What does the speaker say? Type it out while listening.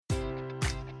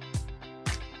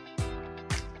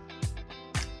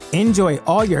Enjoy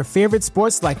all your favorite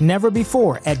sports like never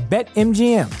before at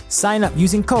BetMGM. Sign up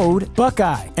using code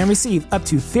Buckeye and receive up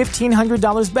to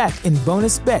 $1,500 back in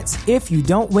bonus bets if you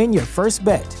don't win your first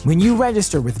bet. When you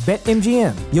register with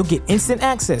BetMGM, you'll get instant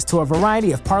access to a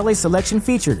variety of parlay selection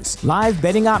features, live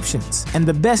betting options, and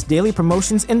the best daily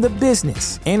promotions in the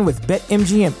business. And with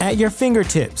BetMGM at your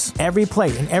fingertips, every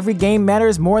play and every game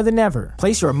matters more than ever.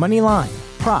 Place your money line,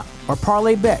 prop, or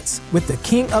parlay bets with the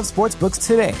king of sportsbooks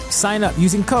today. Sign up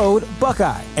using code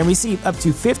Buckeye and receive up to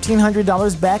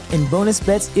 $1,500 back in bonus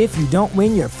bets if you don't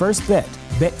win your first bet.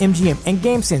 BetMGM and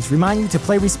GameSense remind you to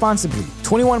play responsibly.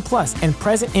 21 plus and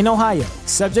present in Ohio,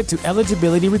 subject to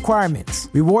eligibility requirements.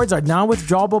 Rewards are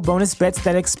non-withdrawable bonus bets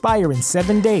that expire in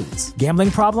 7 days. Gambling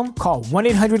problem? Call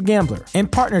 1-800-GAMBLER. In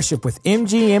partnership with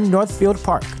MGM Northfield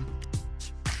Park.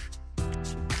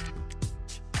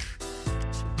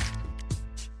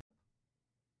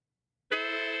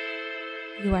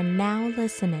 You are now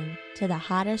listening to the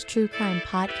hottest true crime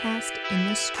podcast in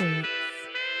the streets.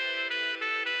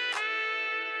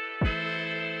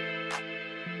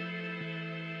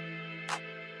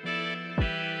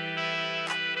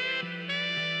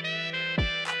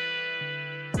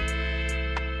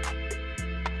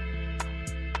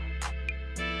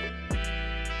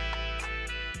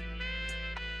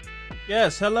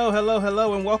 Yes, hello,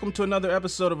 and welcome to another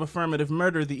episode of Affirmative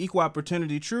Murder, the equal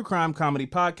opportunity true crime comedy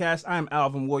podcast. I'm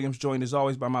Alvin Williams, joined as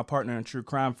always by my partner in true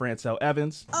crime, Francel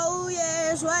Evans. Oh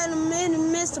yes, wait a minute,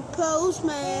 Mr.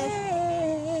 Postman.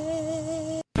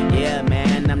 Yeah,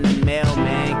 man, I'm the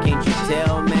mailman, can't you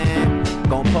tell, man?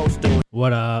 Gonna post it.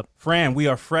 What up? Fran, we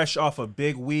are fresh off a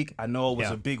big week. I know it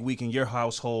was a big week in your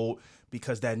household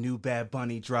because that new Bad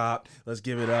Bunny dropped. Let's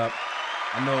give it up.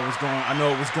 I know it was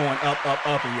going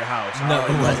up in your house. No,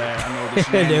 it wasn't. I know the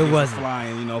shenanigans It wasn't. were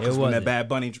flying, because when that Bad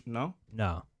Bunny, no?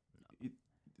 No.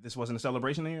 This wasn't a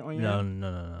celebration on your No, end?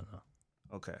 no.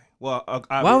 Okay. Well,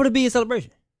 Why would it be a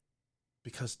celebration?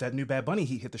 Because that new Bad Bunny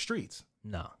heat hit the streets.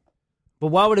 No. But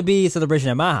why would it be a celebration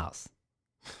at my house?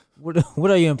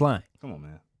 What are you implying? Come on,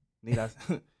 man.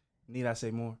 Need I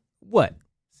say more? What?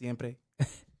 Siempre.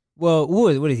 Well,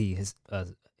 what is he?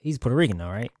 He's Puerto Rican, though,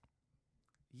 right?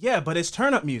 Yeah, but it's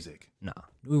turn up music. No,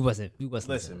 we wasn't.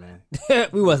 Listen, man.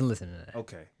 We wasn't listening to that.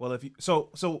 Okay. Well, if you so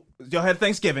y'all had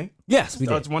Thanksgiving. Yes, we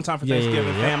did. It's one time for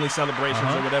Thanksgiving, Yeah. family celebrations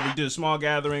or whatever. You did a small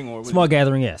gathering or Small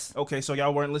gathering, yes. Okay, so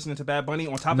y'all weren't listening to Bad Bunny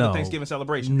on top of the Thanksgiving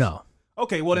celebration. No.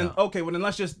 Okay, well then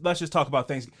let's just talk about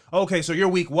Thanksgiving. Okay, so your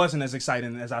week wasn't as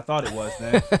exciting as I thought it was.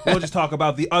 Then we'll just talk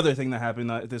about the other thing that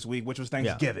happened this week, which was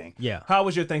Thanksgiving. Yeah. How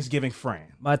was your Thanksgiving,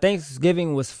 Fran? My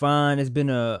Thanksgiving was fine. It's been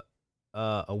a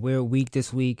weird week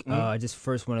this week. Mm-hmm. I just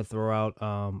first want to throw out,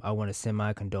 I want to send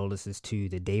my condolences to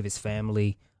the Davis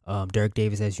family. Derek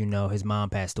Davis, as you know, his mom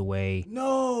passed away.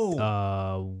 No.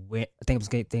 I think it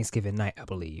was Thanksgiving night, I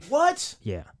believe. What?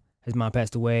 Yeah. His mom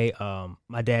passed away.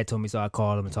 My dad told me, so I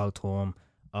called him and talked to him.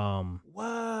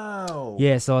 Wow.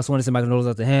 Yeah, so I just want to send my condolences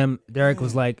out to him. Derek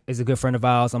was is a good friend of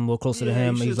ours. I'm a little closer to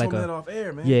him. You He's like told me that off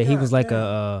air, man. he was like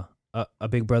damn. a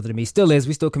big brother to me. Still is.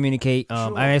 We still communicate. Sure.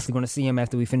 I'm actually going to see him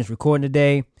after we finish recording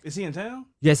today. Is he in town?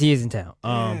 Yes, he is in town.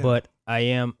 Damn. But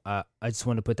I just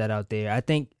want to put that out there. I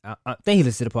think he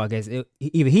listens to the podcast.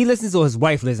 Either he listens or his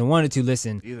wife listens. One or two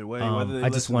listen. Either way, whether they I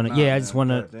just listen want or to. not, Yeah, I just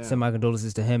want to send my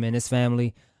condolences to him and his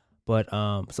family. But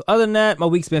so other than that, my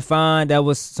week's been fine. That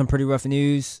was some pretty rough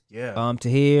news. Yeah. To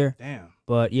hear. Damn.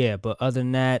 But yeah, other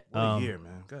than that, What a year,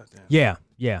 man. God damn.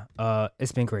 Yeah.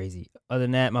 It's been crazy. Other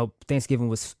than that, my Thanksgiving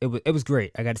was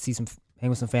great. I got to hang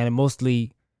with some family,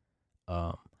 mostly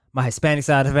my Hispanic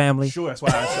side of the family. Sure, that's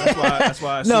why. That's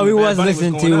why. I No, we wasn't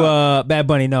listening going to up. Bad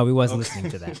Bunny. No, we wasn't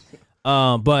listening to that.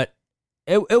 But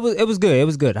it was good. It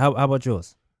was good. How about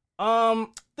yours?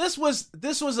 This was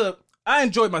I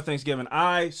enjoyed my Thanksgiving.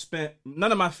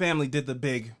 None of my family did the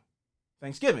big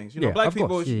Thanksgivings. Yeah, black of people,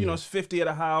 course. Yeah. it's 50 at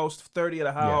a house, 30 at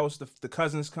a house. The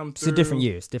cousins come through. It's a different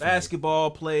years.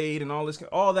 Basketball played and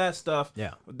all that stuff.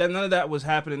 Yeah. Then none of that was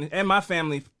happening. And my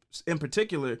family in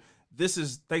particular,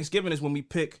 Thanksgiving is when we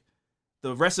pick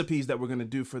the recipes that we're going to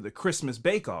do for the Christmas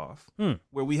bake-off,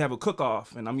 where we have a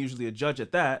cook-off, and I'm usually a judge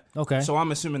at that. Okay. So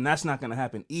I'm assuming that's not going to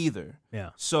happen either. Yeah.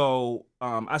 So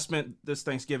I spent this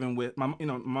Thanksgiving with my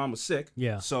mom was sick.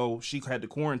 Yeah. So she had to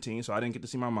quarantine, so I didn't get to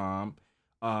see my mom.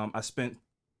 I spent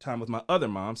time with my other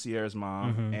mom, Sierra's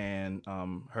mom, and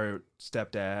her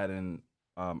stepdad and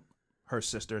her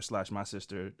sister / my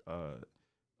sister,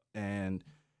 and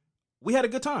we had a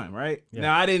good time, right?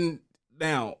 Yeah.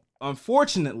 Now,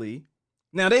 unfortunately,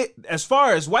 as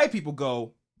far as white people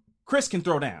go, Chris can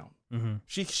throw down. Mm-hmm.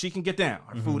 She can get down.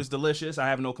 Her food is delicious. I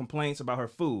have no complaints about her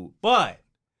food. But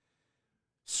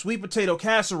sweet potato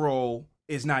casserole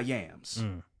is not yams,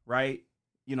 right?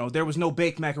 You know, there was no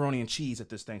baked macaroni and cheese at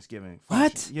this Thanksgiving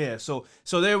What? function. Yeah, so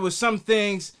there was some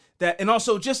things that, and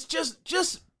also just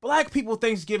Black people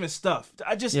Thanksgiving stuff.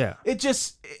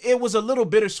 It was a little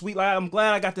bittersweet. Like, I'm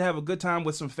glad I got to have a good time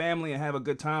with some family and have a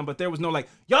good time, but there was no like,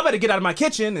 y'all better get out of my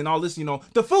kitchen and all this, you know.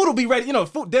 The food will be ready. You know,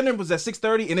 dinner was at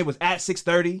 6:30 and it was at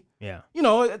 6:30. Yeah. You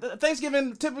know,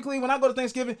 Thanksgiving, typically when I go to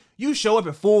Thanksgiving, you show up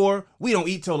at 4. We don't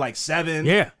eat till like 7.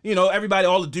 Yeah. You know,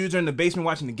 all the dudes are in the basement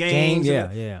watching the games.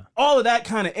 Yeah. All of that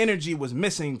kind of energy was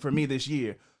missing for me this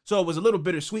year. So it was a little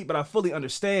bittersweet, but I fully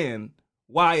understand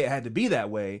why it had to be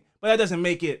that way. But that doesn't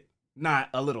make it not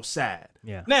a little sad.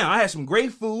 Yeah. Now, I had some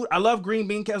great food. I love green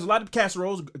bean casserole. A lot of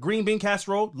casseroles. Green bean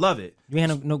casserole. Love it. You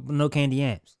had no candy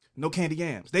yams. No candy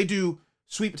yams. They do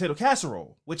sweet potato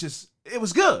casserole, it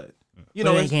was good. You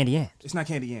But know, it ain't candy yams. it's not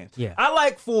candy yams. Yeah. I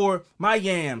like for my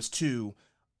yams to,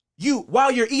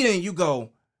 while you're eating, you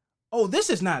go, oh, this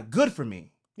is not good for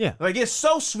me. Yeah. Like, it's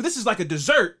so sweet. This is like a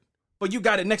dessert, but you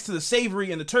got it next to the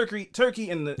savory and the turkey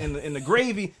and the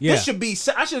gravy. Yeah. This should be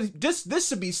this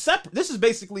should be separate. This is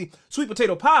basically sweet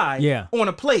potato pie on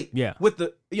a plate with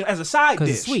the as a side dish.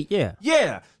 Because it's sweet, yeah.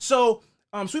 Yeah. So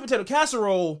sweet potato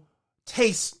casserole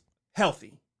tastes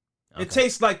healthy. Okay. It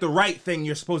tastes like the right thing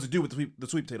you're supposed to do with the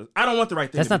sweet potatoes. I don't want the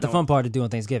right thing. That's not the fun part to do on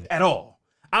Thanksgiving. at all.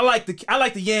 I like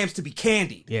the yams to be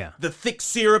candied. Yeah. The thick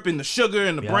syrup and the sugar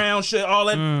and the brown sugar, all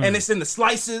that, and it's in the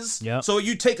slices. Yep. So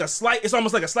you take a slice. It's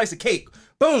almost like a slice of cake.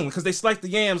 Boom, because they slice the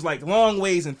yams like long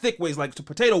ways and thick ways, like to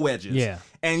potato wedges. Yeah.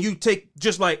 And you take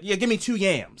just like, give me 2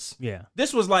 yams. Yeah.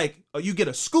 This was like you get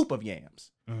a scoop of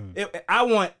yams. I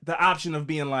want the option of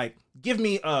being like, give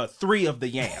me 3 of the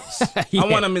yams. Yeah. I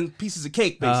want them in pieces of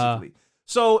cake, basically.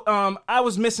 So I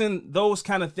was missing those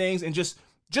kind of things, and just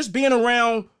being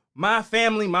around my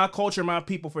family, my culture, my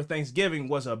people for Thanksgiving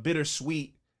was a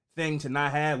bittersweet thing to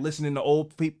not have. Listening to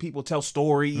old people tell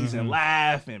stories and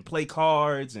laugh and play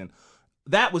cards, and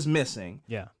that was missing.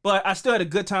 Yeah. But I still had a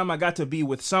good time. I got to be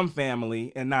with some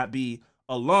family and not be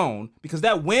alone, because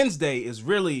that Wednesday is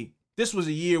really, this was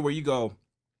a year where you go,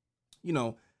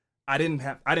 I didn't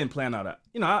plan out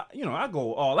I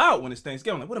go all out when it's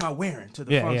Thanksgiving. Like, what am I wearing to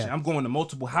the function? Yeah. I'm going to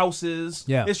multiple houses.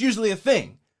 Yeah. It's usually a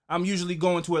thing. I'm usually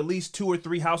going to at least 2 or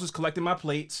 3 houses collecting my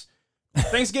plates.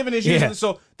 Thanksgiving is usually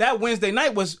so that Wednesday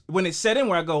night was when it set in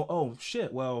where I go, oh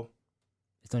shit, well,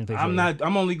 It's the only place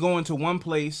I'm only going to one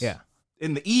place Yeah.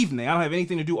 in the evening. I don't have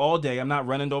anything to do all day. I'm not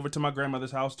running over to my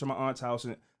grandmother's house, to my aunt's house,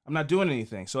 and I'm not doing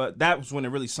anything. So that was when it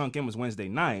really sunk in, was Wednesday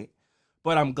night.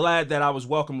 But I'm glad that I was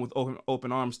welcomed with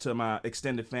open arms to my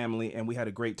extended family, and we had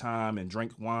a great time and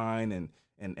drank wine and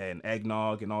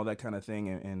eggnog and all that kind of thing,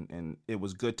 and it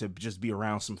was good to just be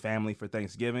around some family for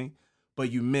Thanksgiving. But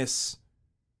you miss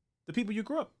the people you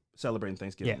grew up celebrating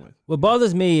Thanksgiving with. What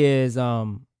bothers me is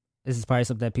this is probably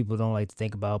something that people don't like to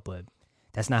think about, but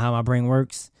that's not how my brain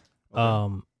works. Okay.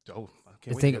 I can't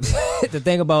wait to hear that. The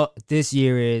thing about this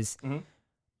year is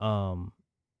how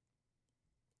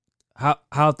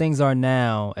things are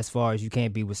now, as far as you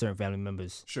can't be with certain family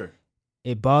members. Sure.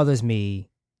 It bothers me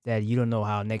that you don't know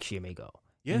how next year may go.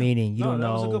 Yeah. Meaning you don't know.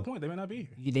 That was a good point. They may not be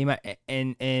here. They might,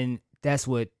 and that's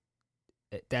what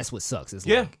sucks. It's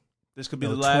Yeah. like, This could be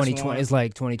the last 2020. one. It's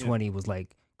like 2020 was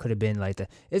like, could have been like that.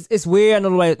 It's weird. I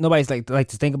know nobody's like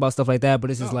to think about stuff like that,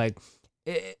 but it's just like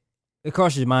it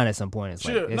crosses your mind at some point. It's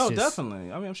Sure. like, it's just,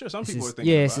 definitely. I mean, I'm sure some people are just,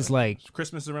 thinking it's about just it. like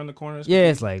Christmas is around the corner.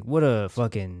 it's like what a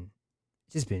fucking.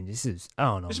 This is I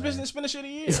don't know. It's man. been a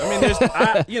shitty year.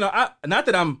 I mean, not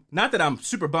that I'm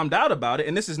super bummed out about it,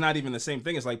 and this is not even the same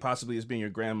thing as like possibly as being your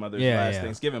grandmother's last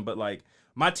Thanksgiving, but like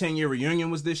my 10-year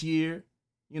reunion was this year.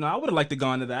 I would have liked to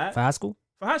gone to that For high school.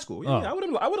 For high school, yeah, I would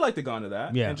have liked to gone to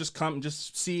that, and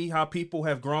just see how people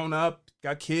have grown up,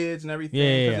 got kids and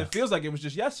everything. Because it feels like it was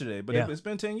just yesterday, but it's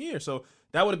been 10 years, so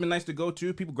that would have been nice to go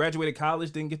to. People graduated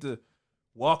college, didn't get to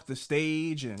walk the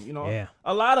stage, and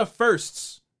a lot of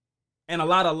firsts. And a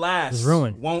lot of lasts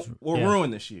ruined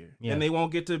this year, and they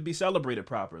won't get to be celebrated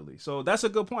properly. So that's a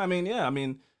good point. I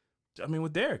mean,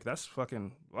 with Derek, that's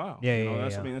fucking wow.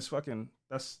 I mean, it's fucking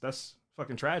that's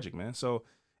fucking tragic, man. So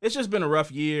it's just been a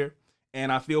rough year,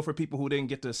 and I feel for people who didn't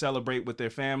get to celebrate with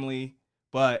their family.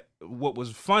 But what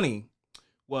was funny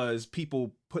was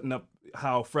people putting up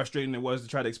how frustrating it was to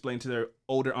try to explain to their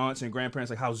older aunts and grandparents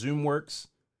like how Zoom works.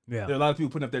 Yeah, there are a lot of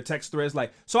people putting up their text threads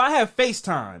like, so I have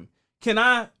FaceTime. Can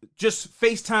I just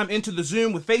FaceTime into the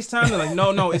Zoom with FaceTime? They're like,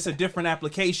 no, it's a different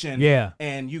application. Yeah.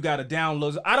 And you got to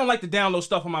download. I don't like to download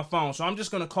stuff on my phone, so I'm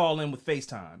just going to call in with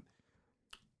FaceTime.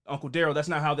 Uncle Daryl, that's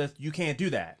not how you can't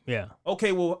do that. Yeah.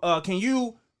 Okay, well, can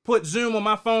you put Zoom on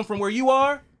my phone from where you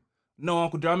are? No,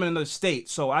 Uncle Daryl, I'm in another state,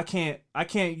 so I can't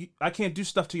do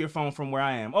stuff to your phone from where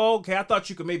I am. Oh, okay, I thought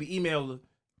you could maybe email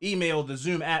email the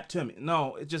Zoom app to me.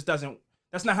 No, it just doesn't.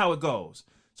 That's not how it goes.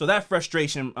 So that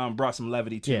frustration brought some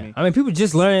levity to me. I mean, older people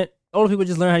just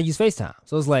learn how to use FaceTime.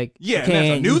 So it's like, yeah, that's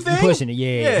a new thing. Pushing it,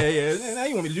 yeah. Yeah. Now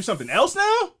you want me to do something else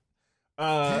now?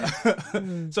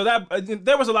 So that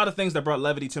there was a lot of things that brought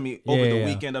levity to me over the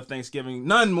weekend of Thanksgiving.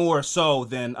 None more so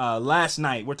than last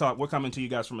night. We're coming to you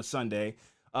guys from a Sunday.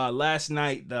 Last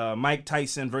night, the Mike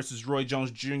Tyson versus Roy Jones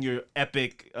Jr.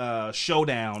 epic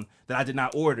showdown that I did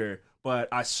not order, but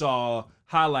I saw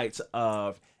highlights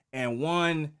of, and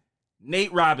one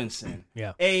Nate Robinson,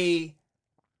 a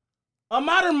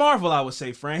modern marvel, I would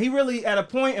say, Fran. He really, at a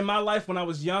point in my life when I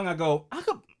was young, I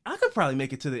could probably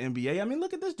make it to the NBA. I mean,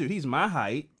 look at this dude. He's my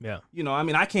height. Yeah. You know, I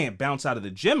mean, I can't bounce out of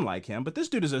the gym like him, but this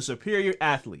dude is a superior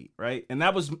athlete, right? And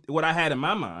that was what I had in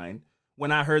my mind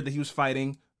when I heard that he was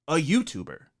fighting a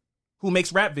YouTuber who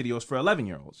makes rap videos for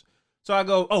 11-year-olds. So I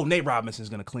go, oh, Nate Robinson's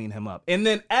going to clean him up. And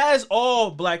then, as all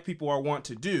black people are wont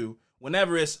to do,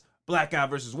 whenever it's black guy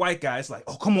versus white guy, it's like,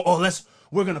 oh, come on,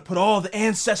 we're going to put all the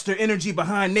ancestor energy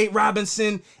behind Nate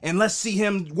Robinson and let's see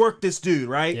him work this dude,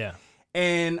 right? Yeah.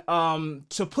 And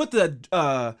to put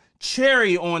the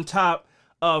cherry on top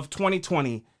of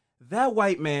 2020, that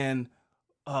white man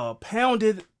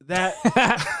pounded that.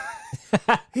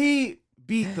 He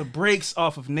beat the brakes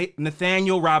off of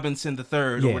Nathaniel Robinson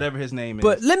III or whatever his name is.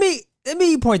 But let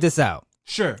me point this out.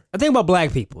 Sure. The thing about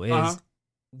black people is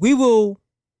we will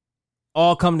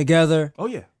all come together. Oh,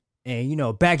 yeah.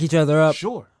 And, back each other up.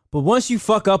 Sure. But once you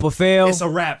fuck up or fail, it's a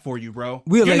wrap for you, bro.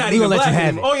 We'll let you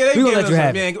have it. Oh yeah, we will let you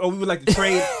have it. Oh, we would like to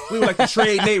trade. We would like to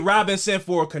trade Nate Robinson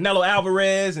for Canelo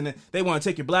Alvarez, and they want to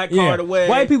take your black card away.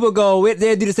 White people go,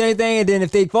 they do the same thing, and then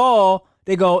if they fall,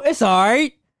 they go, it's all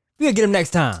right. We'll get them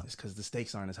next time. It's because the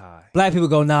stakes aren't as high. Black people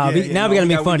go, nah. We gotta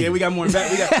make funny. Yeah, we got more.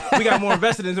 we got more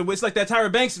invested into. It's like that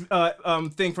Tyra Banks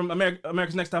thing from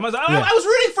America's Next Time. I was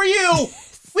rooting for you.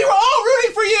 We were all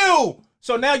rooting for you.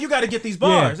 So now you got to get these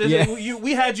bars.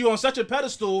 We had you on such a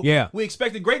pedestal. Yeah. We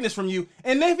expected greatness from you.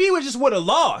 And if he just would have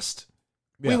lost,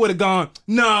 we would have gone,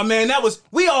 nah, man,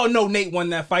 we all know Nate won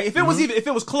that fight. If it was if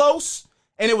it was close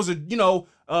and it was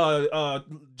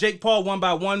Jake Paul won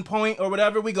by 1 point or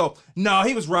whatever, we go, no,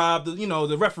 he was robbed.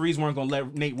 The referees weren't going to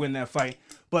let Nate win that fight.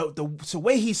 But the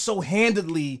way he so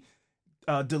handedly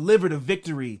delivered a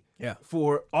victory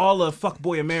for all of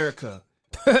fuckboy America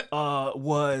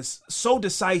was so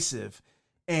decisive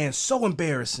and so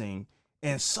embarrassing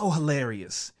and so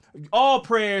hilarious. All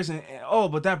prayers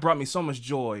but that brought me so much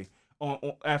joy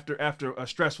after a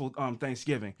stressful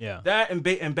Thanksgiving. Yeah, that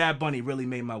and Bad Bunny really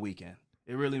made my weekend.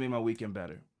 It really made my weekend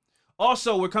better.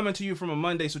 Also, we're coming to you from a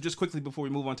Monday, so just quickly before we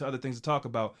move on to other things to talk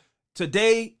about.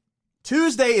 Tuesday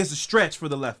is a stretch for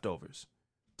the leftovers.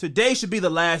 Today should be the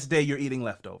last day you're eating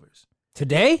leftovers.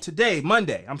 Today,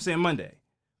 Monday. I'm saying Monday.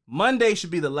 Monday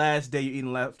should be the last day you're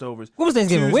eating leftovers. What was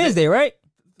Thanksgiving? Tuesday, Wednesday, right?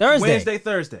 Thursday.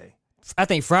 Thursday. I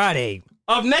think Friday.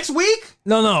 Of next week?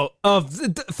 No. Of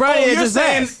Friday.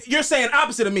 You're saying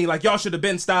opposite of me. Like y'all should have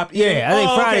been stopped eating. Yeah, I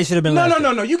think Friday should have been.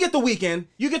 No. You get the weekend.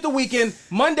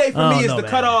 Monday for me is the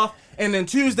cutoff, and then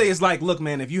Tuesday is like, look,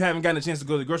 man, if you haven't gotten a chance to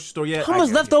go to the grocery store yet, how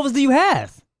much leftovers do you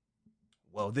have?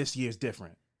 Well, this year's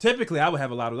different. Typically, I would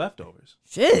have a lot of leftovers.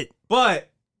 Shit.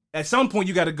 But at some point,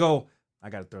 you got to go. I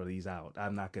got to throw these out.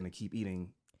 I'm not going to keep eating.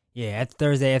 Yeah, after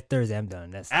Thursday, I'm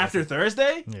done. That's after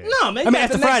Thursday? Yeah. No, man. I mean,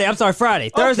 after Friday. I'm sorry, Friday.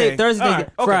 Thursday, right,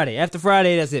 okay. Friday. After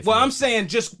Friday, that's it. Well, I'm saying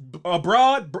just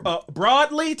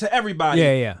broadly to everybody.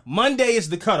 Yeah. Monday is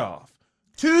the cutoff.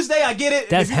 Tuesday, I get it.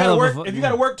 That's if you gotta work. If you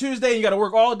got to work Tuesday and you got to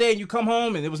work all day and you come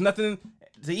home and there was nothing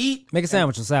to eat, make a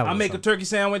sandwich or salad. I'll make a turkey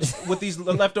sandwich with these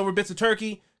leftover bits of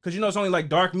turkey. Because it's only like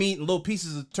dark meat and little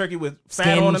pieces of turkey with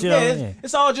fat on them.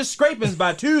 It's all just scrapings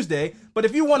by Tuesday. But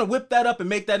if you want to whip that up and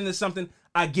make that into something,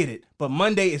 I get it. But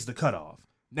Monday is the cutoff.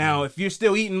 Now, if you're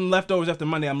still eating leftovers after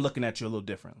Monday, I'm looking at you a little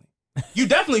differently. You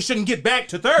definitely shouldn't get back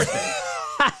to Thursday.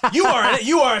 You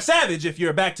are a savage if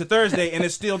you're back to Thursday and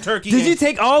it's still turkey. Did you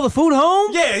take all the food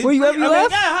home? Yeah. Where you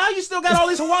left? Yeah, how you still got all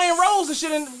these Hawaiian rolls and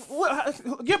shit?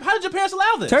 How did your parents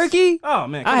allow this? Turkey? Oh,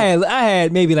 man. I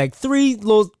had maybe like 3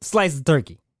 little slices of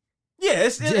turkey. Yeah,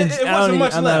 it wasn't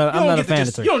much left. I'm not a fan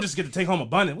of turkey. You don't just get to take home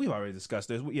abundant. We've already discussed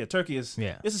this. Yeah, turkey is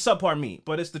it's a subpar meat,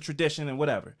 but it's the tradition and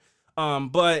whatever.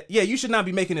 But yeah, you should not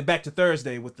be making it back to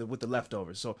Thursday with the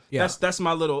leftovers. So that's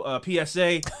my little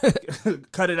PSA.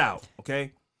 Cut it out,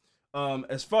 okay?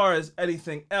 As far as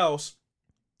anything else,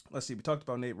 let's see. We talked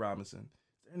about Nate Robinson.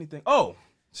 Anything? Oh,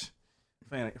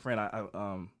 Fran,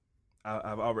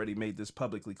 I've already made this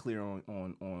publicly clear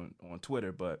on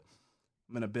Twitter, but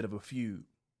I'm in a bit of a feud.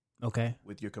 Okay.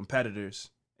 With your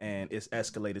competitors, and it's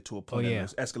escalated to a point.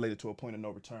 It's escalated to a point of no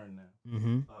return now.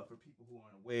 Mm-hmm. For people who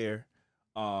aren't aware,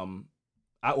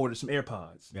 I ordered some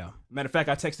AirPods. Yeah. Matter of fact,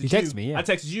 I texted you. texted me, yeah. I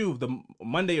texted you the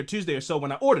Monday or Tuesday or so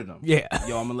when I ordered them. Yeah.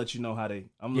 Yo, I'm gonna let you know how they.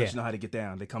 I'm gonna let you know how to get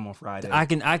down. They come on Friday. I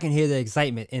can hear the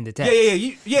excitement in the text.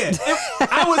 Yeah.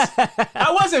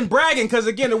 I wasn't bragging because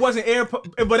again, it wasn't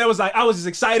AirPods, but it was like I was just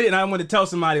excited and I wanted to tell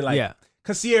somebody like, Yeah.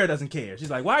 Cause Sierra doesn't care.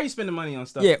 She's like, why are you spending money on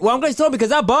stuff? Yeah, well, I'm glad you told me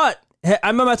because I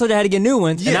remember I told you I had to get new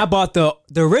ones, and Yeah. I bought the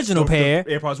original pair.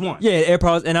 The AirPods 1. Yeah,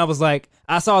 AirPods, and I was like,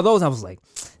 I saw those, and I was like,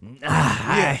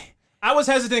 Yeah. I was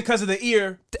hesitant because of the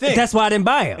ear thing. that's why I didn't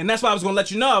buy them. And that's why I was gonna let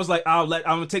you know. I was like, I'm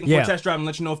gonna take them for Yeah. a test drive and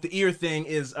let you know if the ear thing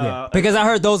is Because I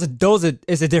heard those are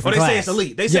it's a different they class. say it's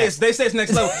elite. They say it's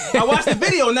next level. I watched the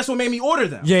video and that's what made me order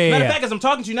them. Yeah. Matter of fact, as I'm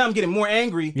talking to you now, I'm getting more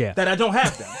angry that I don't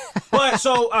have them. But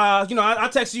so I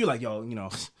texted you like, yo,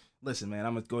 listen, man,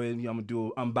 I'm gonna go ahead and I'm gonna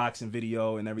do an unboxing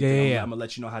video and everything. I'm gonna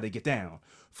let you know how they get down.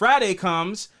 Friday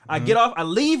comes, I get off, I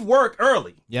leave work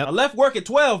early. Yep. I left work at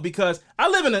 12 because I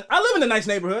live in a nice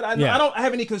neighborhood. I don't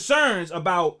have any concerns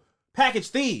about package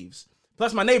thieves.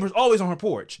 Plus my neighbor's always on her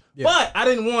porch. Yeah. But I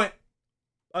didn't want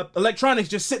electronics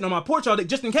just sitting on my porch all day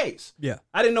just in case. Yeah.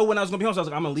 I didn't know when I was gonna be home, so I was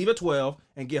like, I'm gonna leave at 12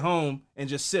 and get home and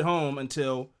just sit home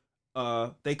until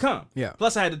they come. Yeah.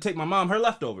 Plus I had to take my mom her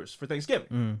leftovers for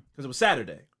Thanksgiving because it was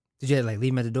Saturday. Did you leave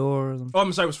them at the door? Or something? Oh,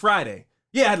 I'm sorry, it was Friday.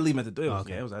 Yeah, I had to leave him at the door. I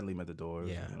had to leave him at the door.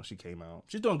 Yeah. She came out.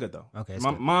 She's doing good though. Okay,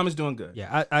 my mom is doing good.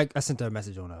 Yeah, I sent her a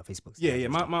message on Facebook. Yeah.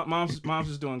 My mom's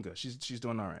is doing good. She's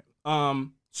doing all right.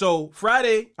 So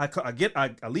Friday, I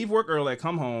leave work early. I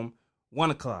come home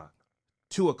 1 o'clock,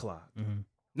 2 o'clock.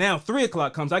 Now 3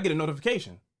 o'clock comes. I get a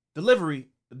notification. Delivered.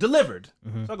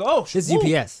 So I go, oh, this is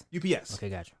UPS. UPS. Okay,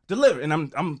 gotcha. Delivered, and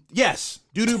I'm yes,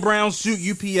 doo-doo brown suit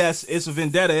UPS. It's a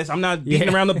vendetta. I'm not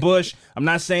beating around the bush. I'm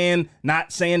not saying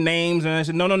names. And I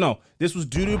said no. This was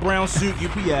doo-doo brown suit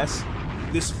UPS.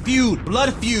 This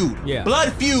blood feud.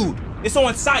 It's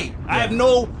on site.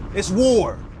 It's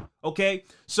war. Okay,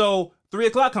 so 3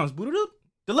 o'clock comes.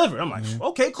 Delivered. I'm like,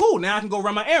 okay, cool. Now I can go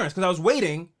run my errands because I was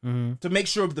waiting to make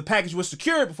sure the package was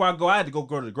secure before I go. I had to go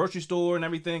to the grocery store and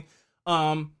everything.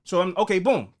 So I'm okay.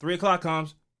 Boom. 3 o'clock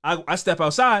comes. I step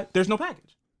outside. There's no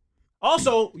package.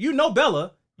 Also,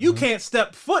 Bella, you can't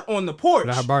step foot on the porch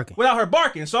without her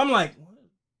barking. So I'm like,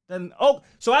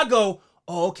 so I go,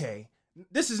 okay.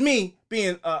 This is me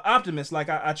being optimist, like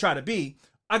I try to be.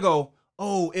 I go,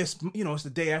 it's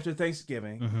the day after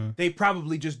Thanksgiving. They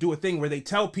probably just do a thing where they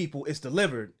tell people it's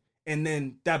delivered, and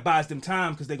then that buys them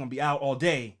time because they're gonna be out all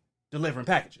day delivering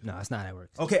packages. No, it's not how it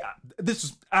works. Okay,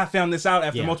 I found this out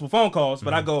after multiple phone calls,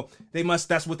 but I go,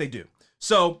 that's what they do.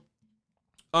 So,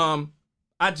 I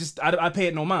pay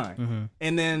it no mind,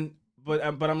 and then, but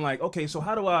I'm like, okay, so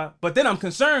how do I? But then I'm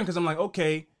concerned because I'm like,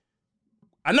 okay,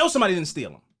 I know somebody didn't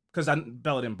steal them because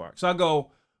Bella didn't bark. So I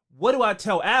go, what do I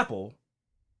tell Apple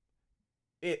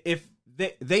if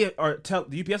the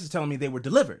UPS is telling me they were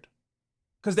delivered?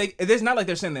 Because it's not like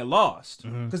they're saying they're lost.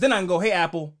 Because then I can go, hey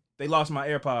Apple, they lost my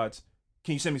AirPods.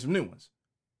 Can you send me some new ones?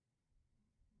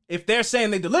 If they're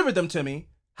saying they delivered them to me,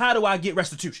 how do I get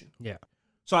restitution? Yeah.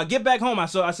 So I get back home. I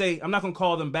say I'm not gonna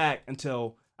call them back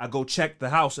until I go check the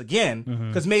house again,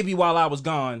 because maybe while I was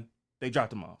gone, they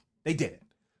dropped them off. They didn't.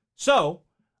 So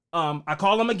I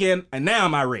call them again, and now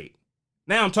I'm irate.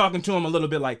 Now I'm talking to them a little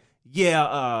bit like,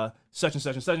 such and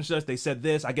such and such and such. They said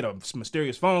this. I get a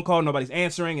mysterious phone call. Nobody's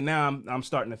answering, and now I'm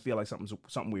starting to feel like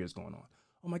something weird is going on.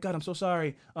 Oh my God, I'm so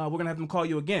sorry. We're gonna have them call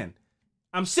you again.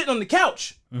 I'm sitting on the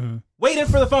couch waiting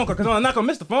for the phone call because I'm not gonna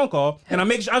miss the phone call. And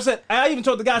I even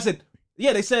told the guy, I said,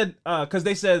 yeah, they said, because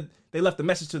they said they left a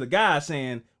message to the guy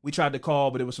saying we tried to call,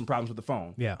 but there was some problems with the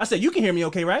phone. Yeah. I said, you can hear me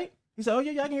okay, right? He said, oh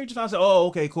yeah, I can hear you just fine. I said, oh,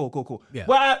 okay, cool. Yeah.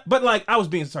 Well, but I was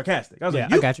being sarcastic. I was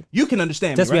like, I got you. You can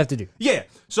understand That's me, right? what we have to do. Yeah.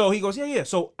 So he goes, yeah.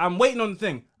 So I'm waiting on the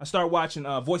thing. I start watching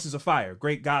Voices of Fire,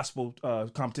 great gospel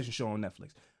competition show on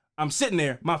Netflix. I'm sitting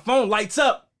there, my phone lights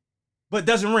up, but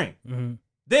doesn't ring.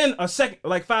 Then 5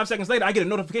 seconds later, I get a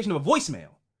notification of a voicemail.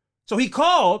 So he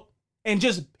called and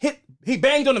just he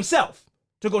banged on himself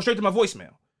to go straight to my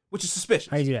voicemail, which is suspicious.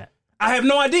 How you do that? I have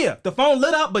no idea. The phone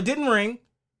lit up but didn't ring.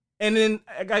 And then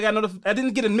I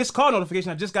didn't get a missed call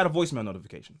notification. I just got a voicemail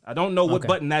notification. I don't know what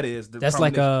button that is. That's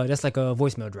like a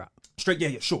voicemail drop. Straight,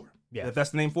 yeah, sure. Yeah. If that's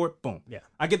the name for it, boom. Yeah.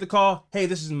 I get the call. Hey,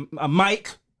 this is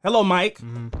Mike. Hello, Mike.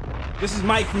 This is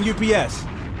Mike from UPS.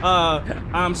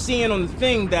 I'm seeing on the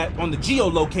thing that on the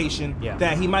geolocation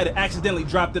that he might have accidentally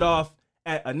dropped it off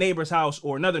at a neighbor's house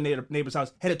or another neighbor's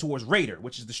house headed towards Raider,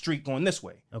 which is the street going this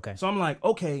way. Okay. So I'm like,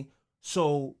 okay,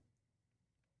 so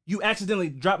you accidentally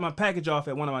dropped my package off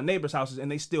at one of my neighbor's houses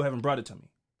and they still haven't brought it to me.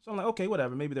 So I'm like, okay,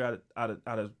 whatever. Maybe they're out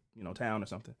of town or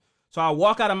something. So I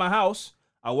walk out of my house.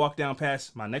 I walk down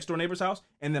past my next door neighbor's house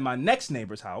and then my next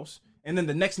neighbor's house. and then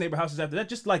the next neighbor houses after that,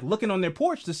 just like looking on their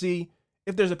porch to see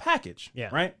if there's a package. Yeah.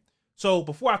 Right. So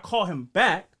before I call him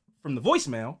back from the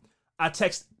voicemail, I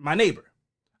text my neighbor.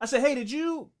 I said, hey,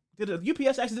 did a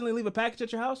UPS accidentally leave a package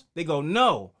at your house? They go,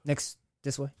 no.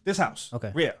 This way? This house.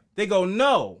 Okay. Yeah. They go,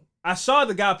 no. I saw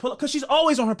the guy pull up, because she's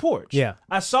always on her porch. Yeah.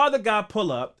 I saw the guy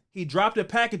pull up. He dropped a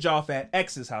package off at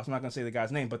X's house. I'm not going to say the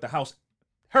guy's name, but the house,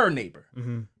 her neighbor.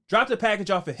 Mm-hmm. Dropped a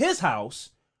package off at his house,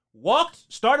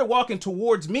 started walking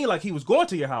towards me like he was going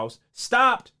to your house,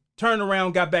 stopped, turned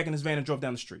around, got back in his van and drove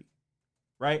down the street.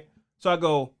 Right? So I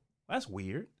go, that's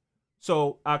weird.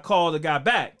 So I call the guy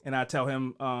back and I tell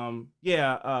him, and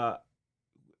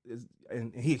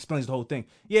he explains the whole thing.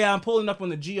 Yeah, I'm pulling up on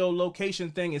the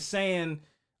geolocation thing. It's saying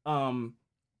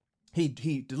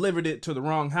he delivered it to the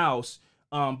wrong house.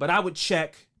 But I would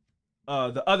check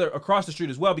the other across the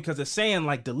street as well, because it's saying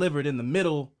like delivered in the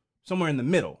middle, somewhere in the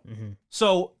middle. Mm-hmm.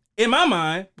 So in my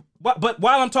mind, but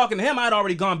while I'm talking to him, I'd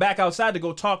already gone back outside to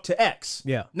go talk to X.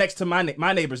 Yeah. Next to my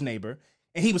neighbor's neighbor,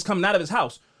 and he was coming out of his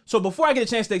house. So before I get a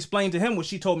chance to explain to him what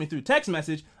she told me through text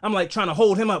message, I'm like trying to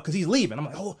hold him up because he's leaving. I'm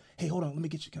like, oh, hey, hold on, let me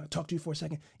get you. Can I talk to you for a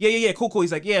second? Yeah, cool.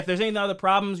 He's like, yeah, if there's any other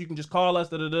problems, you can just call us.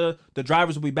 The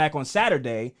drivers will be back on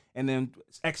Saturday, and then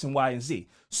X and Y and Z.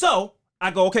 So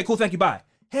I go, okay, cool, thank you, bye.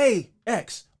 Hey,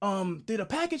 X, did a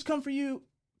package come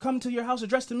to your house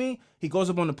addressed to me? He goes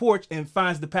up on the porch and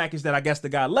finds the package that I guess the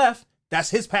guy left. That's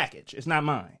his package. It's not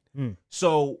mine.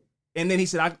 So. And then he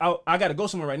said, I got to go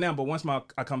somewhere right now, but once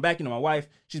I come back, my wife,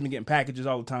 she's been getting packages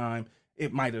all the time. She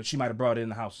might have brought it in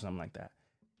the house or something like that.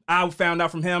 I found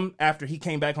out from him after he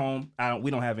came back home,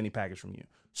 we don't have any package from you.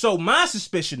 So my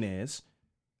suspicion is,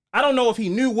 I don't know if he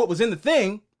knew what was in the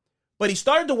thing, but he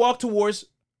started to walk towards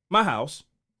my house,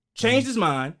 changed his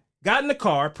mind, got in the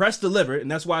car, pressed deliver, and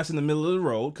that's why it's in the middle of the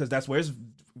road, because that's where his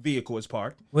vehicle is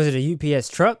parked. Was it a UPS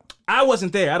truck? I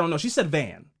wasn't there. I don't know. She said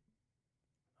van.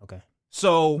 Okay.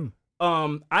 So...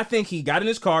 I think he got in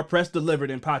his car, pressed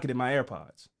delivered, and pocketed my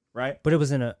AirPods, right? But it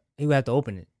was he would have to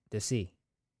open it to see.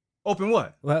 Open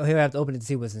what? Well, he would have to open it to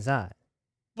see what's inside.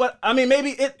 But, I mean,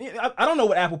 maybe I don't know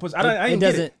what Apple puts. I didn't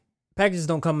get it. Packages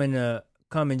don't come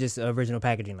in just original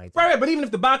packaging like that. Right, but even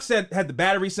if the box had the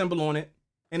battery symbol on it,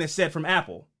 and it said from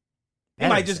Apple, it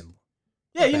might just... Symbol.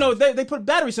 Yeah, they put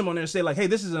battery symbol on there and say, like, hey,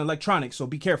 this is an electronic, so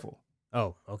be careful.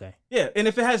 Oh, okay. Yeah, and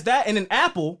if it has that, and an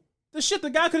Apple... the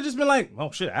guy could have just been like,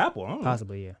 oh shit, Apple. I don't know.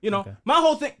 Possibly, yeah. Okay. My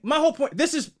whole point,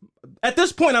 at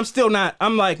this point,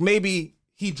 I'm like, maybe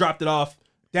he dropped it off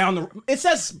down it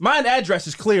says my address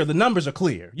is clear. The numbers are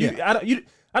clear.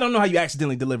 I don't know how you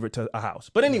accidentally deliver it to a house.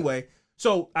 But anyway,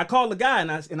 so I call the guy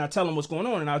and I tell him what's going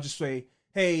on, and I'll just say,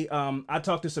 hey, I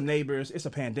talked to some neighbors. It's a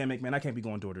pandemic, man. I can't be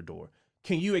going door to door.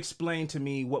 Can you explain to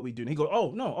me what we do? And he goes,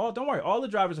 oh, no, don't worry. All the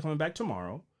drivers are coming back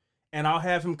tomorrow, and I'll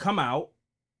have him come out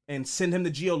and send him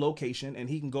the geolocation, and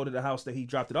he can go to the house that he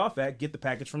dropped it off at, get the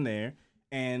package from there,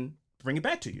 and bring it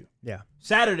back to you. Yeah.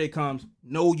 Saturday comes,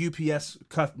 no UPS,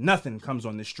 nothing comes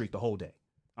on this street the whole day.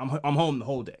 I'm home the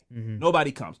whole day. Mm-hmm.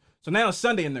 Nobody comes. So now it's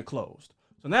Sunday and they're closed.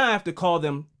 So now I have to call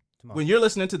them tomorrow, when you're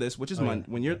listening to this, which is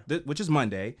which is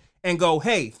Monday, and go,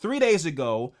 hey, 3 days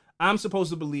ago, I'm supposed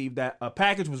to believe that a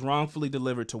package was wrongfully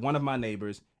delivered to one of my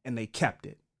neighbors, and they kept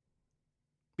it.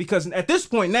 Because at this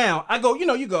point now, I go,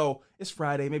 you go, it's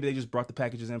Friday. Maybe they just brought the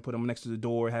packages in, put them next to the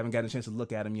door, haven't gotten a chance to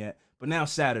look at them yet. But now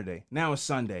it's Saturday. Now it's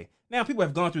Sunday. Now people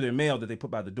have gone through their mail that they put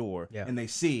by the door, and they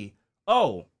see,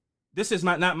 oh, this is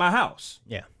not my house.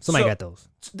 Yeah, somebody got those.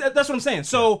 That's what I'm saying.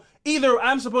 So either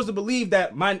I'm supposed to believe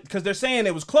that because they're saying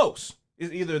it was close.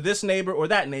 It's either this neighbor or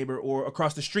that neighbor, or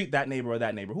across the street, that neighbor or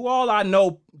that neighbor, who all I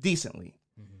know decently.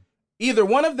 Mm-hmm. Either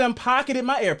one of them pocketed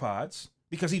my AirPods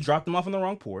because he dropped them off on the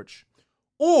wrong porch,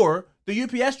 or the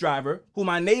UPS driver, who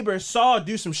my neighbor saw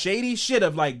do some shady shit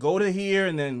of like go to here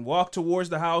and then walk towards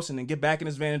the house and then get back in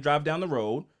his van and drive down the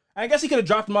road. I guess he could have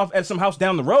dropped them off at some house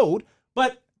down the road,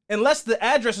 but unless the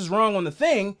address is wrong on the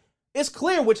thing, it's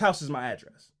clear which house is my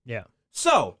address. Yeah.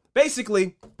 So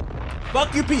basically,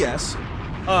 fuck UPS.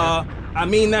 I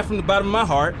mean that from the bottom of my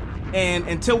heart. And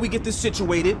until we get this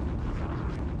situated,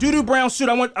 doo-doo brown suit,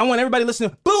 I want everybody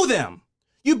listening, boo them.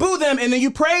 You boo them, and then you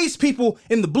praise people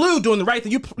in the blue doing the right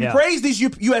thing. You praise these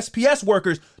USPS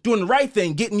workers doing the right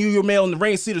thing, getting you your mail in the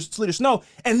rain, sleet, or snow.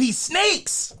 And these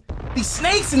snakes in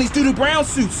these doo-doo brown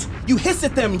suits, you hiss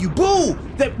at them and you boo.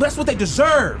 That's what they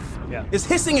deserve. Yeah. Is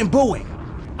hissing and booing.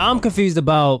 I'm confused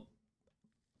about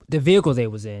the vehicle they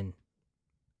was in.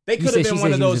 They could have been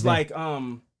one of those like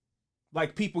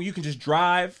people you can just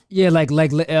drive. Yeah, like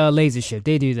Laser Ship.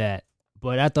 They do that,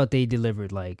 but I thought they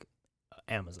delivered like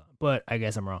Amazon. But I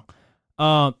guess I'm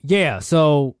wrong. Yeah.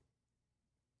 So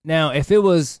now, if it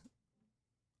was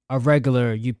a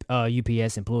regular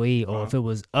UPS employee or if it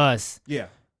was us, Yeah.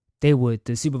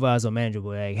 the supervisor or manager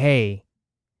would be like, hey,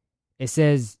 it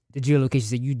says the geolocation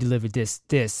said you delivered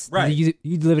this. Right.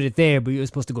 You delivered it there, but you were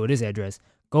supposed to go to this address.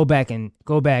 Go back and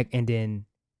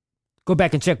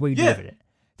check where you delivered it.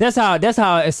 That's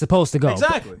how it's supposed to go.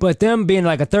 Exactly. But them being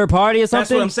like a third party or something.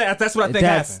 That's what I'm saying. That's what I think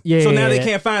happened. Yeah, so now yeah, they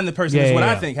can't find the person. Is what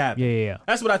I think happened. Yeah.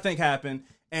 That's what I think happened.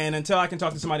 And until I can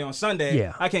talk to somebody on Sunday,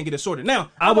 I can't get it sorted.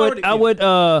 Now, I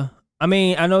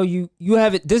mean, I know you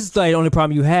have it. This is like the only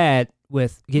problem you had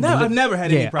with getting. No, I've never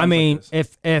had any problem. I mean,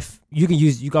 with if you can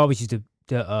always use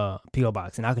the PO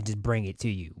box, and I can just bring it to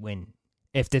you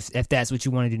if that's what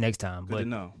you want to do next time. Good to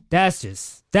know. That's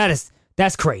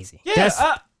crazy. Yeah,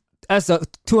 that's a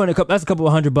couple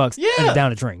of $100 down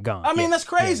the drain, gone. I mean, that's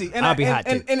crazy. Yeah. And I'll be hot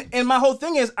too. And my whole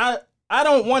thing is I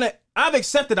don't want to. I've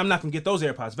accepted I'm not gonna get those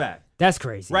AirPods back. That's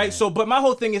crazy, right? Man. So, but my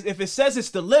whole thing is, if it says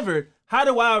it's delivered, how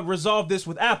do I resolve this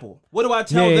with Apple? What do I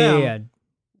tell them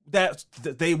that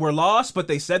they were lost, but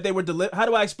they said they were delivered? How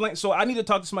do I explain? So I need to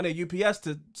talk to somebody at UPS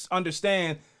to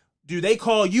understand. Do they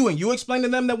call you and you explain to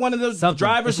them that one of the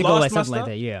drivers lost my stuff? Like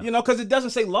that, yeah. You know, because it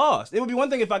doesn't say lost. It would be one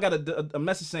thing if I got a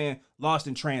message saying lost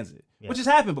in transit, which has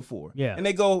happened before. Yeah. And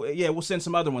they go, we'll send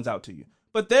some other ones out to you.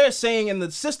 But they're saying in the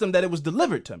system that it was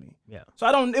delivered to me. Yeah. So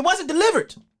it wasn't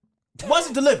delivered. It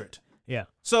wasn't delivered. Yeah.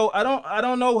 So I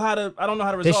don't know how to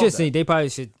resolve they should that. say they probably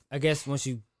should. I guess once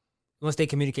they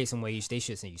communicate some way, they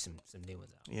should send you some new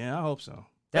ones out. Yeah, I hope so.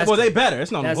 They better.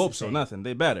 It's not no hope so, insane. nothing.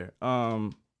 They better.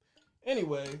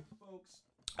 Anyway, folks.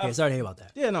 Yeah, sorry to hear about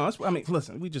that. Yeah, no.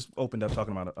 Listen, we just opened up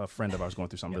talking about a friend of ours going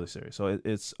through something really serious. So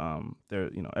it's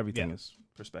everything is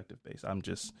perspective based. I'm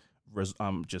just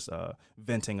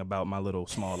venting about my little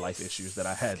small life issues that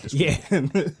I had this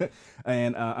weekend.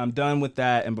 And I'm done with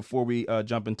that. And before we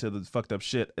jump into the fucked up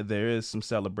shit, there is some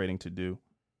celebrating to do.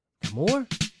 More?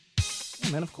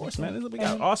 Yeah, man, of course, man. We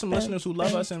got awesome listeners who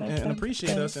love us and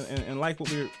appreciate us and like what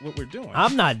we're doing.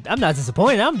 I'm not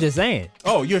disappointed. I'm just saying.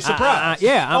 Oh, you're surprised?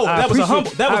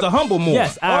 That was a humble move.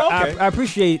 Yes, okay. I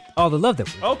appreciate all the love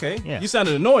that we. Okay. Yeah. You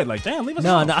sounded annoyed, like, damn, leave us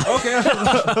alone. No.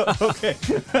 Okay.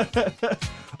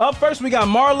 Up first, we got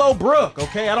Marlo Brook.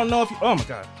 Okay, I don't know if you. Oh my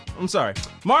God, I'm sorry,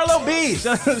 Marlo B.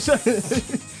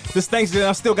 This Thanksgiving,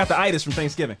 I still got the itis from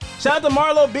Thanksgiving. Shout out to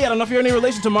Marlo B. I don't know if you're any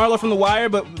relation to Marlo from The Wire,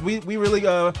 but we really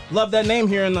love that name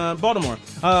here in Baltimore.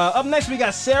 Up next, we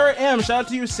got Sarah M. Shout out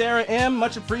to you, Sarah M.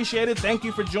 Much appreciated. Thank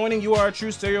you for joining. You are a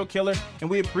true serial killer, and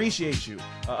we appreciate you.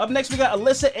 Up next, we got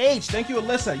Alyssa H. Thank you,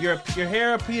 Alyssa. Your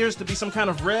hair appears to be some kind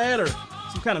of red or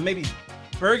some kind of maybe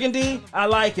burgundy. I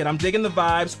like it. I'm digging the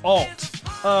vibes. Alt.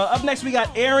 Up next, we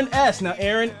got Erin S. Now,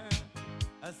 Erin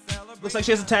looks like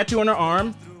she has a tattoo on her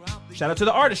arm. Shout out to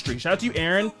the artistry. Shout out to you,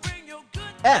 Erin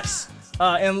S.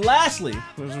 And lastly,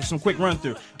 there's some quick run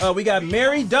through. We got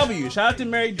Mary W. Shout out to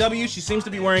Mary W. She seems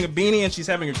to be wearing a beanie and she's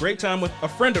having a great time with a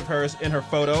friend of hers in her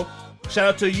photo. Shout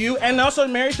out to you. And also,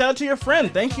 Mary, shout out to your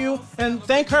friend. Thank you. And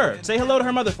thank her. Say hello to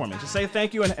her mother for me. Just say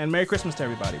thank you and Merry Christmas to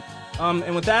everybody.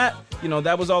 And with that,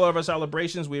 that was all of our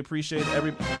celebrations. We appreciate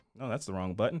No, that's the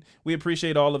wrong button. We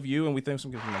appreciate all of you, and we thank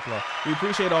some people. We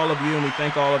appreciate all of you, and we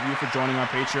thank all of you for joining our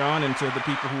Patreon. And to the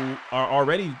people who are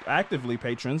already actively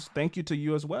patrons, thank you to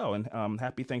you as well. And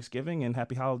happy Thanksgiving and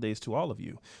happy holidays to all of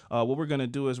you. What we're gonna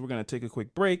do is we're gonna take a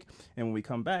quick break, and when we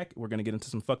come back, we're gonna get into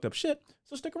some fucked up shit.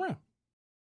 So stick around.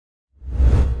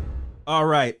 All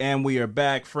right, and we are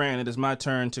back, Fran. It is my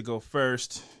turn to go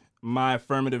first. My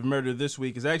affirmative murder this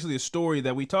week is actually a story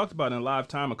that we talked about in Live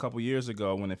Time a couple years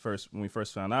ago when we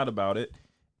first found out about it,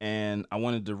 and I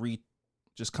wanted to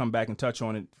just come back and touch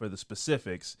on it for the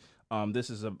specifics.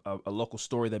 This is a local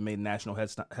story that made national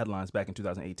headlines back in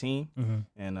 2018,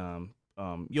 and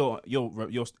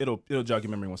it'll jog your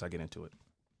memory once I get into it.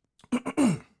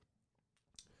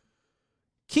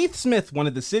 Keith Smith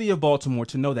wanted the city of Baltimore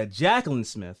to know that Jacqueline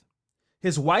Smith,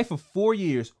 his wife of 4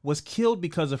 years, was killed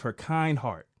because of her kind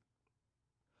heart.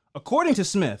 According to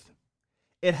Smith,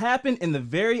 it happened in the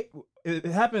very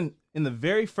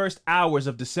first hours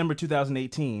of December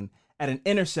 2018 at an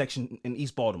intersection in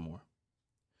East Baltimore.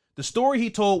 The story he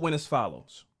told went as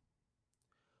follows.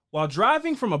 While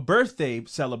driving from a birthday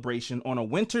celebration on a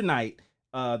winter night,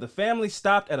 the family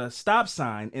stopped at a stop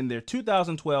sign in their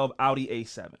 2012 Audi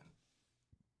A7.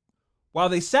 While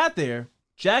they sat there,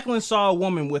 Jacqueline saw a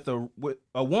woman with a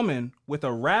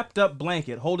wrapped up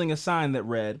blanket holding a sign that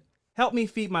read, "Help me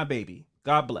feed my baby.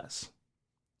 God bless."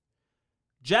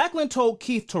 Jacqueline told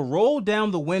Keith to roll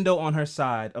down the window on her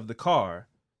side of the car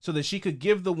so that she could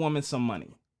give the woman some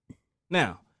money.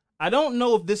 Now, I don't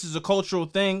know if this is a cultural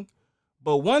thing,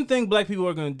 but one thing black people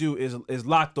are going to do is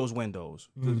lock those windows.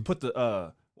 Put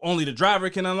the only the driver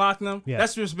can unlock them. Yeah.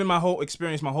 That's just been my whole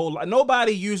experience, my whole life.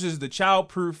 Nobody uses the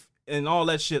childproof and all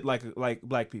that shit like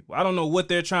black people. I don't know what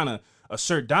they're trying to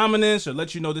assert dominance or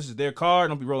let you know this is their car.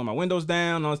 Don't be rolling my windows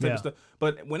down and all this type of stuff.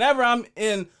 But whenever I'm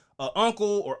in an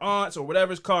uncle or aunt's or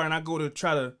whatever's car and I go to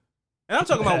try to, and I'm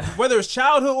talking about whether it's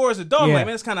childhood or as a adult, like,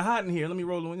 man, it's kind of hot in here. Let me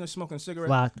roll the window, smoking a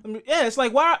cigarette. It's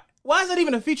like, why is that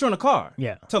even a feature on a car?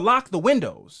 Yeah. To lock the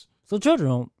windows. So children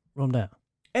don't roll them down.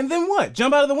 And then what?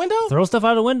 Jump out of the window? Throw stuff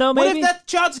out of the window, maybe? What if that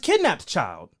child's a kidnapped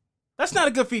child? That's not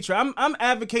a good feature. I'm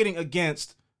advocating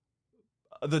against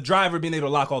the driver being able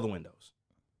to lock all the windows.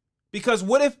 Because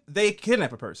what if they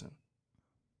kidnap a person?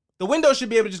 The window should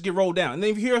be able to just get rolled down. And then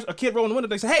if you hear a kid rolling the window,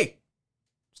 they say, hey,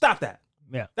 stop that.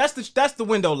 Yeah. That's the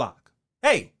window lock.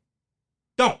 Hey,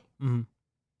 don't. Mm-hmm.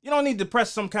 You don't need to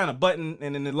press some kind of button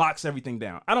and then it locks everything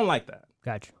down. I don't like that.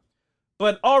 Gotcha.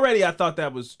 But already I thought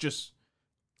that was just...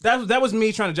 That was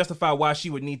me trying to justify why she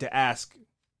would need to ask,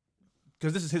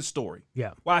 because this is his story.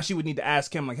 Yeah. Why she would need to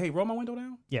ask him, like, hey, roll my window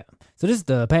down? Yeah. So this is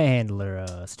the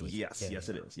panhandler story. Yes, it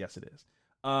is. Yes, it is.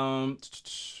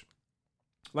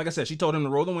 Like I said, she told him to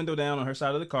roll the window down on her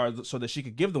side of the car so that she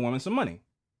could give the woman some money.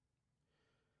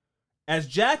 As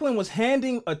Jacqueline was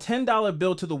handing a $10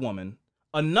 bill to the woman,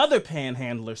 another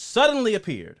panhandler suddenly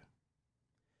appeared.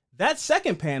 That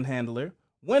second panhandler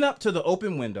went up to the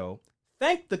open window,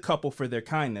 thanked the couple for their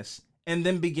kindness, and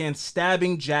then began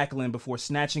stabbing Jacqueline before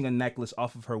snatching a necklace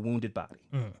off of her wounded body.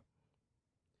 Mm.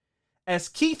 As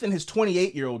Keith and his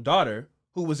 28-year-old daughter,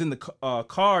 who was in the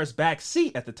car's back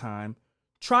seat at the time,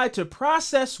 tried to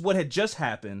process what had just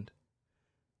happened,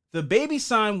 the baby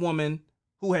sign woman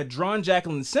who had drawn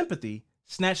Jacqueline's sympathy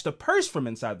snatched a purse from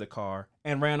inside the car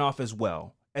and ran off as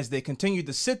well, as they continued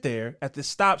to sit there at the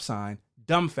stop sign,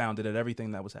 dumbfounded at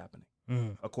everything that was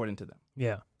happening, according to them.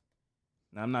 Yeah.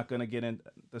 Now, I'm not going to get into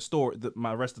the story.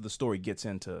 My rest of the story gets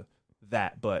into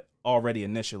that, but already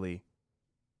initially,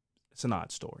 it's an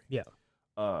odd story. Yeah.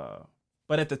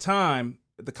 But at the time,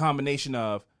 the combination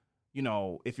of,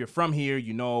 if you're from here,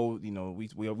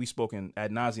 we spoken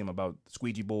ad nauseum about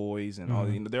squeegee boys and all.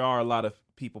 There are a lot of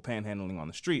people panhandling on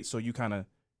the streets, so you kind of,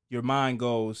 your mind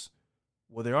goes,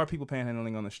 well, there are people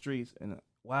panhandling on the streets, and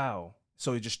wow.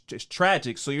 So it's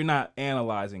tragic. So you're not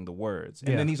analyzing the words.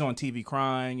 And then he's on TV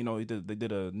crying. They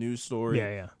did a news story.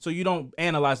 Yeah. So you don't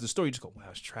analyze the story. You just go, wow,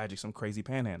 it's tragic. Some crazy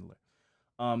panhandler.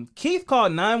 Keith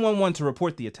called 911 to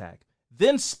report the attack,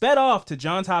 then sped off to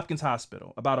Johns Hopkins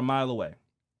Hospital about a mile away.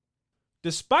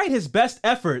 Despite his best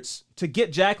efforts to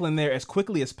get Jacqueline there as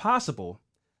quickly as possible,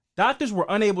 doctors were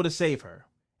unable to save her,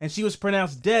 and she was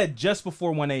pronounced dead just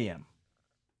before 1 a.m.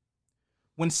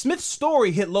 When Smith's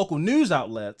story hit local news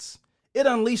outlets, it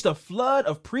unleashed a flood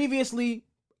of previously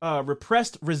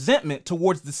repressed resentment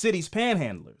towards the city's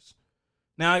panhandlers.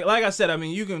 Now, like I said,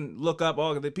 you can look up,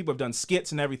 all the people have done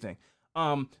skits and everything.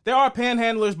 There are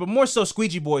panhandlers, but more so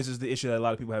squeegee boys is the issue that a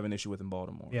lot of people have an issue with in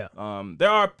Baltimore. Yeah.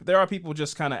 There are people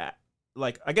just kind of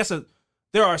like, I guess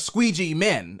there are squeegee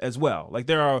men as well. Like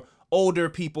there are older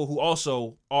people who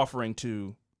also offering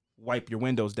to wipe your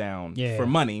windows down for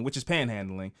money, which is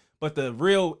panhandling. But the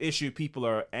real issue people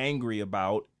are angry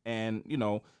about, and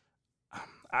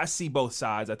I see both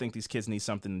sides. I think these kids need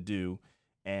something to do,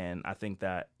 and I think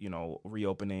that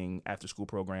reopening after school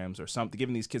programs or something,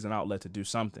 giving these kids an outlet to do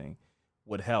something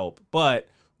would help. But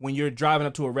when you're driving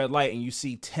up to a red light and you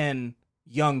see 10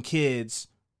 young kids,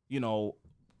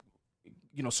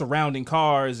 surrounding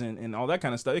cars and all that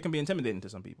kind of stuff, it can be intimidating to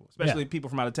some people, especially people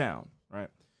from out of town, right?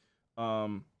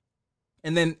 And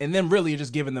then really you're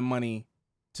just giving them money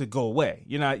to go away.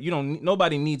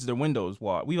 Nobody needs their windows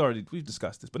washed. We've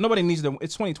discussed this, but nobody needs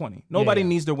it's 2020. Nobody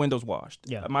needs their windows washed.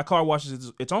 Yeah. My car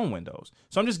washes its own windows.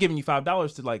 So I'm just giving you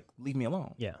 $5 to leave me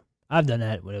alone. Yeah. I've done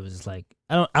that when it was like,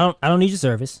 I don't need your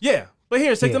service. Yeah. But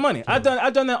here, take the money. I've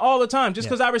done that all the time just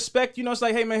because I respect, it's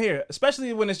like, hey man, here,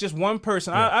 especially when it's just one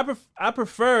person. Yeah. I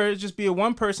prefer it just be a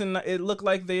one person. It look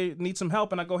like they need some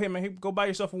help and I go, hey man, go buy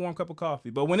yourself a warm cup of coffee.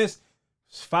 But when it's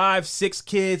 5, 6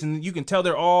 kids and you can tell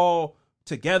they're all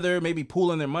together, maybe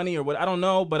pooling their money or what, I don't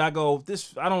know, but I go,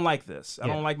 I don't like this. I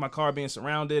don't like my car being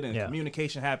surrounded and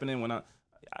communication happening when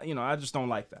I just don't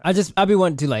like that. I'd be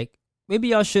wanting to maybe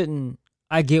y'all shouldn't,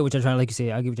 I get what you're trying, like you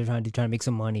say, I get what you're trying to do, trying to make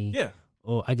some money. Yeah.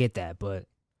 Oh, I get that, but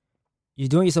you're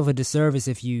doing yourself a disservice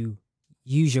if you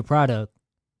use your product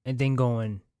and then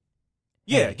going,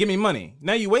 hey, give me money.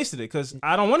 Now you wasted it because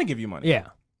I don't want to give you money. Yeah.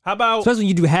 How about, especially when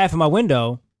you do half of my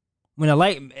window, when a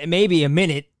light, maybe a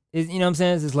minute, you know what I'm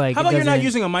saying? It's like, how about you're not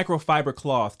using a microfiber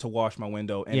cloth to wash my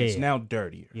window and it's now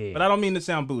dirtier? Yeah. But I don't mean to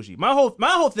sound bougie. My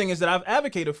whole thing is that I've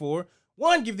advocated for,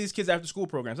 one, give these kids after school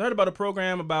programs. I heard about a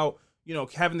program about,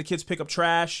 having the kids pick up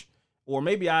trash or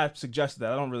maybe I suggested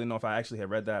that. I don't really know if I actually had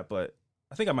read that, but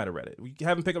I think I might have read it. We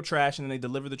have them pick up trash, and then they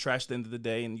deliver the trash at the end of the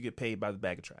day, and you get paid by the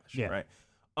bag of trash, right?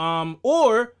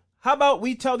 Or how about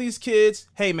we tell these kids,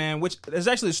 hey, man, which there's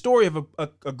actually a story of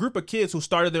a group of kids who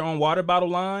started their own water bottle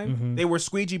line. Mm-hmm. They were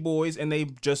squeegee boys, and they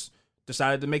just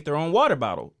decided to make their own water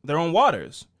bottle, their own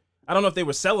waters. I don't know if they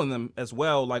were selling them as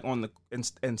well, like on the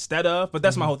instead of, but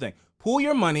that's my whole thing. Pool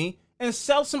your money and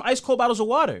sell some ice cold bottles of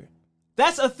water.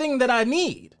 That's a thing that I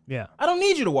need. Yeah. I don't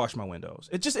need you to wash my windows.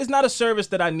 It's not a service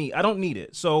that I need. I don't need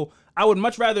it. So I would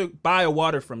much rather buy a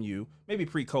water from you. Maybe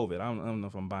pre-COVID. I don't know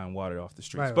if I'm buying water off the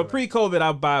streets. But pre-COVID,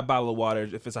 I'll buy a bottle of water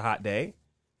if it's a hot day.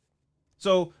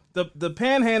 So the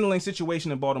panhandling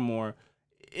situation in Baltimore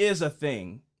is a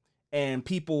thing. And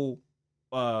people,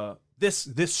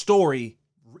 this story,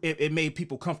 it made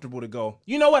people comfortable to go,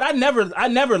 you know what? I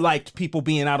never liked people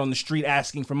being out on the street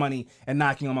asking for money and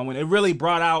knocking on my window. It really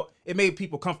it made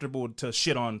people comfortable to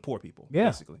shit on poor people,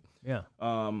 basically. Yeah.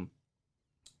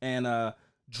 And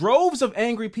droves of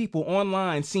angry people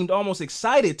online seemed almost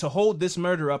excited to hold this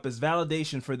murder up as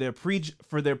validation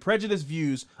for their prejudiced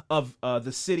views of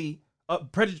the city,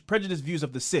 prejudiced views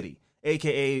of the city,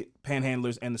 aka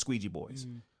panhandlers and the squeegee boys.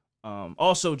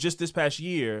 Also, just this past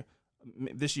year,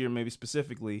 this year maybe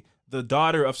specifically, the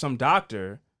daughter of some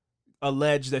doctor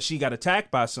alleged that she got attacked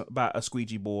by a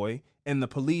squeegee boy, and the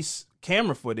police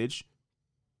camera footage,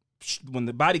 when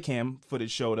the body cam footage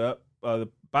showed up,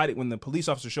 when the police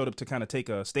officer showed up to kind of take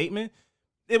a statement,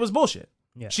 it was bullshit.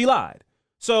 Yeah. She lied.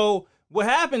 So what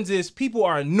happens is people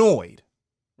are annoyed,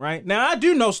 right? Now, I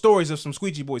do know stories of some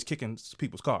squeegee boys kicking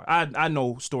people's car. I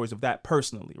know stories of that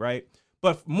personally, right?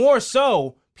 But more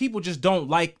so, people just don't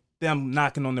like them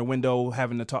knocking on their window,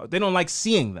 having to talk. They don't like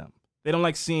seeing them. They don't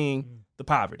like seeing the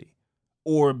poverty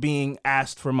or being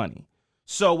asked for money.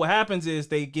 So what happens is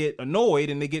they get annoyed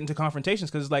and they get into confrontations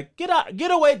because it's like, get out,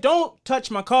 get away, don't touch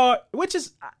my car, which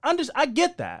is, I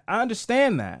get that. I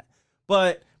understand that.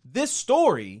 But this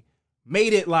story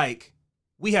made it like,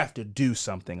 we have to do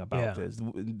something about this.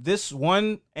 This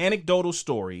one anecdotal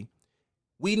story,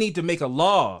 we need to make a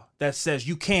law that says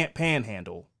you can't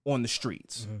panhandle on the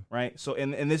streets, right? So,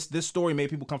 and this story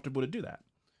made people comfortable to do that.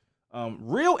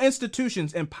 Real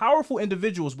institutions and powerful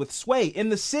individuals with sway in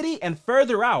the city and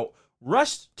further out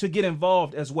rushed to get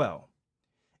involved as well.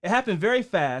 It happened very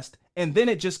fast, and then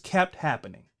it just kept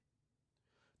happening.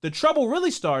 The trouble really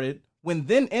started when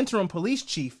then interim police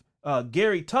chief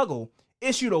Gary Tuggle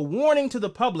issued a warning to the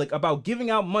public about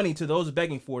giving out money to those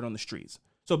begging for it on the streets.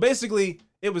 So basically,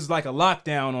 it was like a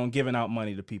lockdown on giving out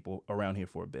money to people around here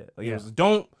for a bit. Like it was,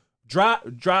 don't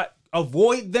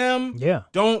avoid them. Yeah.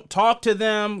 Don't talk to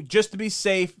them. Just to be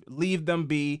safe, leave them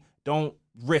be. Don't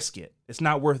risk it. It's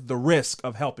not worth the risk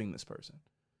of helping this person.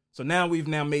 So now we've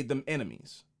made them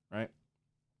enemies, right?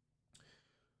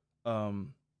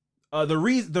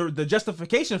 The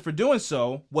justification for doing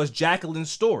so was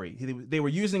Jacqueline's story. They were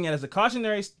using it as a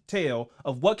cautionary tale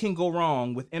of what can go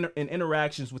wrong with in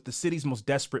interactions with the city's most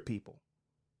desperate people.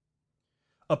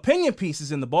 Opinion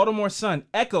pieces in the Baltimore Sun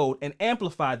echoed and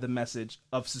amplified the message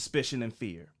of suspicion and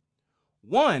fear.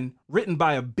 One, written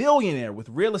by a billionaire with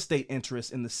real estate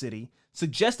interests in the city,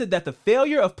 suggested that the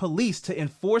failure of police to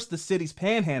enforce the city's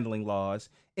panhandling laws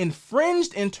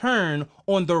infringed in turn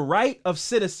on the right of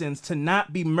citizens to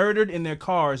not be murdered in their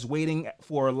cars waiting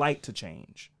for a light to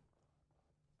change.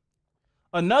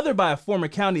 Another, by a former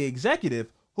county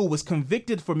executive who was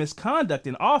convicted for misconduct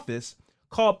in office,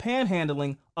 called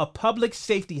panhandling a public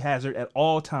safety hazard at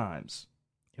all times.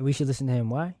 And we should listen to him.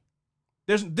 Why?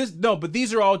 But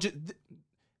these are all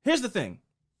here's the thing.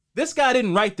 This guy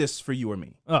didn't write this for you or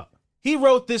me. Oh. He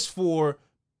wrote this for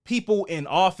people in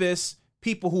office,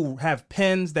 people who have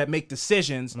pens that make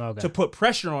decisions to put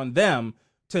pressure on them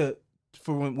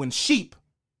for when sheep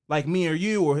like me or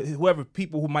you or whoever,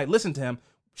 people who might listen to him,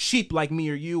 sheep like me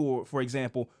or you, or for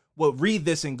example, will read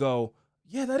this and go,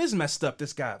 yeah, that is messed up,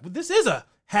 this guy. But this is and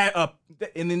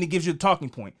then he gives you the talking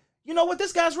point. You know what?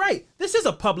 This guy's right. This is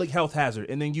a public health hazard.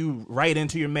 And then you write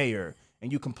into your mayor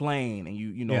and you complain and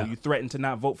you threaten to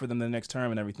not vote for them the next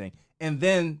term and everything. And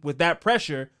then with that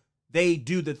pressure, they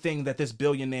do the thing that this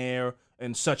billionaire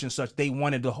and such, they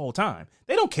wanted the whole time.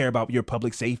 They don't care about your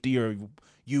public safety or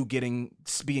you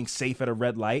being safe at a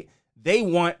red light. They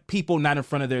want people not in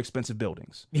front of their expensive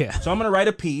buildings. Yeah. So I'm going to write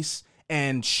a piece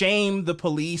and shame the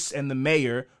police and the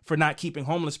mayor for not keeping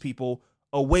homeless people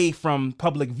away from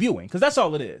public viewing, because that's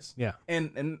all it is. Yeah.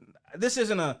 And this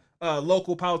isn't a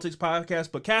local politics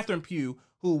podcast, but Catherine Pugh,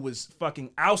 who was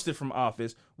fucking ousted from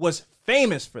office, was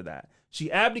famous for that.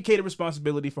 She abdicated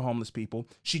responsibility for homeless people.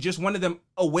 She just wanted them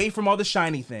away from all the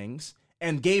shiny things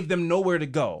and gave them nowhere to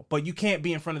go. But you can't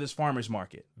be in front of this farmer's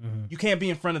market. You can't be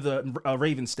in front of the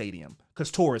Ravens Stadium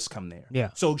because tourists come there.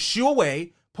 Yeah. So shoo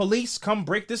away. Police come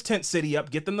break this tent city up.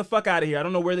 Get them the fuck out of here. I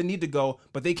don't know where they need to go,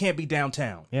 but they can't be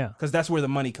downtown. Yeah. Because that's where the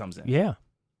money comes in. Yeah.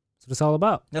 That's what it's all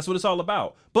about. That's what it's all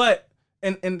about. But,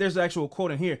 and there's an actual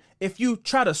quote in here. If you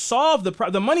try to solve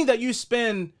the money that you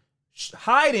spend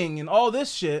hiding and all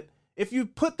this shit, if you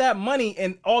put that money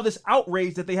in all this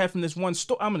outrage that they had from this one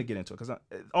story, I'm going to get into it because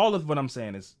all of what I'm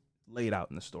saying is laid out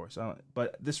in the story. So,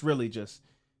 but this really just,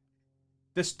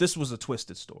 this was a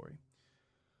twisted story.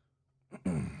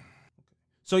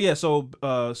 So yeah, so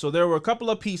there were a couple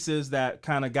of pieces that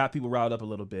kind of got people riled up a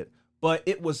little bit, but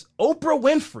it was Oprah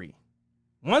Winfrey,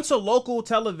 once a local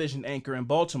television anchor in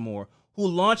Baltimore, who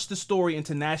launched the story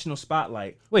into national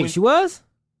spotlight. Wait, she was?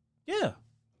 Yeah,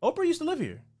 Oprah used to live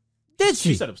here. Did she?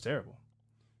 She said it was terrible.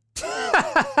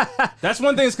 That's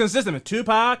one thing that's consistent with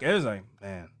Tupac. It was like,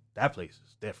 man, that place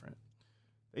is different.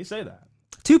 They say that.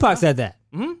 Tupac said that.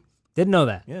 Mm-hmm. Didn't know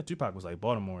that. Yeah, Tupac was like,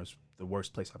 Baltimore is the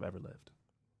worst place I've ever lived.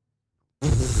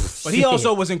 But he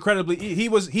also was incredibly. He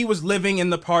was living in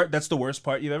the part that's the worst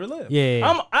part you've ever lived.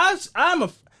 Yeah.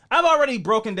 I've already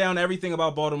broken down everything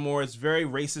about Baltimore. It's very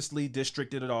racistly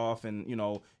districted it off, and you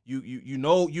know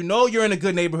you're in a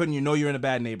good neighborhood and you know you're in a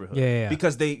bad neighborhood. Yeah.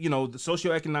 Because they the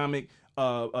socioeconomic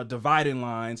dividing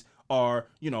lines are,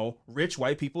 rich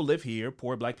white people live here,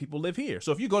 poor black people live here.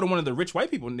 So if you go to one of the rich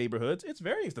white people neighborhoods, it's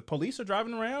if the police are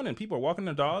driving around and people are walking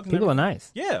their dogs. People are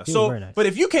nice. Yeah. People are very nice. But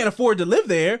if you can't afford to live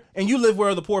there and you live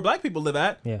where the poor black people live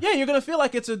at, yeah you're gonna feel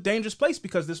like it's a dangerous place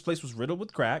because this place was riddled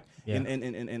with crack and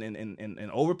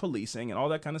over policing and all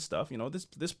that kind of stuff.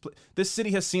 This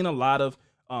city has seen a lot of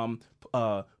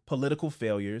political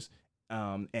failures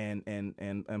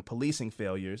and policing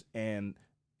failures, and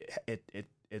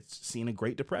it's seen a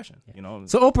Great Depression.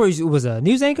 So Oprah was a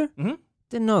news anchor? Mm-hmm.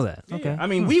 Didn't know that. Yeah. Okay. I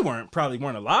mean, we weren't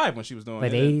alive when she was doing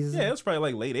like it. 80s? Yeah, it was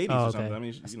probably like late 80s or something. I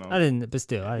mean, I didn't, but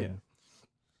still, I didn't.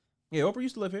 Yeah, Oprah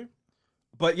used to live here.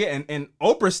 But yeah, and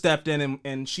Oprah stepped in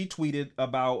and she tweeted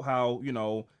about how,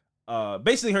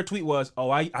 basically her tweet was,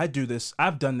 oh, I do this.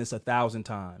 I've done this 1,000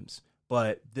 times,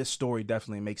 but this story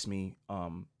definitely makes me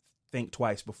think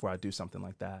twice before I do something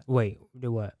like that. Wait,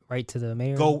 do what? Write to the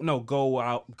mayor? Go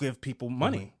out, give people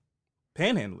money.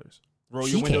 Panhandlers. Roll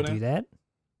your window can't down. do that.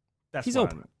 That's She's fine.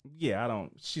 Oprah. Yeah, I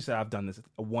don't. She said I've done this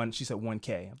She said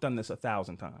 1K. I've done this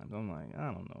 1,000 times. I'm like,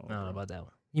 I don't know. I don't know about that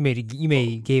one. You may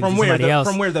gave it to where? somebody else.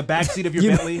 From where? The backseat of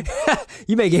your Bentley?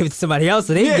 You may gave it to somebody else,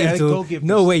 so they gave it to him.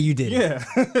 No way you did. Yeah.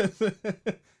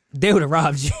 They would have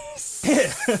robbed you.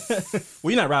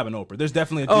 Well, you're not robbing Oprah. There's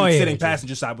definitely a dude sitting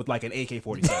passenger side with like an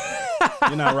AK-47.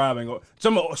 You're not robbing.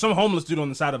 Some homeless dude on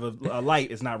the side of a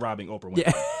light is not robbing Oprah.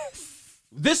 Yeah.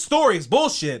 This story is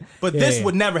bullshit, but this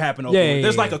would never happen. Oprah.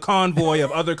 There's like a convoy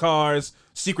of other cars,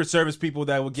 Secret Service people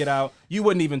that would get out. You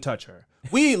wouldn't even touch her.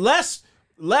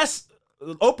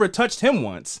 Oprah touched him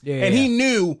once, and he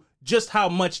knew just how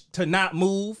much to not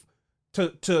move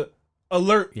to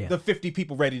alert the 50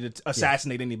 people ready to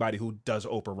assassinate anybody who does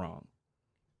Oprah wrong.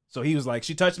 So he was like,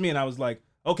 she touched me, and I was like,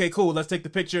 okay, cool, let's take the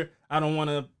picture. I don't want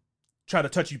to try to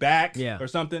touch you back or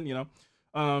something,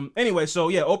 Anyway, so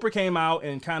Oprah came out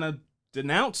and kind of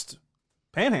denounced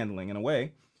panhandling in a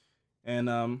way.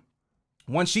 And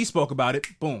once she spoke about it,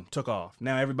 boom, took off.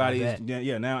 Now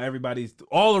everybody's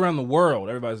all around the world.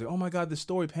 Everybody's like, oh my God, this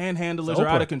story, panhandlers are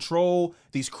out of control.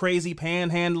 These crazy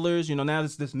panhandlers, now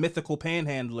there's this mythical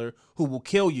panhandler who will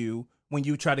kill you when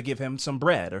you try to give him some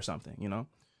bread or something,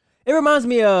 It reminds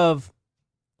me of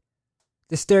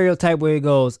the stereotype where it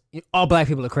goes, all black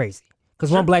people are crazy.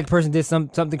 Because one black person did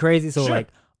something crazy, so like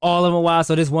all of them are wild.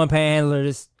 So this one panhandler,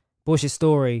 this bullshit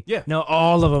story. Yeah. No,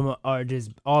 all of them are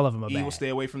bad. Evil, stay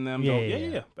away from them.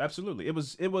 Yeah. Absolutely.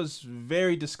 It was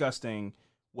very disgusting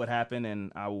what happened,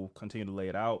 and I will continue to lay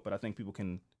it out. But I think people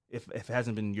can, if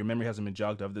your memory hasn't been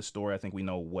jogged of this story, I think we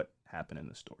know what happened in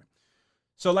this story.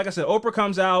 So like I said, Oprah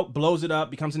comes out, blows it up,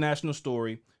 becomes a national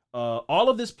story. All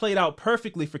of this played out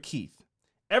perfectly for Keith.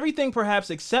 Everything perhaps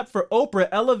except for Oprah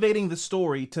elevating the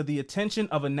story to the attention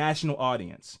of a national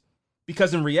audience.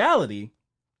 Because in reality,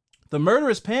 the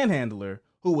murderous panhandler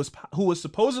who was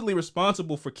supposedly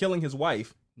responsible for killing his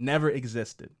wife never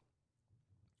existed.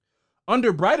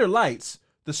 Under brighter lights,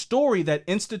 the story that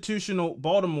institutional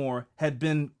Baltimore had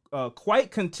been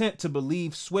quite content to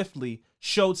believe swiftly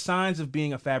showed signs of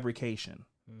being a fabrication.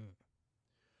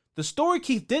 The story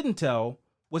Keith didn't tell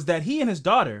was that he and his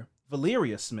daughter,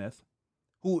 Valeria Smith,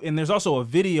 and there's also a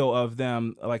video of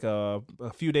them like a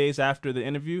few days after the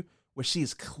interview where she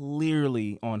is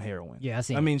clearly on heroin. Yeah,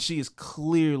 I mean, she is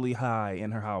clearly high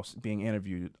in her house being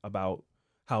interviewed about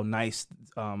how nice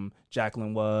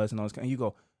Jacqueline was and all this. And you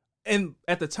go, and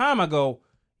at the time I go,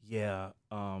 yeah,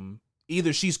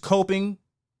 either she's coping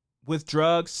with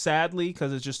drugs, sadly,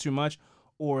 because it's just too much,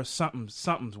 or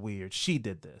something's weird. She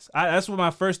did this. That's what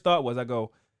my first thought was. I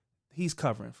go, he's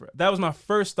covering for it. That was my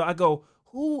first thought. I go,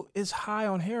 who is high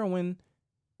on heroin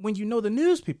when you know the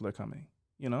news people are coming?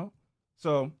 You know?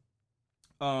 So,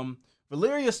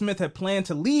 Valeria Smith had planned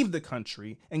to leave the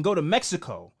country and go to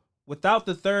Mexico without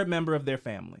the third member of their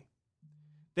family.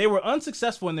 They were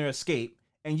unsuccessful in their escape,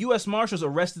 and U.S. Marshals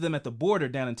arrested them at the border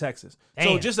down in Texas. Damn.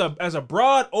 So just as a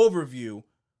broad overview,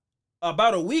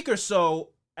 about a week or so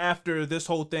after this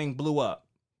whole thing blew up,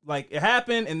 like it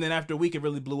happened, and then after a week it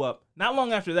really blew up. Not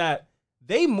long after that,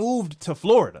 they moved to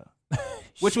Florida,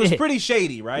 which was pretty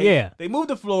shady, right? Yeah. They moved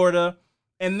to Florida,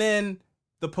 and then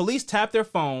the police tapped their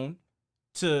phone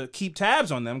to keep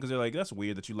tabs on them because they're like, that's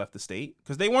weird that you left the state.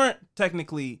 Because they weren't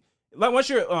technically, like, once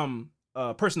you're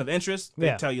a person of interest,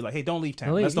 they tell you like, hey, don't leave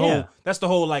town. That's the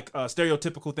whole like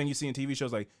stereotypical thing you see in TV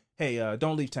shows, like, hey,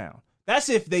 don't leave town. That's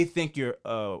if they think you're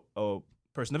a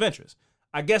person of interest.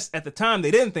 I guess at the time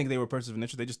they didn't think they were persons of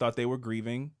interest. They just thought they were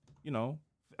grieving,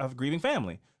 a grieving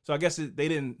family. So I guess they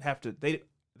didn't have to.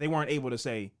 They weren't able to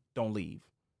say don't leave.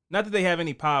 Not that they have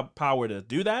any power to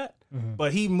do that,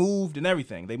 but he moved and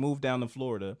everything. They moved down to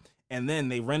Florida, and then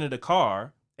they rented a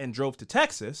car and drove to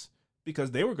Texas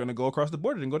because they were going to go across the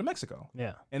border and go to Mexico.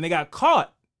 Yeah, and they got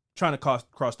caught trying to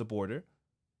cross the border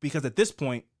because at this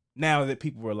point, now that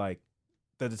people were like,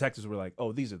 the detectives were like,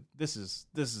 oh, this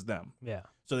is them. Yeah.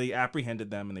 So they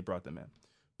apprehended them and they brought them in.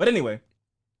 But anyway,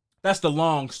 that's the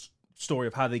long story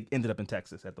of how they ended up in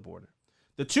Texas at the border.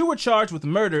 The two were charged with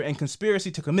murder and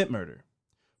conspiracy to commit murder.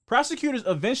 Prosecutors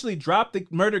eventually dropped the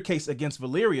murder case against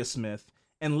Valeria Smith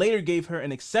and later gave her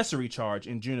an accessory charge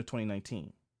in June of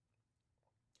 2019.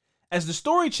 As the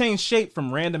story changed shape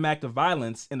from random act of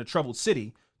violence in a troubled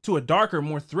city to a darker,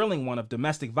 more thrilling one of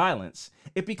domestic violence,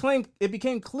 it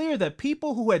became clear that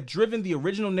people who had driven the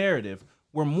original narrative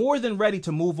were more than ready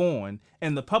to move on,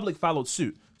 and the public followed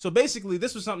suit. So basically,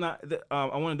 this was something that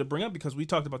I wanted to bring up because we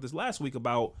talked about this last week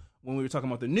about when we were talking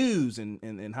about the news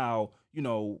and how,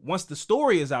 once the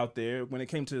story is out there, when it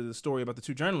came to the story about the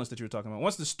two journalists that you were talking about,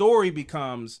 once the story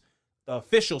becomes the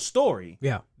official story,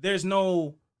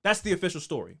 that's the official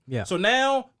story. Yeah. So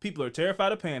now people are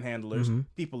terrified of panhandlers. Mm-hmm.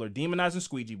 People are demonizing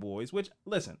squeegee boys, which,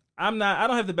 listen, I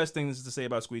don't have the best things to say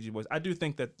about squeegee boys. I do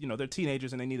think that, they're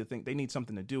teenagers and they need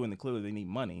something to do, and clearly they need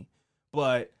money.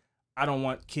 But I don't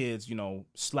want kids,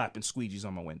 slapping squeegees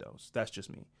on my windows. That's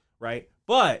just me, right?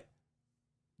 But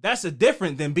that's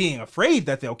different than being afraid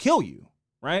that they'll kill you,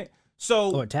 right?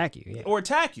 So or attack you. Yeah. Or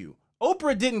attack you.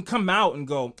 Oprah didn't come out and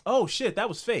go, oh, shit, that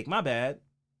was fake. My bad.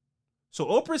 So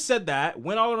Oprah said that,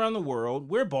 went all around the world.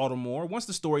 We're Baltimore. Once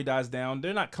the story dies down,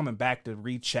 they're not coming back to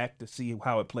recheck to see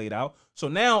how it played out. So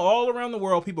now all around the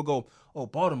world, people go, oh,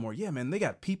 Baltimore, yeah, man, they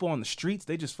got people on the streets.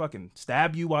 They just fucking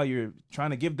stab you while you're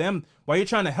trying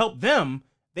to help them,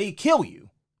 they kill you.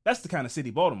 That's the kind of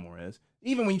city Baltimore is.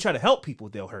 Even when you try to help people,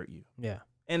 they'll hurt you. Yeah.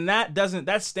 And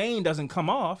that stain doesn't come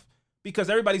off because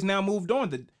everybody's now moved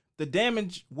on. The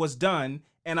damage was done,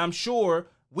 and I'm sure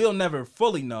we'll never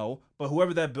fully know, but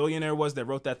whoever that billionaire was that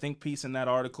wrote that think piece in that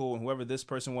article, and whoever this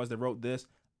person was that wrote this,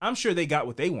 I'm sure they got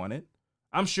what they wanted.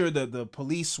 I'm sure the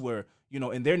police were,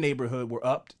 in their neighborhood were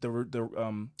upped.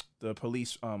 The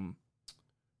police, when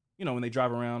they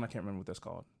drive around, I can't remember what that's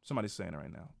called. Somebody's saying it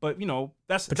right now. But,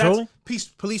 that's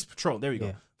police patrol. There you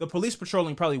go. The police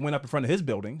patrolling probably went up in front of his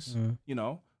buildings.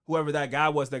 Mm-hmm. Whoever that guy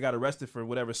was that got arrested for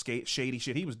whatever shady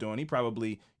shit he was doing, he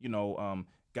probably,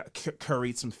 got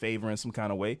curried some favor in some kind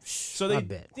of way. So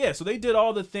they did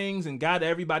all the things and got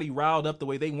everybody riled up the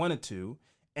way they wanted to.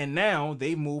 And now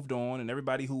they've moved on, and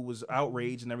everybody who was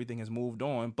outraged and everything has moved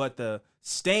on. But the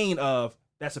stain of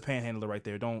that's a panhandler right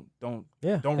there. Don't.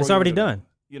 It's already done.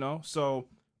 So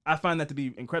I find that to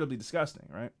be incredibly disgusting,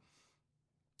 right?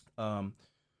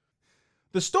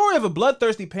 The story of a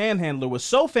bloodthirsty panhandler was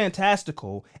so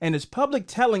fantastical, and its public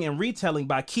telling and retelling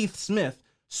by Keith Smith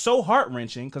so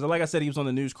heart-wrenching, because like I said, he was on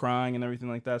the news crying and everything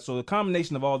like that. So the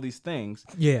combination of all these things.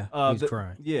 Yeah, he was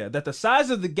crying. Yeah, that the size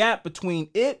of the gap between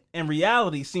it and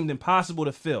reality seemed impossible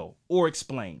to fill or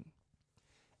explain.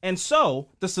 And so,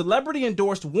 the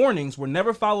celebrity-endorsed warnings were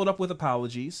never followed up with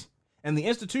apologies, and the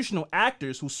institutional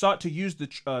actors who sought to use the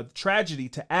tragedy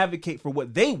to advocate for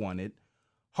what they wanted,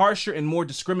 harsher and more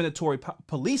discriminatory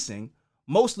policing,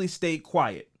 mostly stayed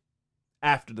quiet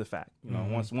after the fact,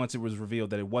 once it was revealed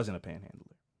that it wasn't a panhandler.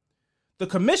 The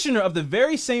commissioner of the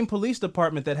very same police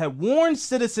department that had warned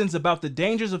citizens about the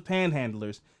dangers of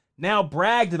panhandlers now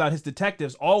bragged about his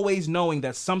detectives always knowing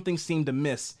that something seemed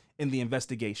amiss in the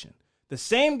investigation. The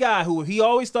same guy who he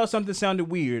always thought something sounded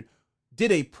weird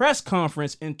did a press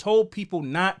conference and told people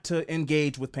not to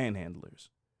engage with panhandlers.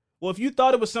 Well, if you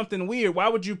thought it was something weird, why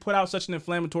would you put out such an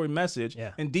inflammatory message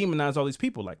and demonize all these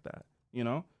people like that? You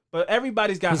know? But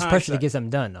everybody's got It's pressure to get something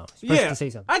done, though. It's pressure to say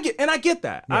something. I get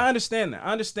that. Yeah. I understand that.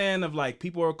 I understand of like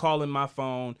people are calling my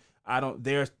phone.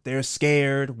 They're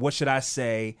scared. What should I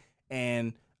say?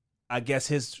 And I guess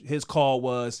his call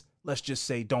was, let's just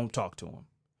say don't talk to him.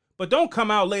 But don't come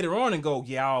out later on and go,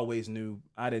 yeah, I always knew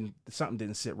something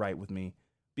didn't sit right with me.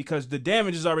 Because the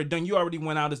damage is already done. You already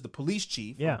went out as the police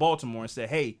chief of Baltimore and said,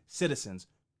 hey, citizens,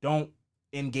 don't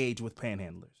engage with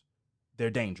panhandlers. They're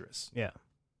dangerous. Yeah.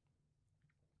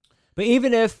 But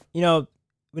even if,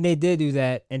 when they did do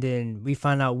that and then we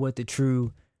find out what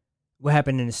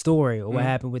happened in the story or what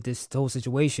happened with this whole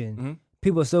situation,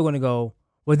 people are still going to go,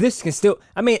 well, this can still,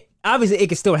 obviously it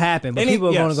can still happen, but people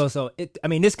are going to go,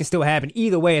 this can still happen.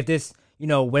 Either way, if this,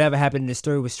 whatever happened in the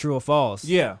story was true or false.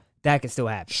 Yeah. That can still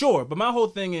happen. Sure, but my whole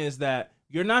thing is that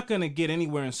you're not going to get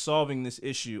anywhere in solving this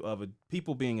issue of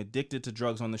people being addicted to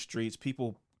drugs on the streets,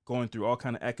 people going through all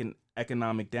kind of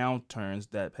economic downturns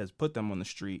that has put them on the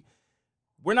street.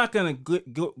 We're not going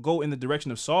to go in the direction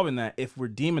of solving that if we're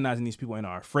demonizing these people and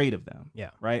are afraid of them.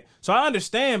 Yeah. Right? So I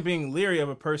understand being leery of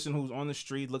a person who's on the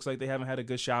street, looks like they haven't had a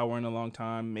good shower in a long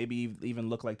time, maybe even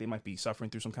look like they might be suffering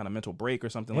through some kind of mental break or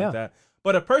something like that.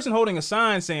 But a person holding a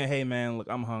sign saying, hey, man, look,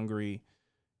 I'm hungry.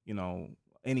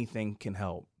 Anything can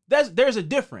help. There's a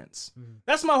difference. Mm-hmm.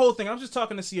 That's my whole thing. I was just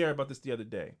talking to Sierra about this the other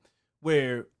day,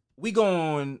 where we go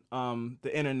on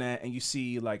the internet and you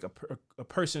see like a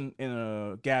person in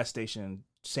a gas station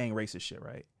saying racist shit,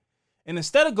 right? And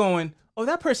instead of going, oh,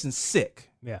 that person's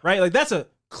sick, right? Like that's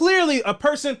clearly a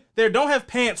person there don't have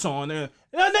pants on. They're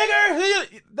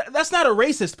nigger. That's not a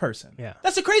racist person. Yeah,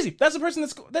 that's a person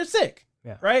they're sick.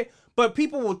 Yeah, right. But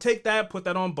people will take that, put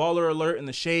that on Baller Alert in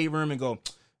the shade room and go,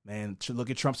 man,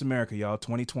 look at Trump's America, y'all,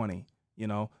 2020.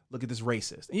 Look at this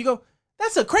racist. And you go,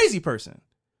 that's a crazy person.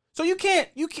 So you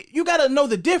got to know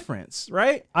the difference,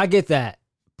 right? I get that.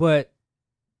 But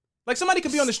like somebody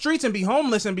could be on the streets and be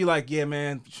homeless and be like, yeah,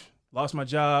 man, lost my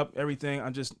job, everything.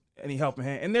 I'm just any helping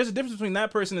hand. And there's a difference between that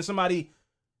person and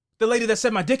the lady that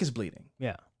said my dick is bleeding.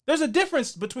 Yeah. There's a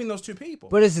difference between those two people.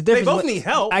 But it's a difference. They both need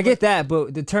help. I get that,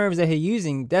 but the terms that he's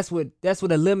using, that's what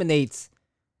eliminates.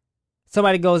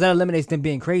 Somebody goes, that eliminates them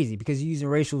being crazy because you're using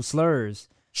racial slurs.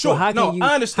 Sure, so I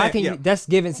understand. How can you?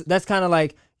 That's kind of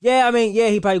like, he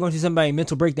probably going through somebody's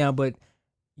mental breakdown, but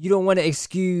you don't want to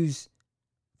excuse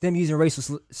them using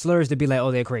racial slurs to be like,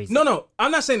 oh, they're crazy. No,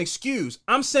 I'm not saying excuse.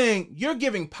 I'm saying you're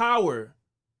giving power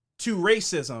to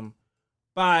racism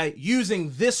by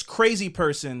using this crazy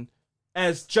person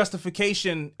as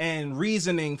justification and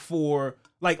reasoning for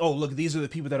like, oh, look, these are the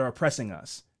people that are oppressing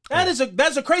us. That's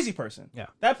a crazy person. Yeah.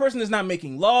 That person is not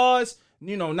making laws,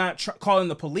 not calling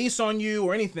the police on you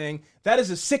or anything. That is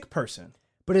a sick person.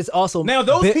 But it's also now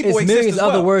those people it's exist millions as of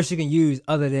well. other words you can use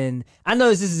other than I know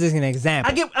this is just an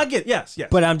example. I get yes.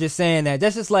 But I'm just saying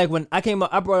that's just like when I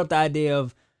brought up the idea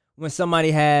of when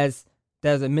somebody that's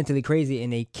mentally crazy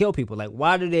and they kill people. Like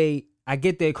I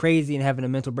get they're crazy and having a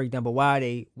mental breakdown, but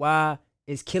why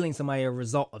is killing somebody a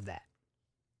result of that?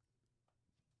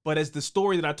 But as the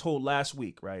story that I told last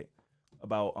week, right,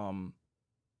 about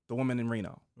the woman in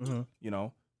Reno,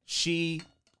 she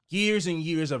years and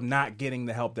years of not getting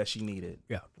the help that she needed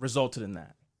resulted in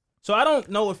that. So I don't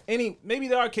know if maybe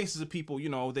there are cases of people,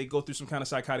 they go through some kind of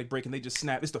psychotic break and they just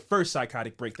snap. It's the first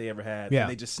psychotic break they ever had. And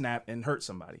they just snap and hurt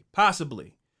somebody.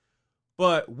 Possibly.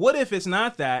 But what if it's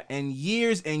not that and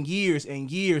years and years and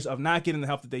years of not getting the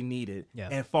help that they needed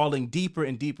and falling deeper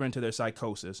and deeper into their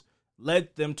psychosis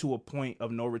led them to a point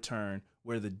of no return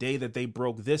where the day that they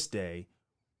broke this day,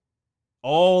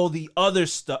 all the other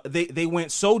stuff, they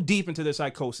went so deep into their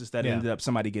psychosis that ended up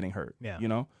somebody getting hurt,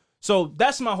 So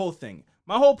that's my whole thing.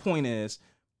 My whole point is,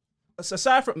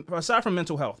 aside from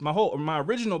mental health, my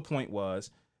original point was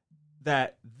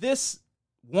that this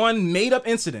one made up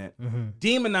incident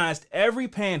demonized every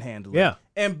panhandler. Yeah.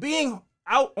 And being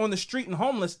out on the street and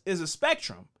homeless is a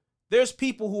spectrum. There's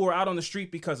people who are out on the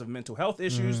street because of mental health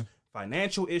issues,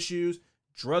 financial issues,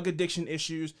 drug addiction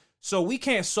issues. So we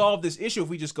can't solve this issue if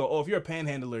we just go, oh, if you're a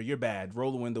panhandler, you're bad.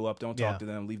 Roll the window up. Don't talk to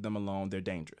them. Leave them alone. They're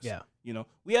dangerous. Yeah.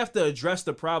 We have to address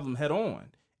the problem head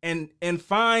on and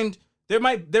find there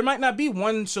might not be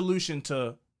one solution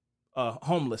to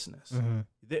homelessness.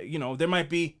 There might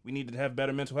be, we need to have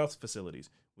better mental health facilities.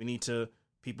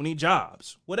 People need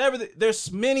jobs. Whatever.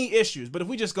 There's many issues. But if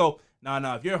we just go,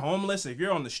 no, if you're homeless, if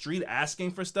you're on the street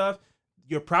asking for stuff,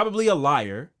 you're probably a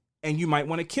liar and you might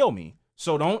want to kill me.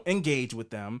 So don't engage with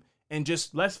them and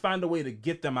just let's find a way to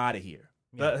get them out of here.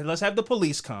 Let's have the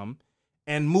police come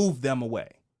and move them away.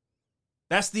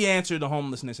 That's the answer to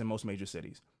homelessness in most major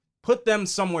cities. Put them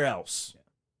somewhere else.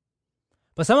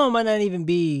 But some of them might not even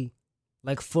be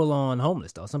like full on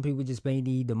homeless though. Some people just may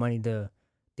need the money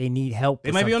they need help.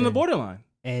 They might be on the borderline.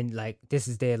 And like this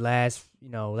is their last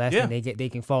thing they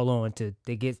can fall on to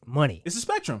they get money. It's a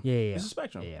spectrum. Yeah. It's a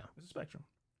spectrum. Yeah. It's a spectrum.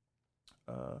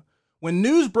 When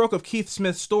news broke of Keith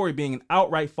Smith's story being an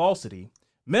outright falsity,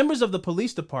 members of the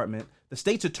police department, the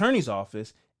state's attorney's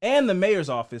office, and the mayor's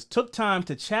office took time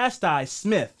to chastise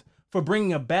Smith for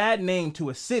bringing a bad name to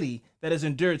a city that has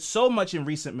endured so much in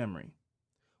recent memory,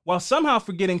 while somehow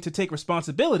forgetting to take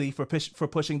responsibility for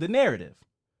pushing the narrative.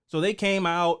 So they came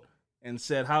out and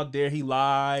said, how dare he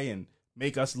lie and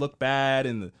make us look bad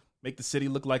and make the city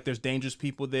look like there's dangerous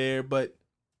people there. But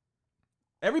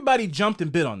everybody jumped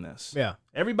and bit on this. Yeah.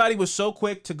 Everybody was so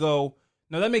quick to go,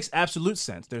 no, that makes absolute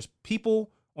sense. There's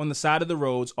people on the side of the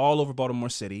roads all over Baltimore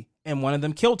City, and one of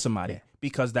them killed somebody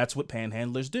because that's what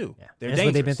panhandlers do. Yeah. They're that's dangerous.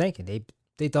 what they've been thinking.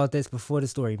 They thought this before the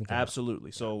story even came out.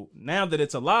 Absolutely. So now that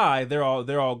it's a lie, they're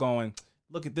all going,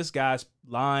 look at this guy's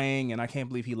lying, and I can't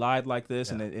believe he lied like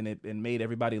this, and it made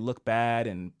everybody look bad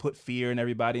and put fear in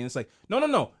everybody. And it's like,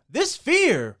 no. This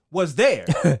fear was there.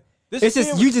 It's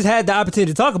just you just had the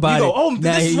opportunity to talk about you it. go, oh,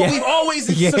 this is what we've always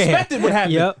suspected would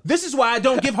happen. Yep. This is why I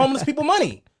don't give homeless people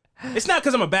money. It's not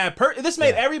because I'm a bad person. This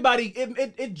made everybody.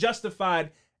 It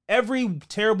justified every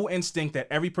terrible instinct that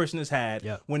every person has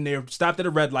had when they're stopped at a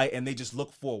red light and they just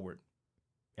look forward.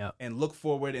 Yep. And look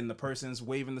forward, and the person's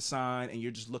waving the sign, and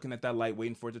you're just looking at that light,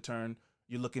 waiting for it to turn.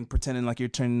 You're looking, pretending like you're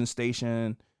turning the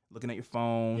station, looking at your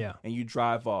phone, and you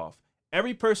drive off.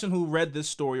 Every person who read this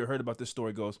story or heard about this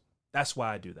story goes, that's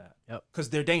why I do that. Because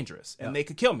they're dangerous, and they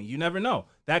could kill me. You never know.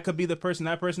 That could be the person.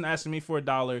 That person asking me for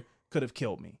 $1 could have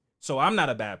killed me. So I'm not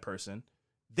a bad person.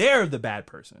 They're the bad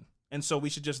person. And so we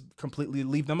should just completely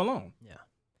leave them alone. Yeah.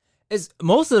 It's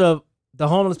most of the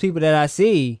homeless people that I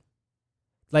see,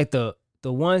 like the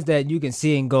ones that you can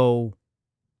see and go,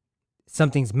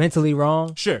 something's mentally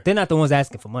wrong. Sure. They're not the ones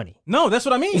asking for money. No, that's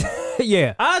what I mean.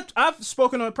 Yeah. I've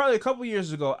spoken on probably a couple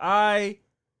years ago. I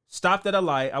stopped at a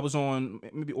light. I was on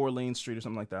maybe Orleans Street or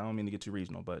something like that. I don't mean to get too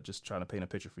regional, but just trying to paint a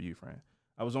picture for you, friend.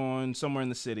 I was on somewhere in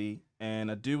the city, and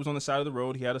a dude was on the side of the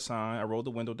road. He had a sign. I rolled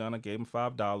the window down. I gave him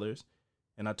 $5,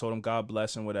 and I told him God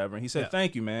bless and whatever. And he said,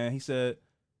 "Thank you, man." He said,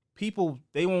 people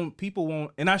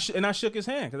won't, and I shook his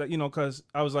hand because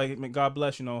I was like, "Man, God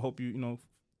bless, hope you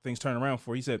things turn around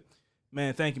for you." He said,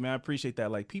 "Man, thank you, man. I appreciate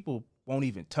that. Like, people won't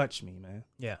even touch me, man."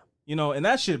 Yeah. And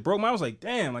that shit broke my. I was like,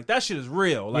 damn, like that shit is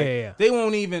real. Like they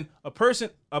won't even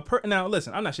now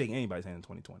listen, I'm not shaking anybody's hand in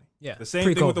 2020. Yeah. The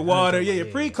same thing with the water.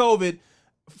 Yeah. Pre-COVID,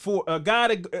 for a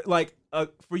guy to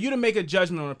for you to make a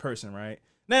judgment on a person, right?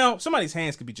 Now, somebody's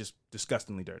hands could be just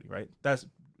disgustingly dirty, right? That's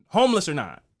homeless or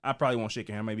not. I probably won't shake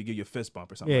your hand, maybe give you a fist bump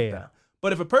or something like that.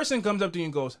 But if a person comes up to you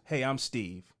and goes, "Hey, I'm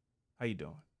Steve. How you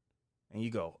doing?" And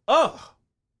you go, "Oh,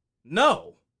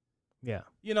 no." Yeah.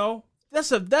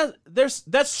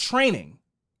 That's training.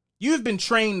 You've been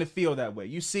trained to feel that way.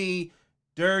 You see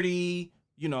dirty,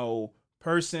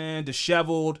 person,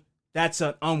 disheveled, that's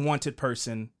an unwanted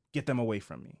person. Get them away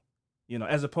from me.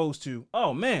 As opposed to,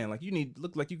 oh man, like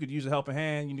look like you could use a helping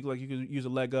hand. You look like you could use a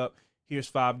leg up.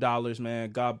 Here's $5,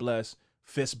 man. God bless.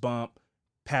 Fist bump,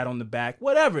 pat on the back,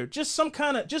 whatever. Just some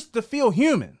kind of, just to feel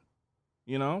human.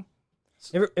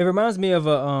 It reminds me of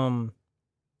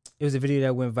it was a video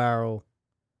that went viral.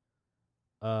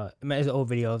 It's an old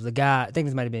video of the guy. I think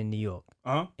this might have been in New York.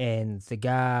 And the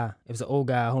guy, it was an old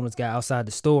guy, homeless guy outside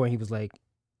the store, and he was like,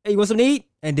 "Hey, you want something to eat?"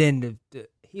 And then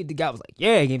the guy was like,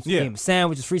 "Yeah." He gave him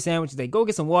sandwiches, free sandwiches. They go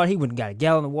get some water. He went and got a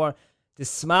gallon of water. The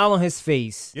smile on his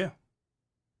face. Yeah.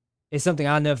 It's something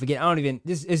I'll never forget.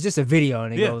 It's just a video,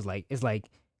 and it goes like, it's like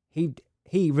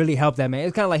he really helped that man.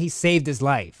 It's kind of like he saved his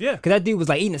life. Yeah. Because that dude was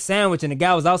like eating a sandwich, and the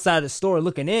guy was outside the store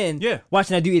looking in,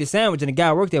 watching that dude eat a sandwich, and the guy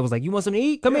who worked there was like, "You want something to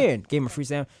eat? Come here." And gave him a free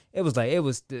sandwich.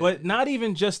 But not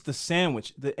even just the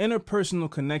sandwich, the interpersonal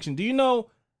connection. Do you know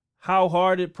how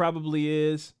hard it probably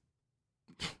is?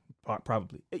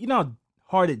 Probably. You know how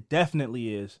hard it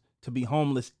definitely is to be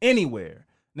homeless anywhere.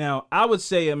 Now, I would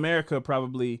say America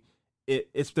probably,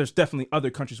 there's definitely other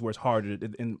countries where it's harder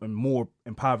and more,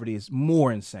 and poverty is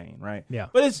more insane, right? Yeah.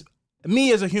 But it's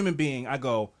me as a human being. I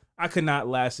could not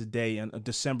last a day on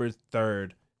December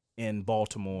 3rd in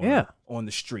Baltimore on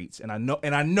the streets, and I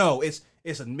know it's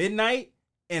a midnight,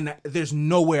 and there's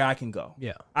nowhere I can go.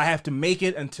 Yeah. I have to make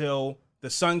it until the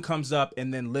sun comes up,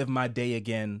 and then live my day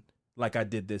again like I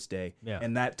did this day. Yeah.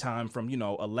 And that time from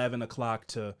 11 o'clock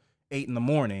to 8 in the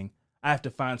morning, I have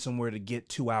to find somewhere to get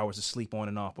 2 hours of sleep on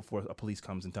and off before a police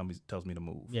comes and tells me to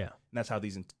move. Yeah. And that's how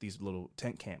these little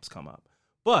tent camps come up.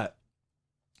 But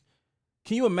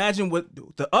can you imagine what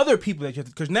the other people that you have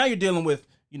to, because now you're dealing with,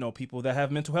 people that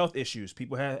have mental health issues,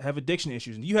 people have addiction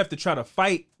issues, and you have to try to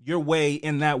fight your way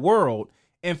in that world.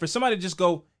 And for somebody to just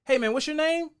go, hey man, what's your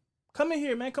name? Come in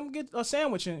here, man. Come get a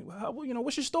sandwich. And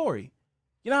what's your story?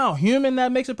 You know how human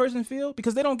that makes a person feel?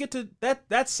 Because they don't get to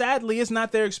that sadly is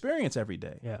not their experience every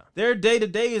day. Yeah. Their day to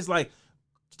day is like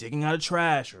digging out of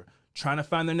trash or trying to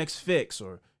find their next fix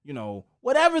or,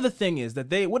 whatever the thing is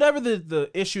whatever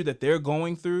the issue that they're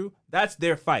going through, that's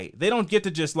their fight. They don't get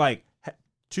to just like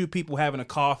two people having a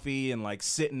coffee and like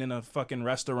sitting in a fucking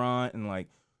restaurant and like,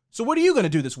 so what are you going to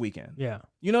do this weekend? Yeah.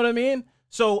 You know what I mean?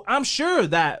 So I'm sure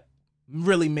that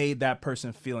really made that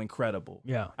person feel incredible.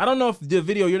 Yeah. I don't know if the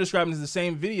video you're describing is the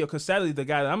same video, because sadly the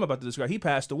guy that I'm about to describe, he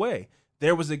passed away.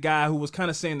 There was a guy who was kind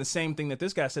of saying the same thing that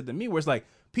this guy said to me, where it's like,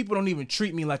 people don't even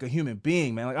treat me like a human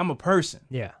being, man. Like I'm a person.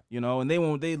 Yeah. And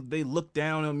they look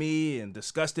down on me and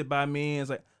disgusted by me. And it's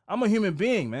like, I'm a human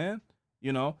being, man.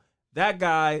 That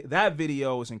guy, that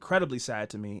video is incredibly sad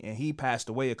to me, and he passed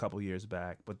away a couple years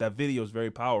back, but that video is very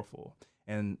powerful.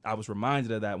 And I was reminded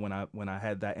of that when I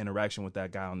had that interaction with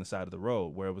that guy on the side of the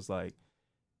road, where it was like,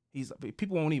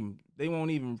 people won't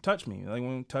even touch me. They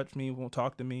won't touch me, won't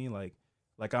talk to me, like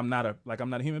I'm not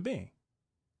a human being.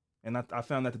 And I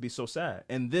found that to be so sad.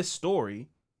 And this story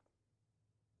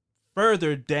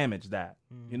further damaged that.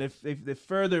 And they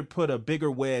further put a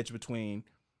bigger wedge between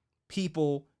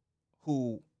people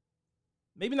who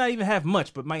maybe not even have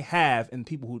much, but might have, and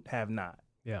people who have not.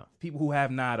 Yeah. People who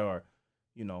have not are,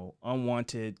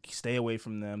 unwanted. Stay away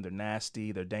from them. They're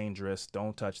nasty. They're dangerous.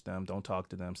 Don't touch them. Don't talk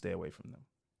to them. Stay away from them.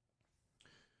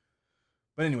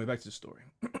 But anyway, back to the story.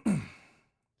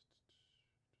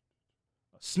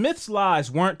 Smith's lies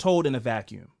weren't told in a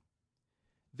vacuum.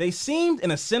 They seemed,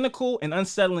 in a cynical and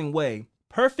unsettling way,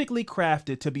 perfectly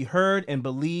crafted to be heard and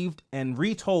believed and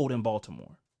retold in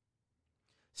Baltimore.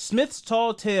 Smith's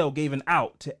tall tale gave an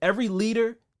out to every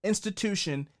leader,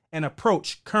 institution, and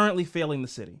approach currently failing the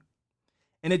city.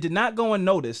 And it did not go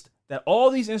unnoticed that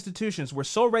all these institutions were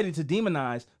so ready to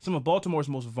demonize some of Baltimore's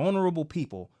most vulnerable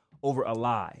people over a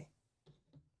lie.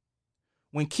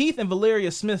 When Keith and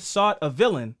Valeria Smith sought a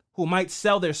villain who might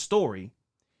sell their story,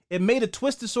 it made a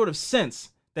twisted sort of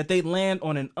sense that they'd land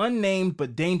on an unnamed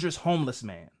but dangerous homeless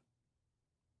man.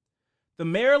 The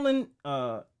Maryland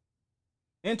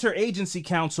Interagency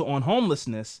Council on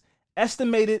Homelessness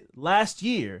estimated last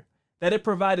year that it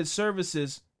provided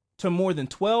services to more than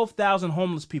 12,000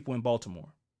 homeless people in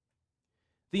Baltimore.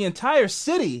 The entire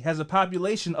city has a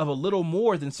population of a little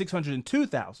more than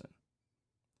 602,000.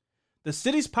 The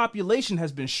city's population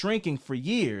has been shrinking for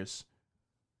years,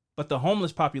 but the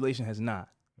homeless population has not.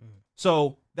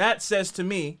 So that says to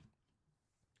me,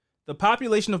 the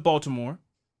population of Baltimore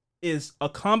is a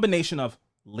combination of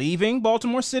leaving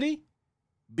Baltimore City,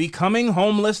 becoming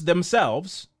homeless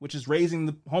themselves, which is raising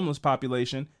the homeless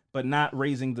population, but not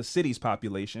raising the city's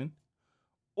population,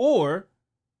 or,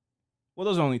 well,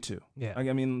 those are only two. Yeah.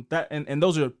 I mean, that, and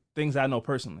those are things I know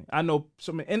personally. I know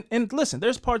some, and listen,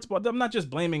 there's parts, I'm not just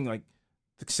blaming like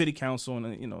the city council,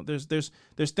 and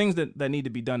there's things that need to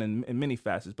be done in many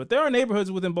facets, but there are neighborhoods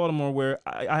within Baltimore where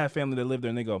I have family that live there,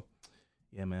 and they go,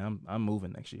 yeah, man, I'm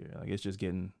moving next year. Like, it's just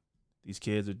getting, these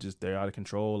kids are just, they're out of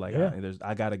control. Like, yeah.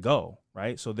 I gotta go,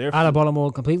 right? So they're out of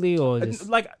Baltimore completely, or just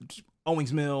like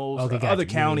Owings Mills, okay, other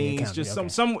counties, county, just okay.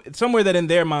 somewhere that in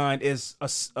their mind is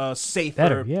a safer,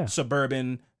 better,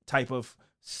 suburban type of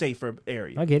safer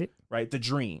area. I get it, right? The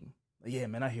dream. Yeah,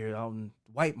 man, I hear out in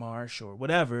White Marsh or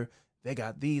whatever, they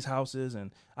got these houses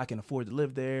and I can afford to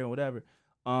live there or whatever.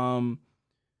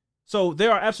 So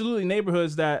there are absolutely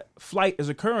neighborhoods that flight is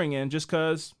occurring in just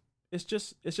because it's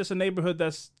just a neighborhood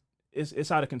that's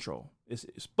it's out of control.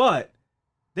 But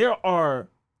there are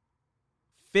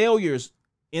failures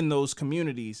in those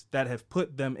communities that have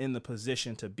put them in the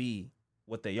position to be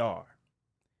what they are.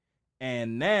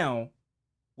 And now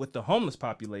with the homeless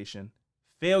population,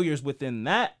 failures within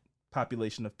that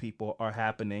population of people are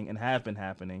happening and have been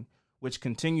happening, which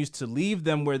continues to leave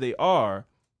them where they are,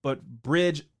 but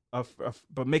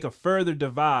but make a further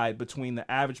divide between the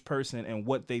average person and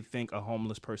what they think a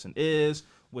homeless person is,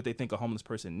 what they think a homeless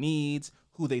person needs,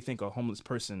 who they think a homeless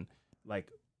person,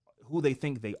 like who they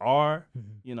think they are,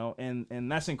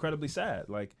 and that's incredibly sad.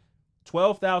 Like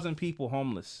 12,000 people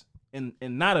homeless in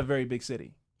not a very big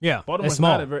city. Yeah, Baltimore's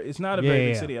not a very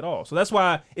big city at all. So that's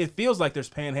why it feels like there's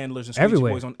panhandlers and street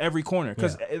boys on every corner,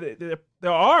 because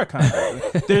there are kind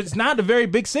of. It's not a very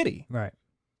big city. Right.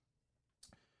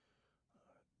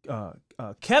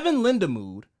 Kevin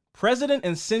Lindemood president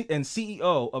and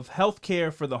CEO of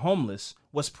Healthcare for the Homeless,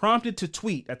 was prompted to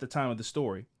tweet at the time of the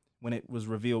story when it was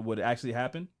revealed what actually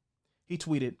happened. He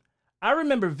tweeted, "I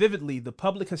remember vividly the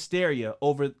public hysteria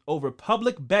over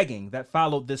public begging that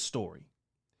followed this story.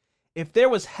 If there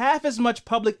was half as much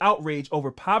public outrage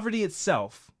over poverty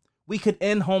itself, we could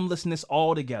end homelessness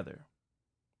altogether.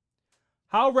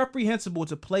 How reprehensible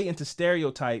to play into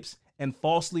stereotypes and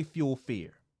falsely fuel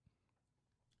fear."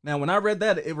 Now, when I read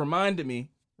that, it reminded me,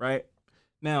 right?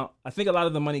 Now, I think a lot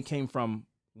of the money came from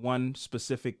one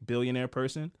specific billionaire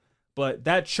person, but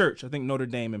that church, I think Notre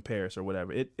Dame in Paris or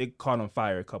whatever, it caught on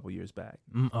fire a couple years back.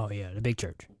 Oh, yeah, the big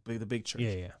church. The big church.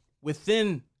 Yeah.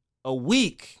 Within a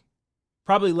week,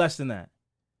 probably less than that,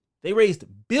 they raised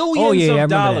billions of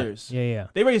dollars. Yeah.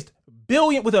 They raised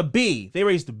billion with a B. They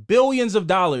raised billions of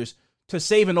dollars to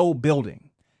save an old building.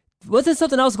 Wasn't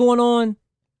something else going on?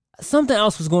 Something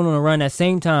else was going on around that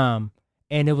same time,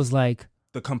 and it was like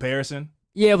The comparison.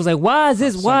 Yeah, it was like, why is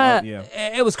this? Why?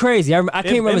 It was crazy. I can't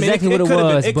remember exactly what it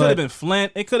was. It could have been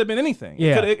Flint. It could have been anything.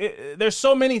 Yeah. There's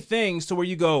so many things to where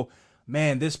you go,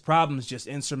 man, this problem is just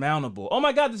insurmountable. Oh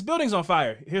my God, this building's on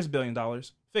fire. Here's $1 billion.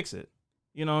 Fix it.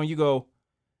 You know, you go,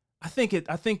 I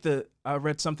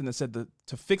read something that said that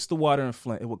to fix the water in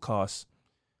Flint, it would cost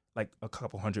like a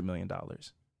couple $100 million.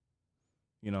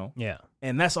 You know? Yeah.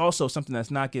 And that's also something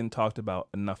that's not getting talked about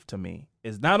enough to me,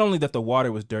 is not only that the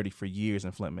water was dirty for years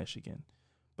in Flint, Michigan,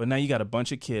 but now you got a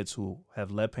bunch of kids who have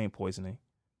lead paint poisoning,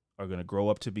 are going to grow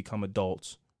up to become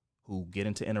adults who get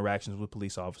into interactions with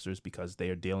police officers because they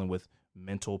are dealing with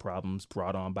mental problems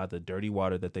brought on by the dirty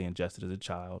water that they ingested as a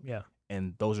child. Yeah.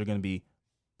 And those are going to be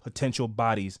potential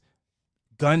bodies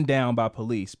gunned down by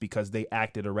police because they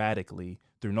acted erratically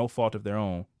through no fault of their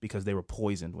own because they were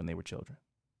poisoned when they were children.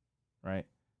 Right?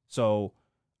 So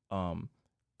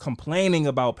complaining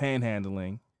about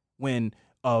panhandling when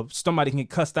somebody can get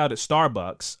cussed out at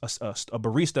Starbucks, a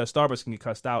barista at Starbucks can get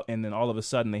cussed out, and then all of a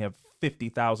sudden they have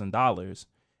 $50,000.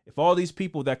 If all these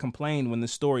people that complained when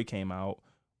this story came out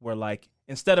were like,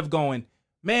 instead of going,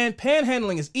 man,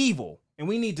 panhandling is evil and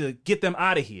we need to get them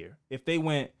out of here, if they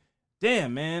went,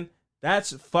 damn, man,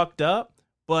 that's fucked up,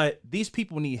 but these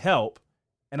people need help,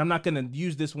 and I'm not going to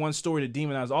use this one story to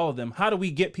demonize all of them. How do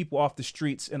we get people off the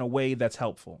streets in a way that's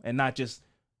helpful and not just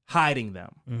hiding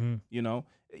them? Mm-hmm. You know,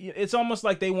 it's almost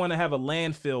like they want to have a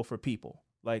landfill for people.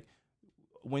 Like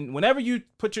whenever you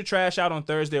put your trash out on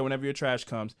Thursday or whenever your trash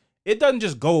comes, it doesn't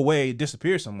just go away,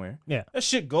 disappear somewhere. Yeah. That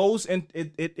shit goes and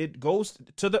it goes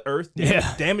to the earth,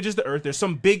 Yeah. damages the earth. There's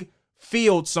some big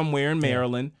field somewhere in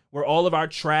Maryland where all of our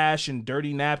trash and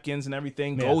dirty napkins and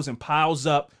everything goes and piles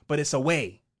up, but it's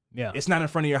away. Yeah. It's not in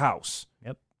front of your house.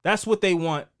 Yep. That's what they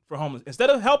want for homeless. Instead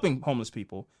of helping homeless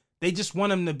people, they just want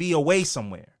them to be away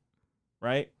somewhere,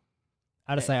 right?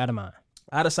 Out of sight, out of mind.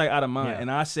 Out of sight, out of mind. Yeah. And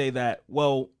I say that,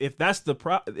 well, if that's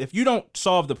if you don't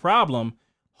solve the problem,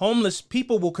 homeless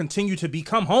people will continue to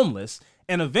become homeless,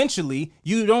 and eventually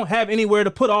you don't have anywhere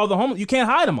to put all the homeless. You can't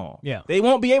hide them all. Yeah. They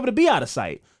won't be able to be out of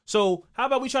sight. So how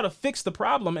about we try to fix the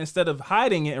problem instead of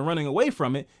hiding it and running away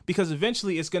from it? Because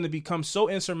eventually it's going to become so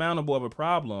insurmountable of a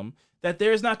problem that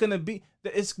there's not going to be,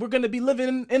 we're going to be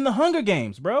living in the Hunger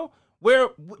Games, bro. Where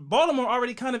Baltimore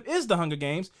already kind of is the Hunger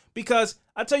Games, because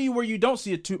I tell you where you don't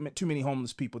see too many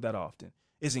homeless people that often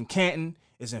is in Canton,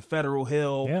 is in Federal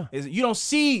Hill. Yeah. You don't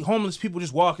see homeless people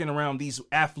just walking around these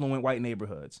affluent white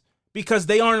neighborhoods because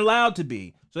they aren't allowed to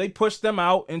be. So they push them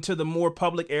out into the more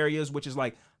public areas, which is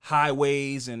like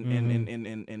highways and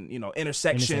you know,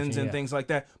 intersections and things like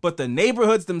that. But the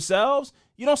neighborhoods themselves,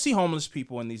 you don't see homeless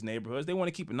people in these neighborhoods. They want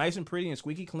to keep it nice and pretty and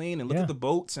squeaky clean and look at the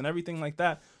boats and everything like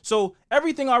that. So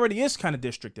everything already is kind of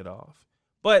districted off.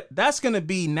 But that's going to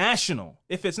be national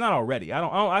if it's not already. I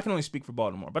can only speak for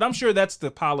Baltimore, but I'm sure that's the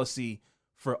policy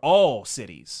for all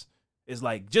cities. Is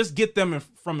like, just get them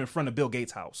from in front of Bill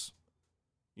Gates' house.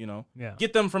 You know,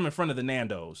 get them from in front of the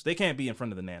Nando's. They can't be in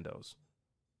front of the Nando's.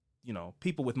 You know,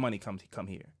 people with money come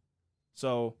here.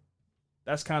 So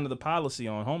that's kind of the policy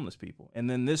on homeless people. And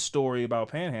then this story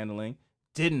about panhandling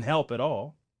didn't help at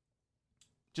all.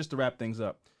 Just to wrap things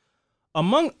up.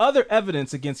 Among other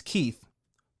evidence against Keith,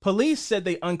 police said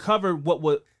they uncovered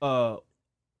what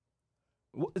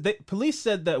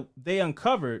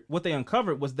they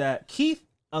uncovered was that Keith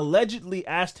allegedly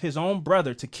asked his own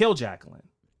brother to kill Jacqueline.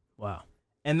 Wow.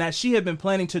 And that she had been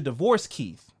planning to divorce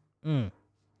Keith. Mm.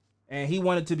 And he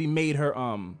wanted to be made her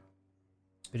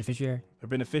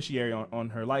beneficiary on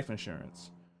her life insurance.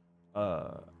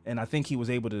 And I think he was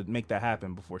able to make that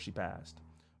happen before she passed.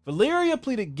 Valeria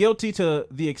pleaded guilty to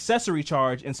the accessory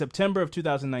charge in September of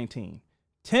 2019,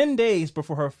 10 days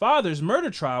before her father's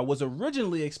murder trial was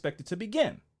originally expected to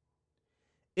begin.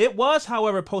 It was,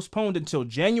 however, postponed until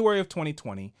January of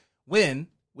 2020, when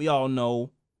we all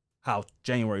know how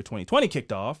January 2020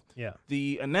 kicked off. Yeah.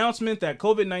 The announcement that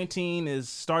COVID-19 is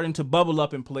starting to bubble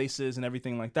up in places and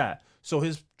everything like that. So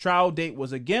his trial date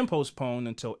was again postponed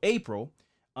until April.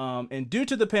 And due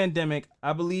to the pandemic,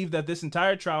 I believe that this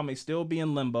entire trial may still be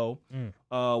in limbo.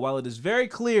 While it is very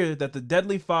clear that the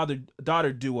deadly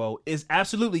father-daughter duo is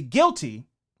absolutely guilty,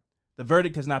 the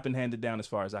verdict has not been handed down as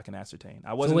far as I can ascertain.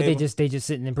 So they just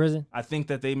sitting in prison? I think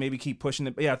that they maybe keep pushing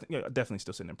it. Yeah, definitely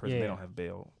still sitting in prison. Yeah. They don't have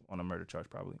bail on a murder charge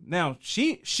probably. Now,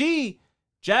 Jack,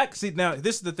 see, now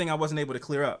this is the thing I wasn't able to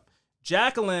clear up.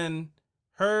 Jacqueline,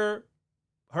 her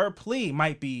plea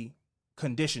might be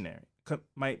conditionary,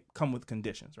 might come with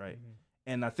conditions, right? Mm-hmm.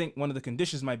 And I think one of the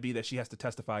conditions might be that she has to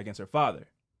testify against her father.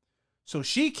 So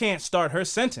she can't start her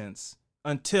sentence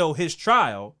until his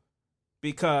trial,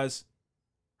 because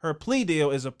her plea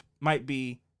deal might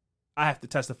be, I have to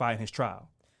testify in his trial.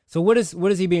 So what is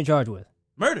he being charged with?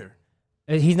 Murder.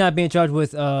 He's not being charged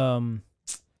with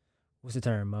what's the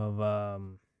term of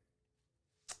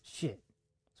shit?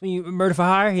 So when you murder for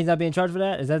hire, he's not being charged for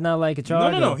that? Is that not like a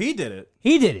charge? No, he did it.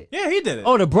 He did it. Yeah, he did it.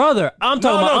 Oh, the brother. I'm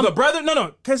talking about the brother.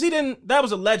 No, because he didn't. That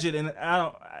was alleged, and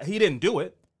he didn't do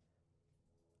it.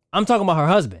 I'm talking about her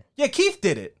husband. Yeah, Keith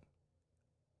did it.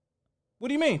 What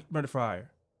do you mean, murder for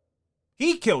hire?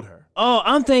 He killed her. Oh,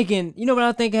 I'm thinking. You know what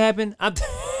I think happened? I you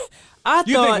thought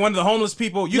think one of the homeless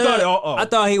people? I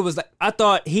thought he was. I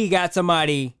thought he got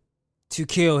somebody to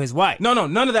kill his wife. No,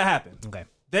 none of that happened. Okay.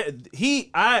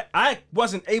 I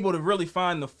wasn't able to really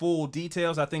find the full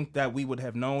details. I think that we would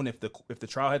have known if the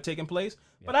trial had taken place.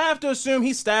 Yeah. But I have to assume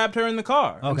he stabbed her in the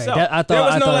car. Okay, himself. I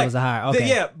thought it was a hire. Okay.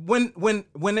 Yeah,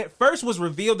 when it first was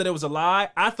revealed that it was a lie,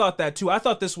 I thought that too. I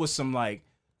thought this was some like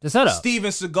the setup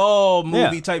Steven Seagal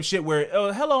movie type shit where,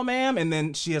 oh, hello, ma'am, and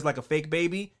then she has like a fake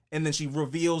baby, and then she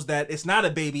reveals that it's not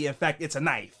a baby. In fact, it's a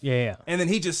knife. Yeah. And then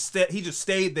he just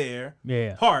stayed there,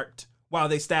 parked, while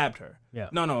they stabbed her. Yeah.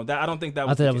 No, I don't think that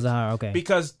was. I thought that was a hire. Okay.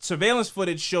 Because surveillance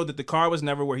footage showed that the car was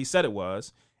never where he said it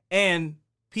was, and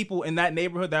people in that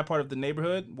neighborhood, that part of the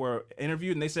neighborhood, were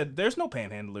interviewed, and they said there's no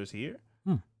panhandlers here.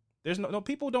 There's no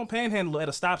people don't panhandle at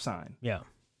a stop sign. Yeah.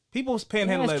 People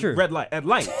panhandle at red light at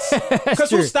lights. Because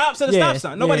who stops at a stop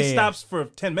sign? Nobody stops for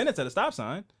 10 minutes at a stop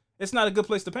sign. It's not a good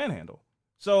place to panhandle.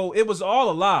 So it was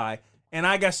all a lie, and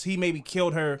I guess he maybe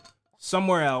killed her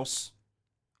somewhere else,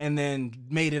 and then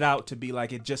made it out to be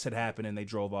like it just had happened, and they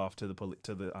drove off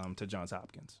to Johns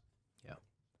Hopkins. Yeah.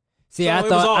 See, so I it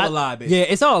thought was all a lie, baby. Yeah,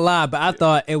 it's all a lie, but I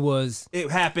thought it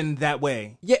happened that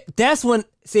way. Yeah, that's when.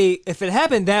 See, if it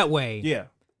happened that way, yeah,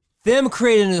 them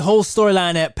creating a whole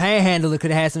storyline that Panhandler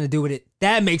could have had something to do with it,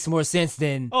 that makes more sense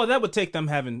than. Oh, that would take them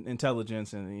having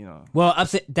intelligence and Well,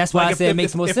 that's why I said it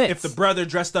makes more sense. If the brother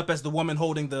dressed up as the woman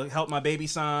holding the "Help My Baby"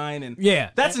 sign, and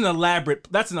that's an elaborate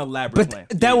plan.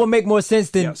 That would make more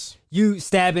sense than you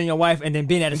stabbing your wife and then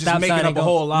being at a stop sign making up a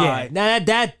whole lie.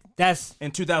 Yeah, that's in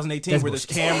 2018 where there's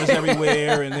cameras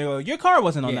everywhere, and they go, your car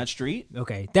wasn't on that street.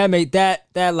 Okay,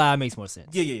 that lie makes more sense.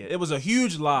 Yeah. It was a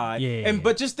huge lie.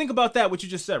 But just think about that, what you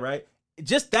just said, right?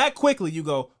 Just that quickly, you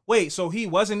go, wait, so he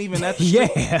wasn't even at the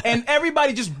street? And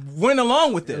everybody just went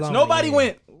along with this. Nobody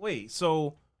went, wait,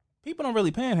 so people don't really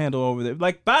panhandle over there.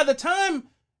 Like, by the time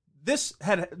this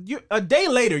a day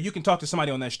later, you can talk to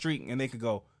somebody on that street, and they could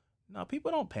go, no,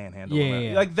 people don't panhandle.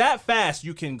 Yeah. Like, that fast,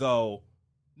 you can go,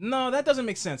 no, that doesn't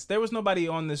make sense. There was nobody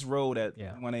on this road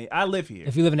when I live here.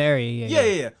 If you live in the area,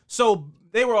 yeah. So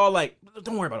they were all like,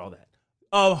 don't worry about all that.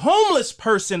 A homeless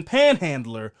person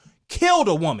panhandler killed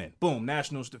a woman. Boom.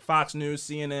 National, Fox News,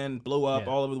 CNN, blew up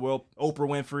all over the world. Oprah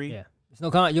Winfrey. Yeah. There's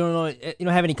no you don't know. You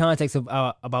don't have any context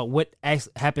about what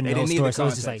happened in the whole story. So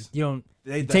it's just like you don't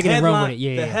take it and run with it.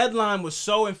 Yeah. The headline was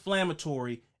so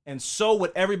inflammatory and so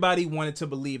what everybody wanted to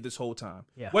believe this whole time.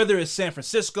 Yeah. Whether it's San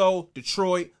Francisco,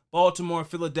 Detroit, Baltimore,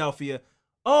 Philadelphia.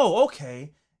 Oh,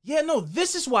 okay. Yeah, no,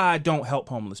 this is why I don't help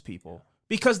homeless people.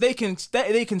 Because they can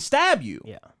stab you.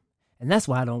 Yeah. And that's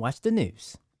why I don't watch the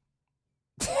news.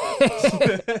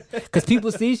 Because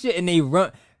people see shit and they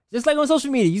run. Just like on social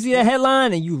media. You see that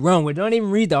headline and you run with it. Don't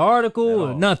even read the article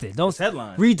or nothing. Don't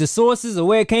read the sources or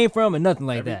where it came from or nothing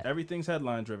like that. Everything's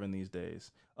headline driven these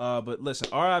days. But listen,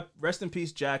 rest in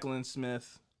peace, Jacqueline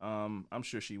Smith. I'm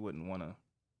sure she wouldn't want to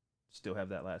still have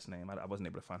that last name. I wasn't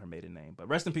able to find her maiden name, but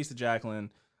rest in peace to Jacqueline.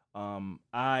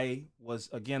 I was,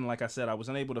 again, like I said, I was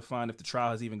unable to find if the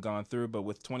trial has even gone through, but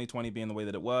with 2020 being the way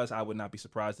that it was, I would not be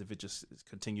surprised if it just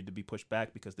continued to be pushed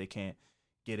back because they can't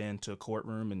get into a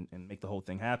courtroom and make the whole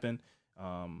thing happen.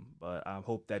 But I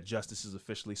hope that justice is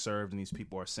officially served and these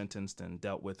people are sentenced and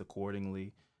dealt with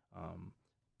accordingly.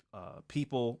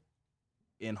 People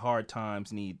in hard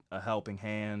times need a helping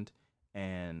hand,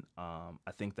 and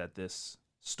I think that this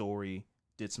story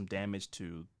did some damage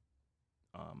to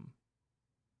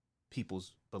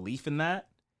people's belief in that.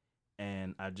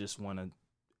 And I just want to,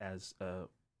 as a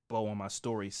bow on my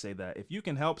story, say that if you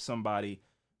can help somebody,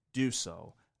 do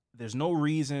so. There's no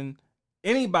reason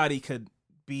anybody could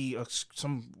be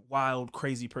some wild,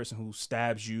 crazy person who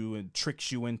stabs you and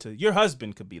tricks you into. Your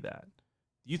husband could be that.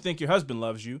 You think your husband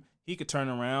loves you, he could turn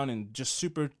around and just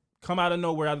come out of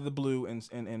nowhere, out of the blue,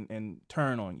 and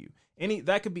turn on you.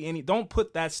 That could be any. Don't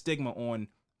put that stigma on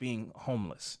being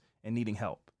homeless and needing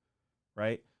help,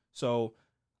 right? So,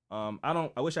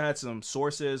 I wish I had some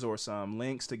sources or some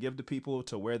links to give to people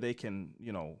to where they can,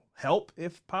 help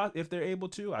if they're able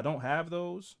to. I don't have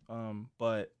those,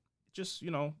 but just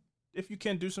if you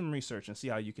can, do some research and see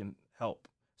how you can help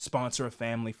sponsor a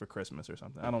family for Christmas or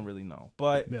something. I don't really know,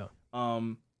 but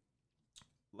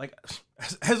like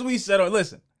as we said,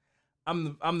 listen,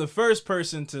 I'm the first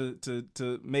person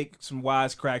to make some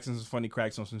wise cracks and some funny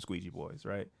cracks on some squeegee boys,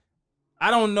 right? I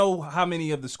don't know how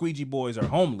many of the squeegee boys are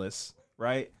homeless,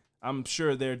 right? I'm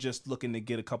sure they're just looking to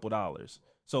get a couple dollars.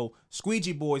 So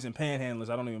squeegee boys and panhandlers,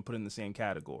 I don't even put in the same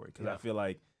category because I feel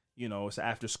like, it's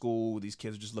after school. These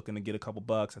kids are just looking to get a couple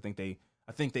bucks. I think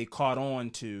they caught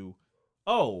on to,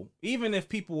 even if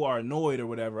people are annoyed or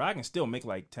whatever, I can still make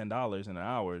like $10 in an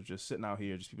hour just sitting out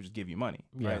here. People just give you money,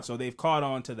 right? So they've caught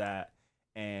on to that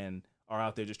and are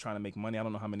out there just trying to make money. I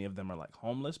don't know how many of them are like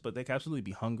homeless, but they could absolutely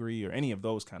be hungry or any of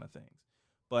those kind of things.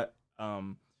 But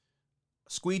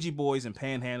squeegee boys and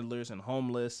panhandlers and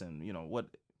homeless and what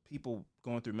people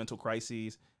going through mental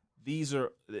crises,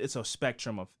 it's a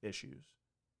spectrum of issues,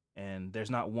 and there's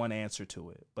not one answer to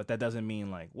it. But that doesn't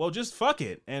mean like, well, just fuck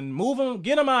it and move them,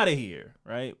 get them out of here,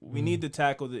 right? We need to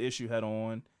tackle the issue head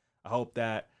on. I hope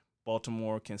that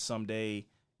Baltimore can someday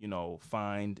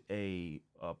find a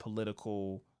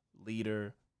political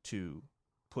leader to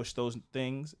push those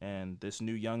things. And this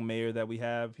new young mayor that we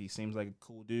have, he seems like a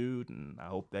cool dude, and I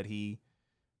hope that he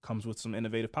comes with some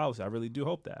innovative policy. I really do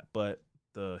hope that. But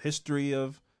the history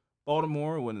of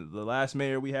Baltimore, when the last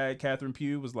mayor we had, Catherine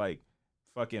Pugh, was like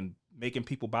fucking making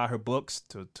people buy her books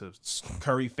to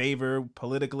curry favor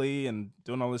politically and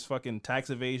doing all this fucking tax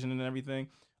evasion and everything.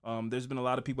 There's been a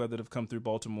lot of people that have come through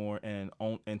Baltimore and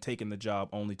taken the job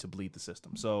only to bleed the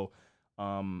system. So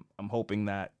I'm hoping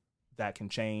that can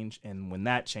change, and when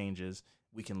that changes,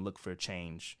 we can look for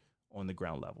change on the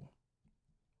ground level.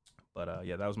 But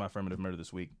that was my affirmative murder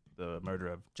this week, the murder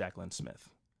of Jacqueline Smith.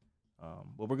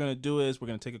 What we're going to do is we're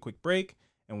going to take a quick break,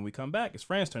 and when we come back, it's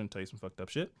Fran's turn to tell you some fucked up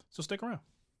shit, so stick around.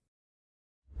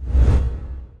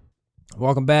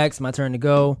 Welcome back. It's my turn to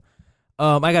go.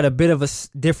 I got a bit of a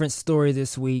different story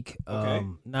this week. Okay.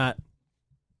 Not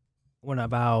one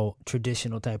of our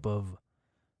traditional type of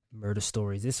murder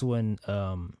stories. This one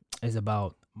is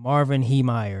about Marvin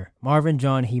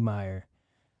John Heemeyer.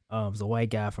 Was a white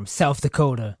guy from South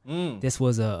Dakota. This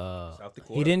was South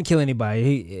Dakota. He didn't kill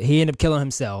anybody. He ended up killing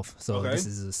himself. So This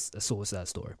is a suicide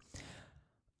story.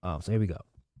 So here we go.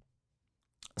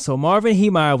 So Marvin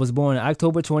Heemeyer was born on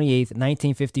October 28th,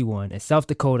 1951 in South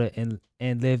Dakota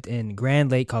and lived in Grand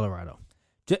Lake, Colorado.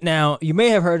 Now, you may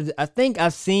have heard, I think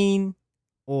I've seen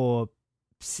or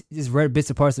just read bits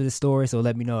and parts of this story, so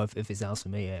let me know if it sounds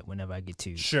familiar whenever I get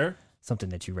to something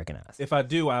that you recognize. If I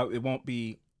do, it won't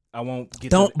be... I won't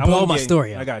get. Don't blow my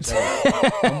story up. I got you.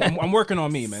 I'm working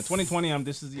on me, man. 2020.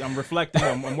 I'm reflecting.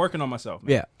 I'm working on myself,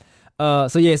 man. Yeah.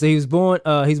 So he was born.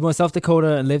 He's born in South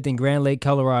Dakota and lived in Grand Lake,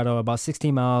 Colorado, about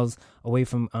 16 miles away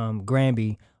from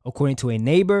Granby. According to a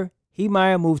neighbor,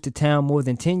 Heemeyer moved to town more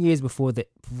than 10 years before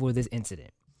this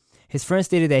incident. His friend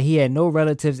stated that he had no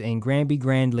relatives in Granby,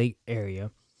 Grand Lake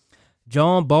area.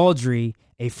 John Baldry,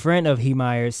 a friend of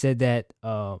Heemeyer, said that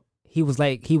he was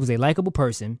a likable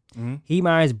person. Mm-hmm.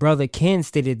 Heemeyer's brother Ken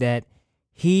stated that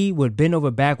he would bend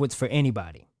over backwards for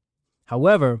anybody.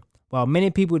 However, while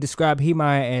many people describe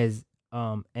Heemeyer as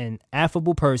an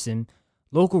affable person,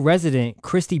 local resident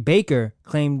Christy Baker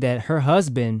claimed that her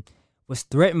husband was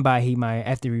threatened by Heemeyer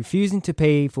after refusing to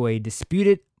pay for a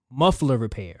disputed muffler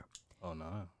repair. Oh no!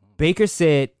 Baker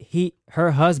said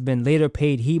her husband later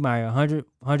paid Heemeyer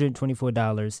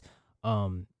 $124.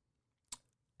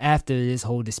 After this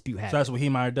whole dispute happened. So that's what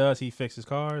Heemeyer does? He fixes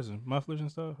cars and mufflers and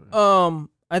stuff?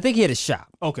 I think he had a shop.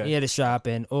 Okay. He had a shop,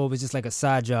 and it was just like a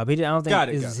side job. I don't think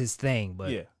it was his thing,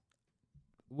 but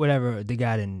whatever, the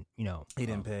guy didn't, he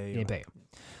didn't pay. He didn't pay him.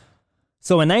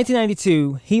 So in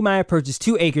 1992, Heemeyer purchased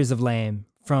 2 acres of land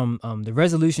from the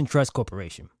Resolution Trust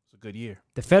Corporation. It's a good year.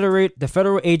 The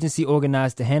federal agency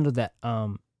organized to handle that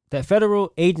that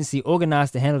federal agency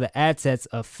organized to handle the assets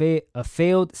of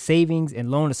failed savings and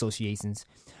loan associations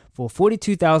for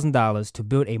 $42,000 to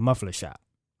build a muffler shop.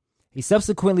 He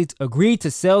subsequently agreed to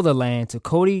sell the land to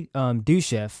Cody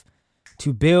Duchef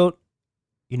to build,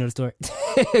 you know the story,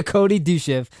 Cody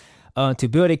Duchef to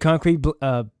build a concrete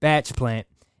batch plant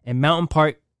in Mountain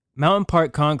Park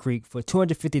Concrete for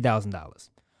 $250,000.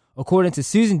 According to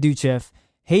Susan Duchef,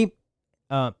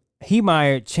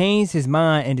 Heemeyer changed his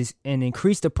mind and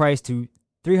increased the price to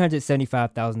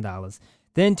 $375,000,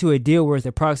 then to a deal worth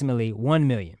approximately $1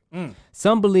 million.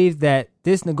 Some believe that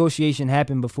this negotiation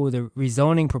happened before the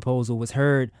rezoning proposal was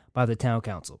heard by the town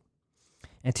council.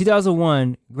 In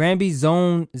 2001, Granby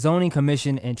Zoning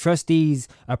Commission and trustees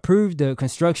approved the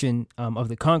construction of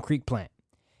the concrete plant.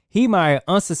 Heemeyer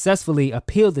unsuccessfully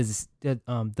appealed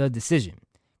the decision,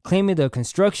 claiming the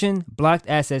construction blocked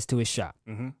access to his shop.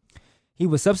 Mm-hmm. He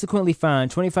was subsequently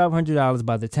fined $2,500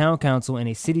 by the town council and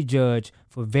a city judge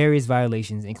for various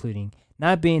violations, including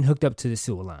not being hooked up to the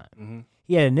sewer line. Mm-hmm.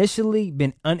 He had initially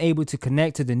been unable to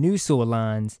connect to the new sewer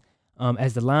lines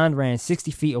as the line ran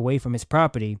 60 feet away from his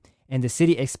property, and the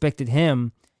city expected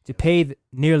him to pay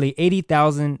nearly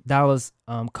 $80,000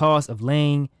 cost of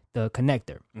laying the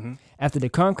connector. Mm-hmm. After the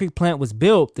concrete plant was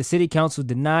built, the city council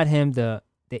denied him the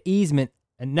easement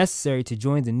necessary to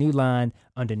join the new line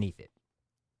underneath it.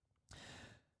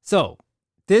 So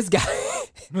this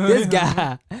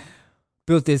guy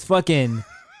built this fucking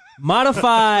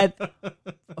modified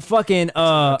fucking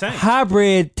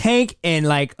hybrid tank and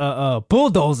like a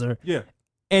bulldozer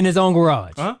in his own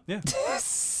garage. Yeah.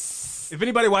 If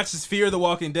anybody watches Fear the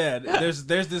Walking Dead, there's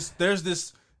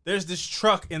this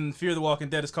truck in Fear the Walking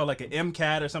Dead. It's called like an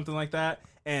MCAT or something like that,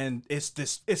 and it's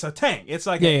a tank. It's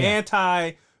like an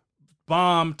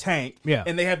anti-bomb tank. Yeah.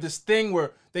 And they have this thing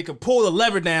where they could pull the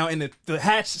lever down and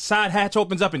the side hatch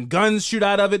opens up and guns shoot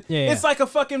out of it. Yeah. It's like a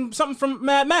fucking something from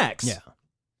Mad Max. Yeah.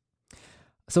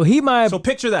 So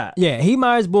picture that. Yeah,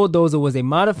 Heemeyer's bulldozer was a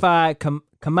modified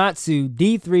Komatsu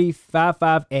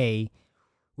D355A,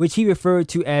 which he referred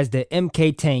to as the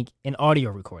MK tank in audio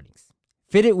recordings.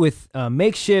 Fitted with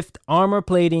makeshift armor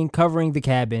plating covering the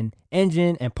cabin,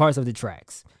 engine, and parts of the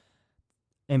tracks.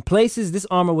 In places, this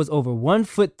armor was over 1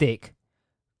 foot thick,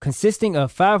 consisting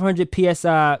of 500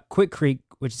 PSI Quikrete,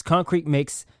 which is concrete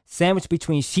mix, sandwiched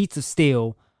between sheets of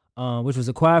steel, which was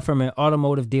acquired from an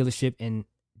automotive dealer in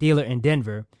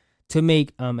Denver, to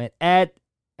make an ad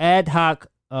hoc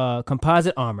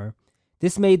composite armor.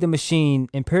 This made the machine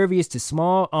impervious to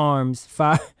small arms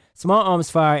fire,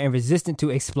 and resistant to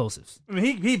explosives. I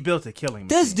mean, he built a killing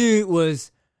machine. This dude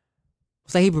was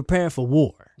like he preparing for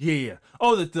war. Yeah.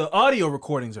 Oh, the audio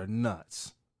recordings are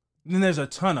nuts. And then there's a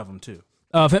ton of them too.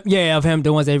 Of him,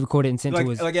 the ones they recorded and sent to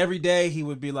his. Like every day, he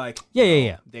would be like,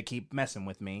 Yeah. They keep messing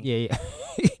with me. Yeah.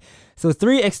 So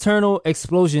 3 external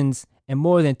explosions and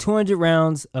more than 200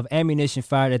 rounds of ammunition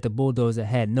fired at the bulldozer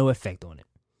had no effect on it.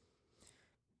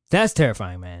 That's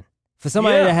terrifying, man. For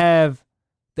somebody to have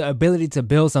the ability to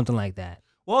build something like that.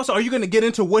 Well, also, are you going to get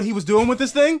into what he was doing with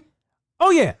this thing? Oh,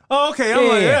 yeah. Oh, okay.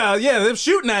 I'm they were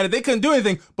shooting at it. They couldn't do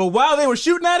anything. But while they were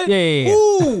shooting at it, yeah.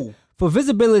 Ooh. For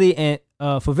visibility,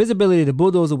 the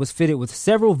bulldozer was fitted with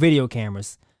several video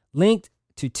cameras linked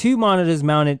to 2 monitors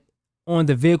mounted on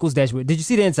the vehicle's dashboard. Did you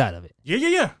see the inside of it?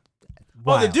 Yeah.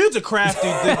 Wow. Oh, the dude's a crafty.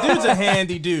 The dude's a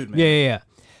handy dude, man. Yeah.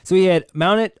 So he had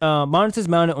monitors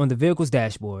mounted on the vehicle's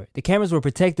dashboard. The cameras were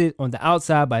protected on the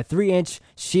outside by 3-inch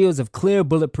shields of clear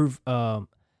bulletproof I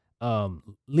think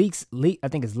it's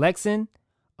Lexan,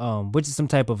 which is some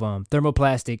type of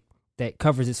thermoplastic that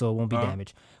covers it so it won't be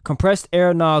damaged. Compressed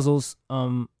air nozzles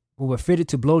were fitted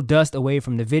to blow dust away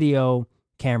from the video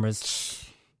cameras.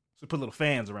 So put little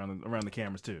fans around the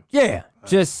cameras too. Yeah,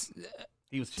 just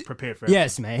he was prepared for everything.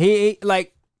 Yes, man. He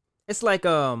like it's like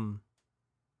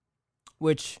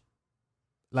which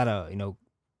a lot of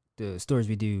the stories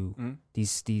we do,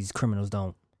 these criminals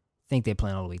don't think they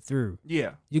plan all the way through.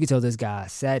 Yeah, you can tell this guy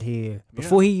sat here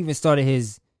before he even started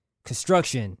his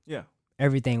construction. Yeah,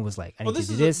 everything was like, I need to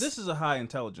do this. This is a high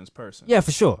intelligence person. Yeah,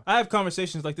 for sure. I have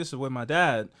conversations like this with my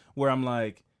dad where I'm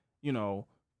like,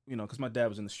 because my dad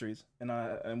was in the streets,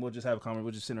 and we'll just have a conversation.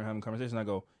 We'll just sit there having a conversation. I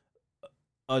go,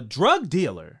 a drug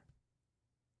dealer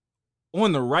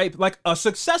on the right, like a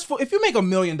successful. If you make $1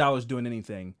 million doing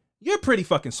anything, you're pretty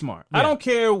fucking smart. Yeah. I don't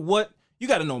care what you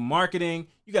got to know marketing.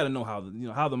 You got to know how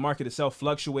the market itself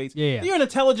fluctuates. Yeah. You're an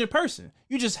intelligent person.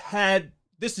 You just had.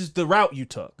 This is the route you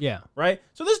took. Yeah. Right?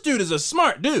 So this dude is a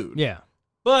smart dude. Yeah.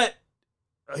 But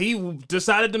he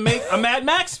decided to make a Mad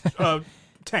Max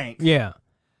tank. Yeah.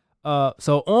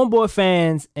 So onboard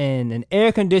fans and an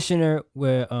air conditioner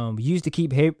were used to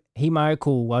keep Heemeyer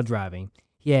cool while driving.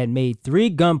 he had made 3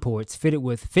 gun ports fitted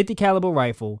with 50 caliber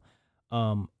rifle,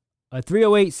 a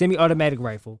 308 semi-automatic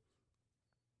rifle,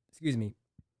 and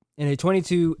a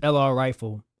 22 LR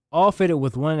rifle, all fitted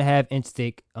with 1.5 inch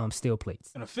thick steel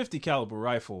plates. And a 50 caliber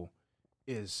rifle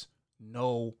is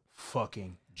no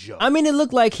fucking joke. I mean, it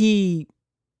looked like it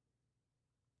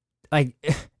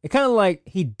kind of like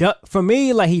he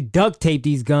duct taped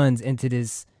these guns into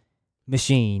this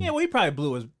machine. Yeah, well, he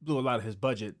probably blew a lot of his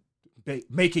budget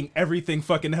making everything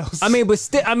fucking else. I mean, but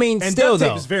still, and still duct tape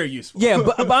though, is very useful. yeah.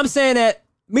 But I'm saying that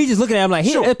me just looking at it, I'm like,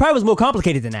 Sure. it probably was more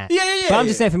complicated than that. Yeah. But I'm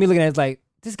just saying, for me looking at it, it's like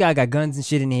this guy got guns and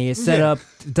shit in here, set Yeah. up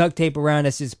duct tape around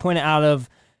that's just pointed out of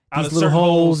Out these of little certain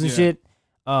holes and yeah. shit.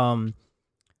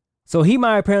 So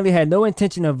Heemeyer apparently had no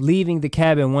intention of leaving the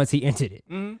cabin once he entered it.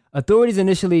 Mhm. Authorities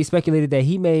initially speculated that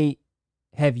he may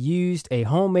have used a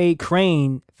homemade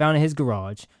crane found in his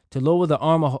garage to lower the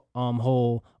armor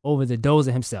hole over the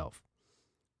dozer himself,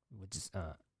 which is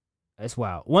that's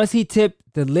wild. Once he tipped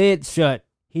the lid shut,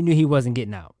 he knew he wasn't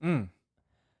getting out.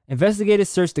 Investigators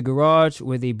searched the garage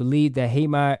where they believed that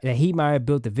Heemeyer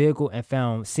built the vehicle and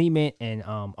found cement and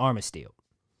armor steel.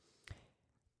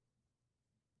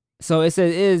 So it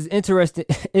says, it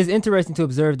is interesting to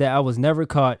observe that I was never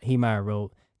caught, Heemeyer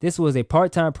wrote. This was a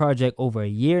part-time project over a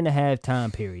 1.5-year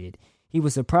time period. He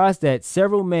was surprised that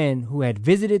several men who had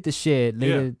visited the shed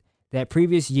later that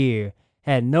previous year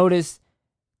had noticed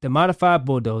the modified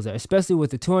bulldozer, especially with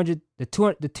the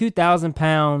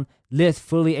 2,000-pound lift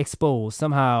fully exposed.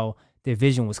 Somehow their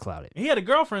vision was clouded. He had a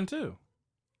girlfriend too.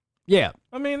 Yeah.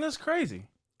 I mean, that's crazy.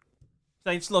 It's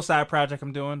like, it's a little side project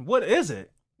I'm doing. What is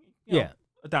it? You know,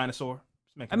 a dinosaur.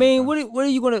 I mean, what are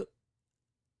you going to...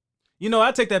 You know,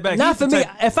 I take that back. Not for me.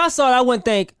 If I saw it, I wouldn't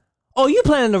think, oh, you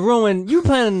planning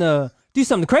to do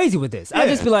something crazy with this. I'd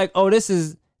just be like, oh,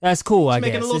 that's cool, I guess.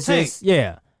 making a little It's tank. just,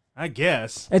 yeah. I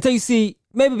guess. Until you see,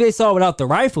 maybe they saw it without the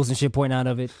rifles and shit pointing out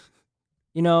of it.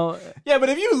 You know? Yeah, but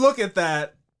if you look at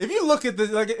that,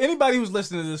 like anybody who's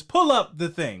listening to this, pull up the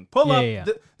thing. Pull up.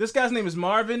 This guy's name is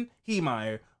Marvin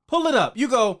Heemeyer. Pull it up. You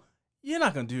go, you're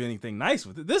not going to do anything nice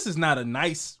with it. This is not a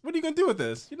nice, what are you going to do with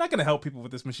this? You're not going to help people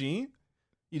with this machine.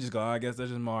 You just go, I guess that's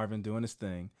just Marvin doing his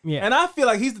thing. Yeah. And I feel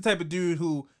like he's the type of dude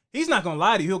who, he's not going to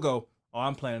lie to you. He'll go, oh,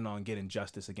 I'm planning on getting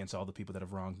justice against all the people that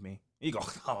have wronged me. You go,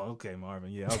 oh, okay, Marvin.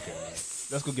 Yeah, okay.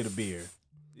 Let's go get a beer.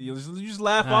 You just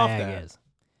laugh off that. I guess.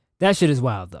 That shit is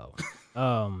wild, though.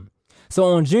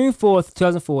 So on June 4th,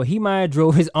 2004, Heemeyer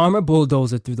drove his armored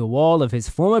bulldozer through the wall of his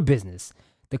former business,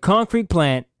 the concrete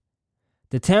plant,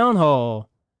 the town hall,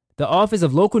 the office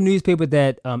of local newspaper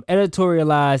that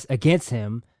editorialized against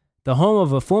him, the home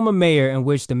of a former mayor in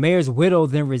which the mayor's widow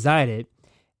then resided,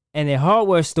 and a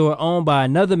hardware store owned by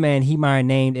another man Heemeyer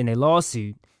named in a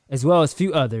lawsuit, as well as a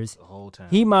few others. The whole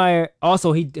time. Heemeyer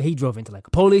also he drove into like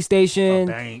a police station,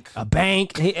 a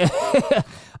bank.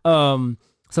 So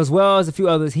as well as a few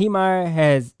others,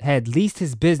 Heemeyer had leased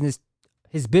his business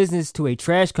to a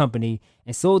trash company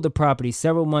and sold the property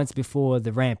several months before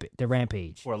the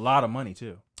rampage. For a lot of money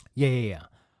too. Yeah.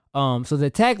 So the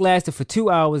attack lasted for 2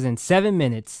 hours and 7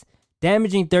 minutes,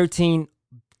 damaging 13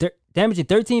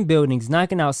 buildings,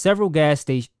 knocking out several gas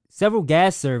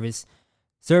services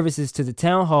to the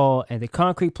town hall and the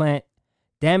concrete plant,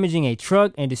 damaging a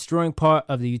truck and destroying part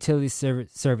of the utility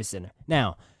service center.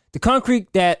 Now, the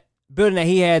concrete building that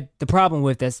he had the problem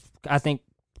with, that's I think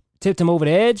tipped him over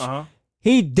the edge.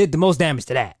 He did the most damage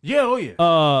to that. Yeah, oh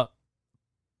yeah.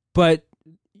 But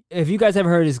if you guys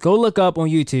haven't heard this, go look up on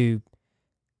YouTube.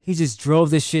 He just drove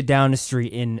this shit down the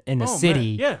street in a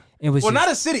city. Man. Yeah. It was not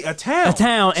a city, a town. A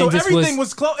town. So and just everything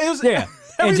was close. It was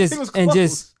everything was close. And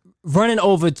just running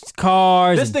over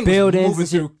cars this and thing buildings.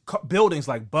 was moving through buildings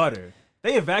like butter.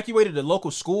 They evacuated the local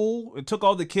school and took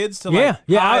all the kids to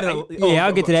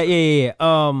I'll get to that. Yeah.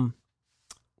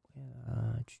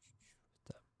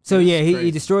 So yeah,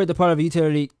 he destroyed the part of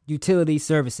a utility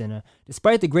service center.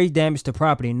 Despite the great damage to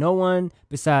property, no one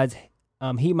besides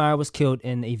Heemeyer was killed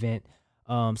in the event.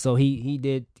 So he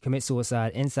did commit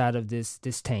suicide inside of this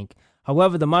tank.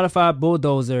 However, the modified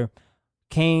bulldozer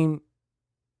came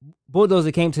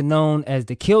to known as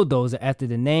the Killdozer after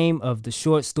the name of the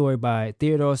short story by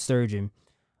Theodore Sturgeon.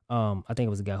 I think it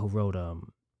was a guy who wrote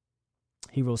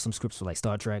he wrote some scripts for like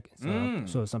Star Trek.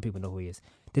 So some people know who he is.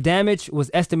 The damage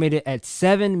was estimated at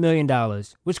 $7 million,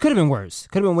 which could have been worse.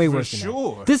 Could have been way worse than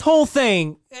that. This whole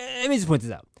thing, let me just point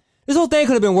this out. This whole thing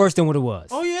could have been worse than what it was.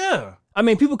 Oh yeah. I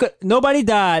mean, nobody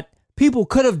died. People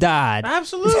could have died.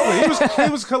 Absolutely. It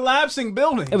was collapsing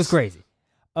buildings. It was crazy.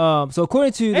 So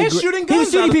according to And shooting he was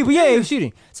guns shooting out. people. Yeah, he was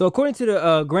shooting. So according to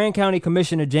the Grand County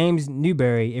Commissioner James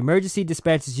Newberry, emergency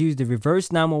dispatchers used the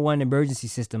reverse 911 emergency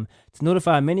system to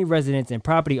notify many residents and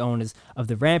property owners of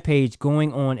the rampage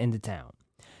going on in the town.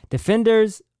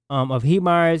 Defenders of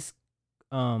Heemeyer's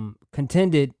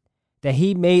contended that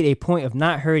he made a point of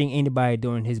not hurting anybody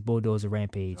during his bulldozer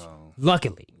rampage.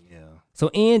 Luckily. Yeah. So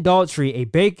Ian Daltrey,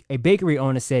 a bakery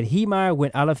owner, said Heemeyer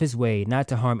went out of his way not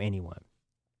to harm anyone.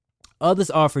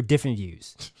 Others offered different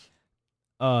views.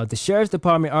 The sheriff's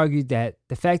department argued that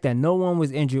the fact that no one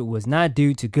was injured was not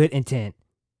due to good intent.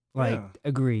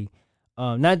 Agree.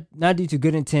 Not due to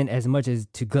good intent as much as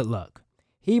to good luck.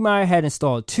 Heemeyer had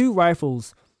installed 2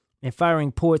 rifles and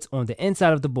firing ports on the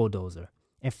inside of the bulldozer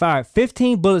and fired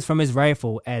 15 bullets from his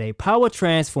rifle at a power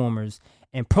transformers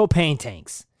and propane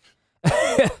tanks.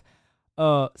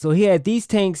 So he had these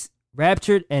tanks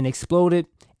raptured and exploded.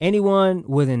 Anyone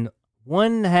within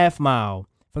 1.5 mile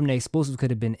from the explosives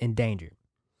could have been endangered.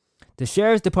 The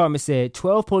sheriff's department said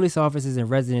 12 police officers and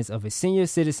residents of a senior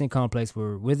citizen complex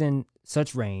were within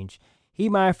such range.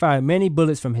 Heemeyer fired many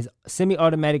bullets from his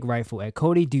semi-automatic rifle at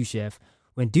Cody Duchef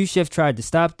when Duchef tried to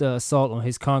stop the assault on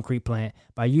his concrete plant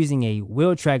by using a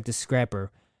wheel tractor scrapper,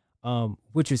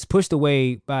 which was pushed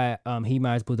away by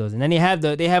Heemeyer's bulldozer. And then they have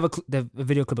the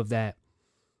video clip of that.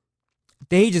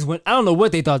 They just went. I don't know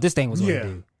what they thought this thing was going to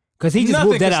do. Because he just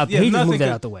moved that out. He just moved that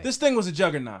out the way. This thing was a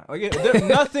juggernaut.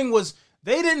 Nothing was.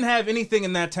 They didn't have anything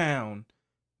in that town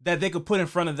that they could put in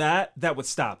front of that would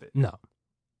stop it. No.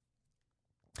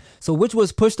 So which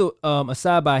was pushed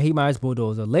aside by Heemeyer's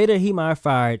bulldozer. Later, Heemeyer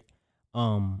fired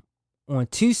on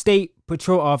 2 state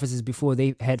patrol officers before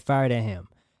they had fired at him.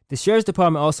 The sheriff's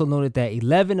department also noted that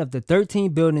 11 of the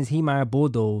 13 buildings Heemeyer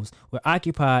bulldozed were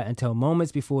occupied until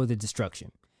moments before the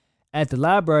destruction. At the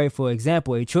library, for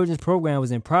example, a children's program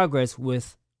was in progress when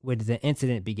the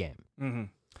incident began. Mm-hmm.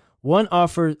 One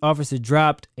officer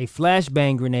dropped a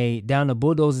flashbang grenade down the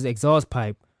bulldozer's exhaust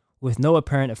pipe with no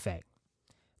apparent effect.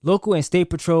 Local and state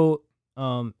patrol,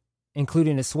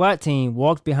 including the SWAT team,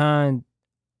 walked behind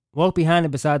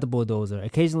and beside the bulldozer,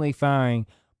 occasionally firing,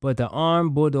 but the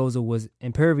armed bulldozer was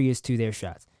impervious to their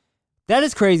shots. That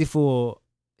is crazy for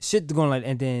shit to go on,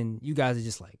 and then you guys are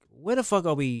just like, where the fuck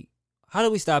are we? How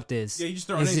do we stop this? Yeah, you just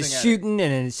throwing it's anything just at shooting it.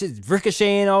 and it's just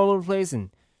ricocheting all over the place and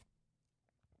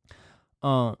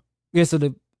so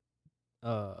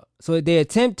they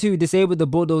attempt to disable the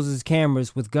bulldozer's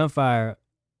cameras with gunfire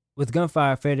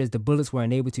fed as the bullets were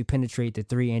unable to penetrate the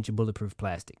 3-inch bulletproof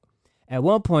plastic. At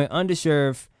one point,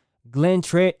 Undersheriff Glenn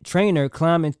Traynor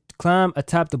climbed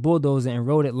atop the bulldozer and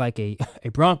rode it like a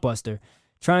Bronkbuster,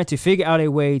 trying to figure out a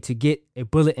way to get a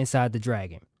bullet inside the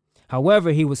Dragon.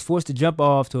 However, he was forced to jump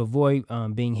off to avoid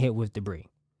being hit with debris.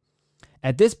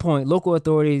 At this point, local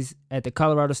authorities at the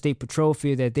Colorado State Patrol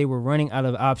feared that they were running out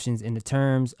of options in the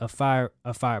terms of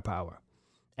firepower.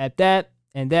 Heemeyer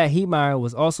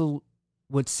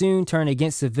would soon turn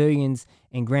against civilians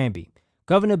in Granby.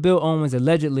 Governor Bill Owens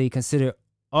allegedly considered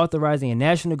authorizing a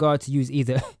National Guard to use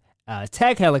either an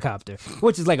attack helicopter,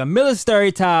 which is like a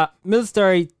military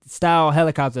style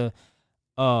helicopter,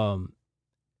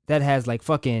 that has like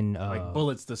fucking like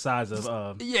bullets the size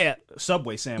of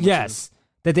Subway sandwiches. Yes,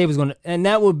 that they was gonna, and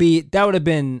that would have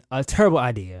been a terrible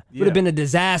idea. Would have been a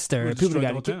disaster. People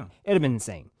got it. It'd have been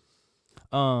insane.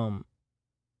 So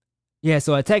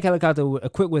attack helicopter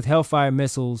equipped with Hellfire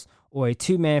missiles or a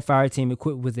 2-man fire team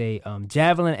equipped with a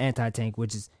Javelin anti-tank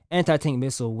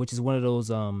missile, which is one of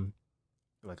those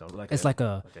it's like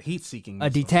a heat-seeking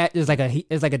missile.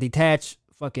 It's like a detached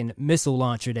fucking missile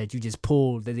launcher that you just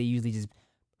pull, that they usually just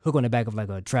hook on the back of like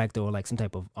a tractor or like some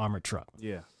type of armored truck.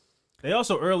 Yeah. They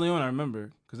also early on, I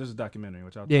remember, because there's a documentary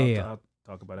which I'll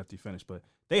talk about after you finish, but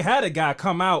they had a guy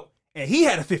come out and he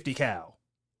had a 50 cal.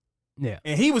 Yeah.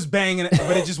 And he was banging it,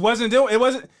 but it just wasn't doing. It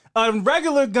wasn't a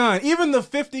regular gun. Even the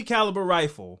 50 caliber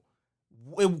rifle,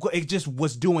 it just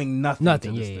was doing nothing.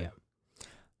 Nothing. To this thing.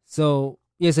 So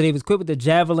they was equipped with the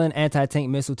Javelin anti-tank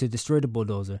missile to destroy the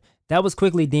bulldozer. That was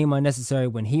quickly deemed unnecessary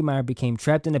when Heemeyer became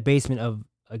trapped in the basement of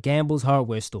a Gamble's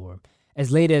hardware store. As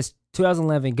late as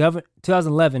 2011,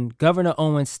 Governor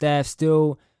Owens' staff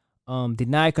still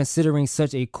denied considering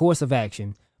such a course of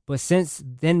action, but since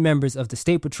then members of the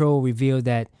State Patrol revealed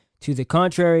that, to the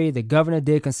contrary, the governor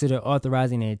did consider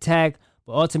authorizing an attack,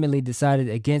 but ultimately decided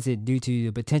against it due to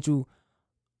the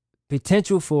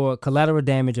potential for collateral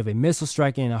damage of a missile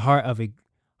striking in the heart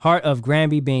of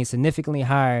Granby being significantly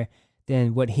higher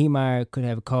than what Heemeyer could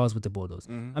have caused with the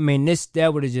bulldozer. Mm-hmm. I mean,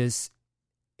 that would have just,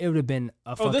 it would have been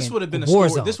a fucking this would have been a war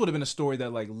story. zone. This would have been a story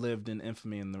that like lived in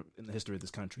infamy in the history of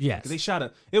this country. Yes. 'Cause they shot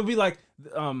it would be like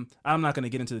I'm not going to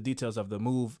get into the details of the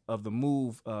move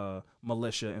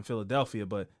militia in Philadelphia,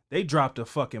 but they dropped a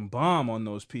fucking bomb on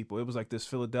those people. It was like this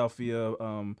Philadelphia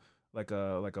like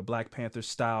a Black Panther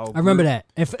style. I remember group.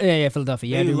 that. Yeah, Philadelphia.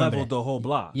 Yeah, I They do remember leveled that. the whole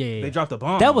block. Yeah. They dropped a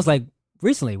bomb. That was like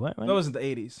recently. What? that was in the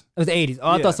 80s. It was the 80s. Oh,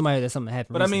 I Yeah. thought something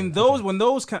happened. But I mean, recently. when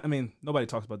those kind, I mean, nobody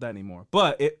talks about that anymore.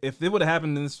 But if it would have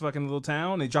happened in this fucking little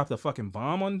town, they dropped a fucking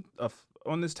bomb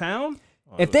on this town.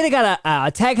 If they'd have got a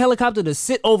attack helicopter to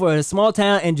sit over a small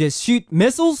town and just shoot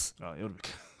missiles, It would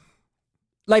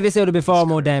like they said, it would have been far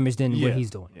more damage than Yeah. what he's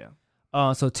doing.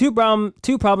 Yeah. So two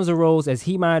problems arose as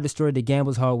Heemeyer destroyed the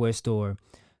Gamble's hardware store.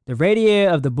 The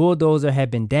radiator of the bulldozer had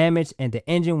been damaged, and the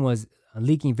engine was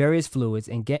leaking various fluids.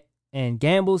 And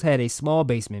Gamble's had a small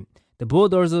basement. The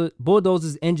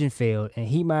bulldozer's engine failed, and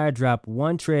Heemeyer dropped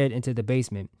one tread into the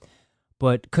basement,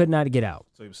 but could not get out.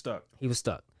 So he was stuck. He was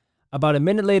stuck. About a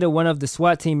minute later, one of the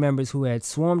SWAT team members who had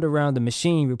swarmed around the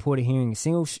machine reported hearing a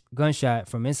single gunshot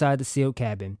from inside the sealed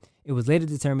cabin. It was later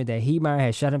determined that Heemeyer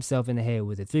had shot himself in the head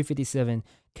with a .357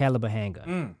 caliber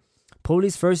handgun.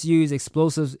 Police first used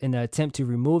explosives in the attempt to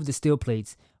remove the steel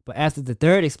plates, but after the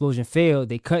third explosion failed,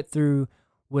 they cut through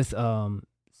with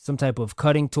some type of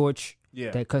cutting torch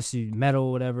that cuts through metal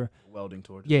or whatever. Welding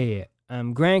torch. Yeah.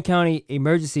 Grand County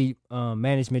Emergency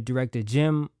Management Director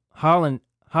Jim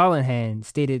Hollenhan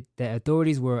stated that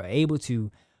authorities were able to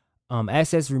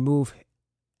access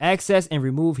and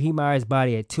remove Heemeyer's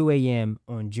body at 2 a.m.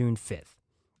 on June 5th.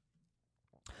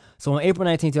 So on April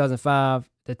 19, 2005,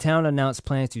 the town announced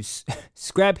plans to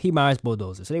scrap Heemeyer's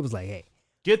bulldozer. So they was like, hey,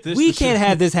 Get this. we can't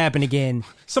have this happen again.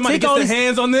 Somebody Take get all their these-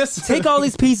 hands on this. Take all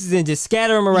these pieces and just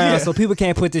scatter them around Yeah. so people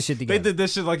can't put this shit They together. did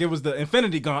this shit like it was the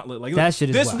Infinity Gauntlet. Like That shit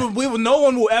is this. wild. No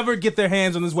one will ever get their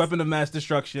hands on this weapon of mass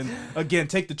destruction again.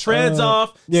 Take the treads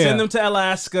off. yeah. Send them to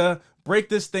Alaska. Break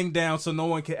this thing down so no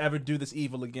one can ever do this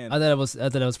evil again. I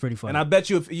thought that was pretty funny. And I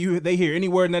bet you if they hear any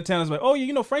word in that town, it's like,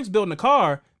 oh, Frank's building a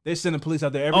car. They're sending police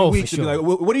out there every Oh, week for to be sure.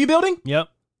 like, what are you building? Yep.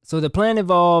 So the plan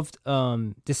involved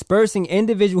dispersing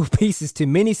individual pieces to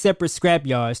many separate scrap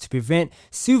yards to prevent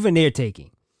souvenir taking,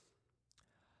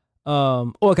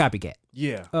 or copycat.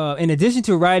 Yeah. In addition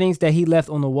to writings that he left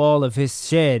on the wall of his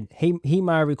shed,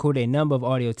 Heemeyer recorded a number of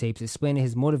audio tapes explaining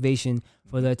his motivation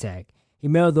for the attack. He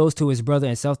mailed those to his brother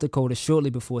in South Dakota shortly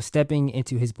before stepping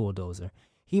into his bulldozer.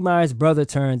 Heemeyer's brother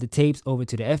turned the tapes over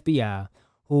to the FBI,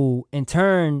 who in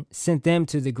turn sent them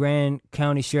to the Grand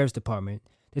County Sheriff's Department.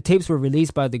 The tapes were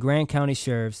released by the Grand County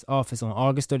Sheriff's Office on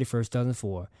August 31st,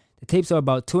 2004. The tapes are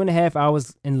about 2.5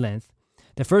 hours in length.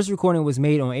 The first recording was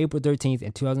made on April 13th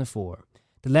in 2004.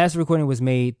 The last recording was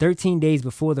made 13 days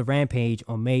before the rampage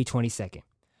on May 22nd.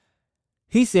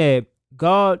 He said,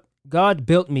 God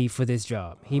built me for this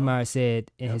job, Heemeyer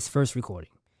said in his first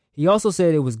recording. He also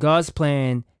said it was God's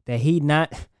plan that he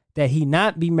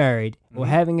not be married or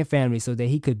having a family so that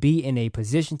he could be in a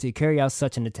position to carry out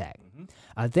such an attack.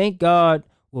 I thank God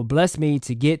will bless me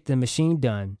to get the machine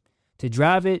done, to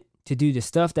drive it, to do the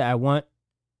stuff that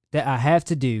I have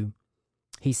to do,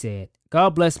 he said.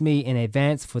 God bless me in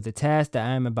advance for the task that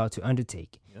I am about to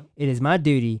undertake. Yep. It is my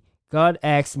duty. God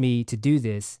asked me to do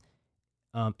this.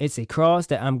 It's a cross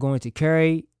that I'm going to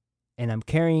carry, and I'm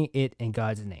carrying it in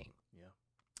God's name. Yeah.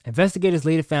 Investigators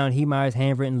later found Heemeyer's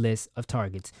handwritten list of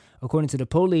targets. According to the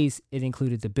police, it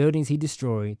included the buildings he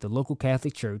destroyed, the local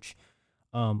Catholic church,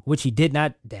 which he did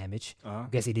not damage. I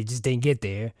guess he just didn't get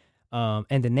there.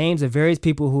 And the names of various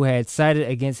people who had sided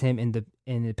against him in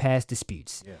the past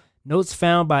disputes. Yeah. Notes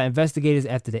found by investigators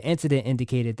after the incident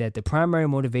indicated that the primary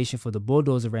motivation for the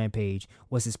bulldozer rampage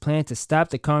was his plan to stop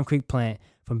the concrete plant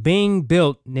from being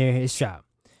built near his shop.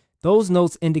 Those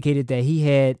notes indicated that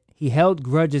he held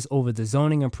grudges over the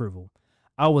zoning approval.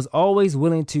 I was always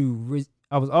willing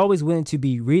to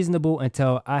be reasonable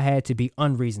until I had to be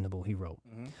unreasonable, he wrote.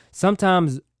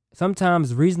 Sometimes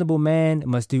reasonable man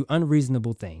must do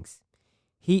unreasonable things.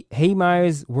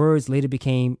 Heemeyer's words later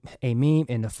became a meme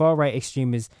in the far-right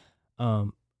extremist,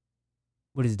 the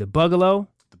Boogaloo?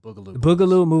 The Boogaloo. The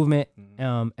Boogaloo movement,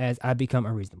 as I become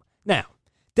unreasonable. Now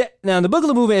the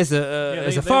Boogaloo movement is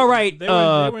a far-right They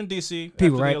were in D.C.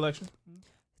 people, after right? the election.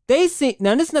 They see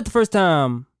now. This is not the first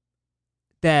time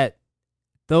that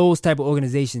those type of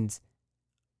organizations,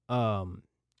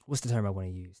 what's the term I want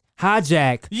to use?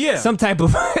 Hijack, some type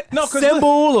of symbol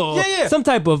or some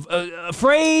type of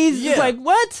phrase. Yeah. It's like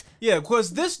what? Yeah,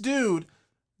 because this dude,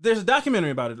 there's a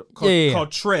documentary about it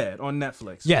called Tread on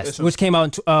Netflix. Yes, which came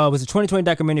out was a 2020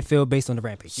 documentary film based on the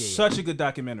rampage. Such a good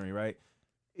documentary, right?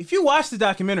 If you watch the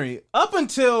documentary, up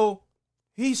until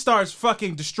he starts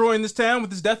fucking destroying this town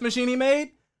with this death machine he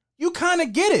made, you kind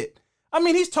of get it. I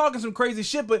mean, he's talking some crazy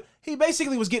shit, but he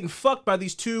basically was getting fucked by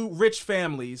these two rich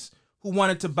families who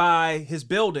wanted to buy his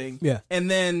building,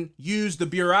 and then use the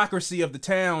bureaucracy of the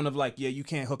town of like, yeah, you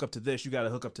can't hook up to this, you got to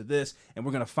hook up to this, and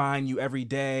we're gonna fine you every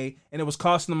day, and it was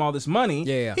costing them all this money.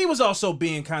 He was also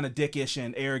being kind of dickish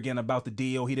and arrogant about the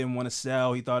deal. He didn't want to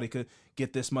sell. He thought he could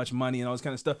get this much money and all this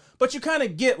kind of stuff. But you kind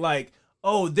of get like,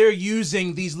 oh, they're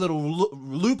using these little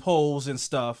loopholes and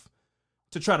stuff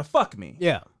to try to fuck me.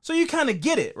 Yeah. So you kind of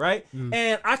get it, right?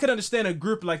 And I could understand a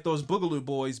group like those Boogaloo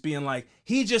Boys being like,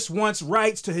 he just wants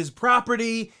rights to his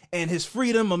property and his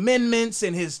freedom amendments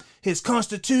and his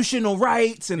constitutional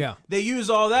rights. And they use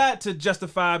all that to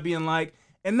justify being like,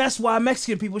 and that's why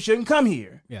Mexican people shouldn't come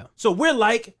here. Yeah. So we're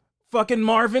like fucking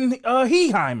Marvin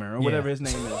Heeheimer or whatever his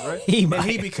name is, right? And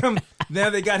he become, now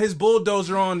they got his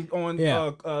bulldozer on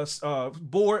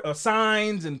board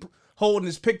signs and holding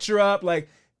his picture up like,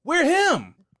 we're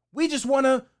him. We just want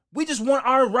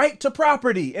our right to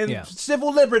property and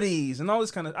civil liberties and all this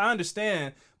kind of. I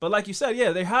understand, but like you said,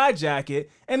 they hijack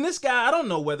it. And this guy, I don't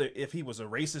know if he was a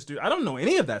racist dude. I don't know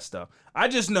any of that stuff. I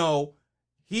just know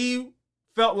he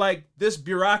felt like this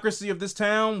bureaucracy of this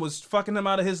town was fucking him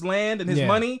out of his land and his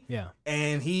money. Yeah,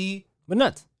 and but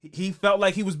nuts. He felt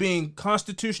like he was being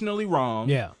constitutionally wrong.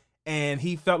 Yeah, and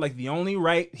he felt like the only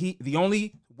way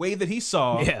that he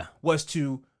saw was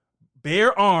to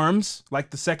bear arms, like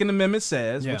the Second Amendment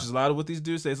says, which is a lot of what these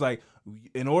dudes say. It's like,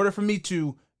 in order for me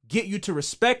to get you to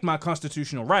respect my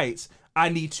constitutional rights, I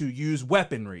need to use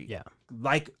weaponry. Yeah.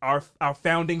 Like our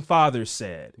founding fathers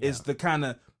said, is the kind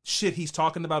of shit he's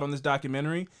talking about on this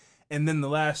documentary. And then the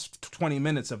last 20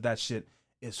 minutes of that shit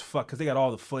is fuck, because they got all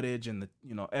the footage and the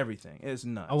everything. It's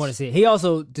nuts. I want to see it. He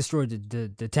also destroyed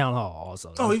the town hall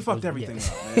also. Oh, he fucked everything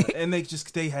up, man. And they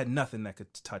had nothing that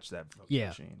could touch that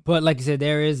machine. But like you said,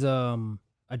 there is a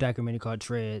documentary called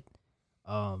Tread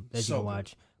that you can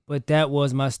watch. But that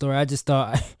was my story. I just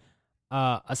thought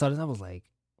I saw this and I was like,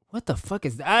 what the fuck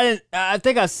is that? I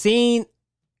think I've seen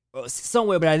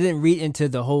somewhere, but I didn't read into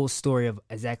the whole story of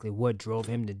exactly what drove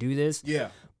him to do this. Yeah.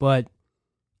 But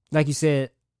like you said,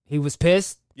 he was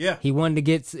pissed. Yeah. He wanted to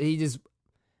get. He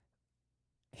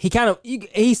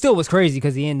still was crazy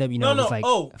because he ended up, was like,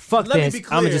 fuck this.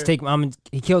 I'm gonna just take.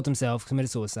 He killed himself,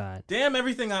 committed suicide. Damn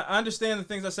everything. I understand the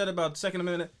things I said about Second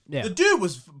Amendment. Yeah. The dude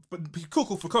was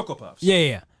cuckoo for Cocoa Puffs.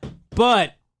 Yeah.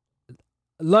 But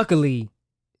luckily,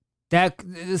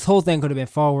 this whole thing could have been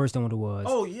far worse than what it was.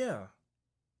 Oh yeah.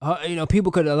 A lot of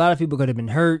people could have been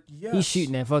hurt. Yes. He's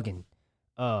shooting at fucking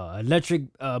electric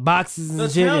boxes and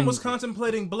shit. The town was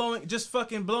contemplating blowing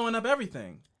up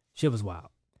everything. Shit was wild.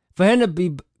 For him to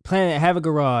be planning to have a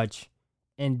garage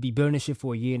and be building this shit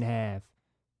for a year and a half,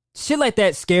 shit like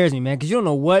that scares me, man, because you don't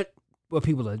know what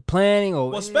people are planning or.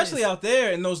 Well, especially out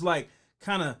there in those like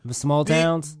kind of small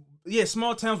towns. Yeah,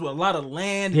 small towns with a lot of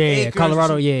land. Acres.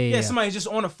 Colorado. Yeah. Somebody's just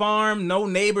on a farm, no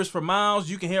neighbors for miles.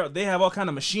 You can hear they have all kind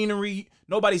of machinery.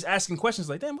 Nobody's asking questions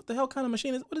like, "Damn, what the hell kind of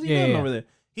machine is? What is he doing over there?"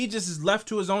 He just is left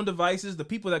to his own devices. The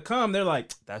people that come, they're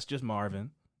like, "That's just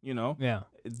Marvin," Yeah.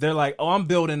 They're like, "Oh, I'm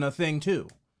building a thing too.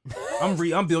 I'm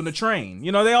building a train."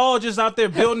 They all just out there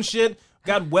building shit.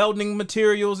 Got welding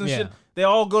materials and shit. They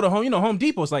all go to Home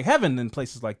Depot's like heaven in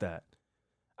places like that,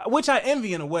 which I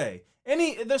envy in a way.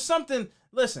 There's something.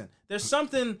 Listen, there's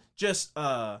something just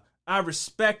I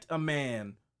respect a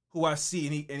man who I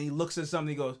see and he looks at something.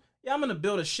 He goes, "Yeah, I'm gonna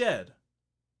build a shed."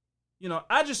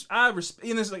 I respect.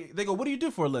 And it's like they go, "What do you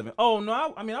do for a living?" "Oh no,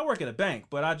 I work at a bank,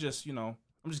 but I'm just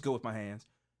good with my hands."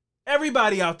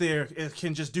 Everybody out there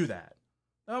can just do that.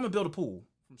 I'm gonna build a pool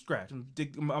from scratch. I'm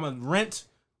gonna rent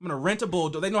a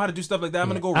bulldozer. They know how to do stuff like that. I'm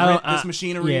gonna go rent this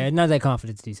machinery. Yeah, not that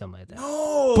confident to do something like that.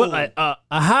 No, but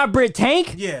a hybrid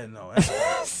tank. Yeah, no.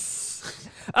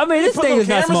 This thing is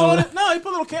not small. No, he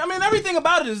put little cameras. Everything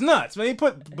about it is nuts. Man, he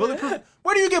put bulletproof.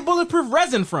 Where do you get bulletproof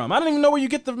resin from? I don't even know where you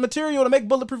get the material to make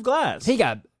bulletproof glass. He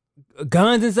got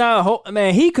guns inside.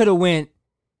 Man, he could have went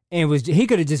and he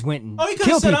could have just went and he could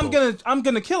have said, people. I'm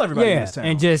gonna kill everybody in this town,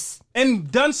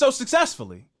 and done so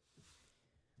successfully.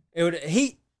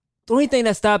 The only thing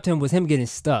that stopped him was him getting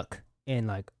stuck and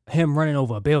like him running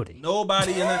over a building.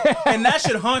 Nobody and that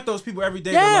should haunt those people every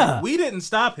day. Yeah, like, we didn't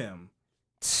stop him.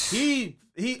 He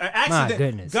accident. My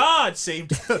goodness. God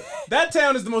saved that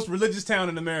town is the most religious town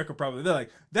in America. Probably they're like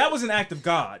that was an act of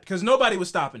God because nobody was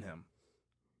stopping him.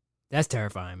 That's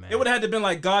terrifying, man. It would have had to been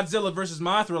like Godzilla versus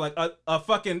Mothra, like a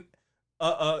fucking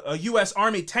U.S.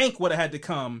 Army tank would have had to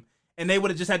come and they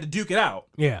would have just had to duke it out.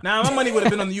 Yeah. Now my money would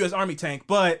have been on the U.S. Army tank,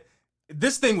 but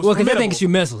this thing was Well, because that formidable. thing can shoot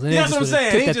missiles. And Yeah, that's what I'm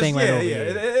saying. Took He that just, thing right over.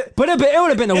 yeah. But it would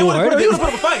have been a war. It would have put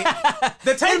up a fight.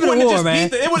 The tank been a wouldn't war, have just man.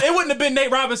 beat it wouldn't have been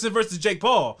Nate Robinson versus Jake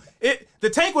Paul. The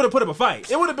tank would have put up a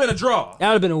fight. It would have been a draw. That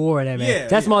would have been a war, that man. Yeah,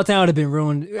 that small town would have been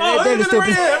ruined. Oh, They'd have still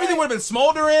been- everything would have been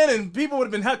smoldering, and people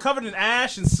would have been covered in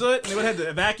ash and soot, and they would have had to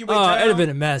evacuate. Oh, town. it'd have been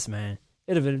a mess, man.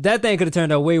 It'd have been that thing could have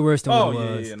turned out way worse than what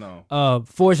it was. no.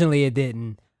 Fortunately, it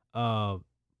didn't.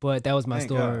 But that was my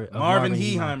Thank story. God. Of Marvin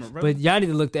Heeheimer, brother. But y'all need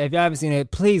to look. If y'all haven't seen it,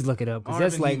 please look it up because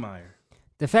that's like Niemeyer.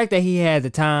 the fact that he had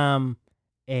the time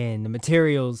and the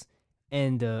materials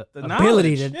and the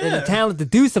ability, knowledge, and the yeah. talent to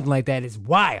do something like that is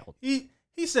wild. He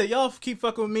said, y'all keep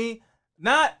fucking with me.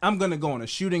 Not I'm gonna go on a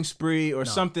shooting spree or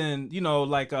something,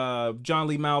 like John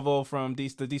Lee Malvo from the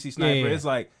DC Sniper. Yeah. It's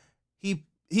like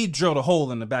he drilled a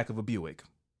hole in the back of a Buick.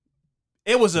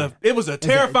 It was a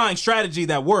terrifying strategy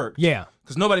that worked. Yeah.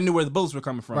 Because nobody knew where the bullets were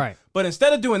coming from. Right. But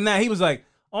instead of doing that, he was like,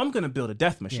 "Oh, I'm gonna build a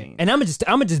death machine." And I'm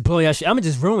gonna just blow y'all shit. I'm gonna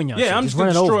just ruin y'all. Yeah, shit. I'm just just gonna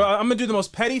run it destroy. over. I'm gonna do the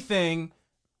most petty thing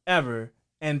ever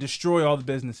and destroy all the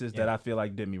businesses that I feel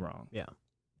like did me wrong. Yeah.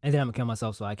 And then I'm gonna kill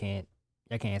myself, so I can't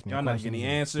ask me. Y'all no not getting questions. any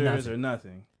answers or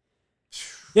nothing.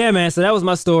 Yeah, man. So that was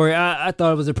my story. I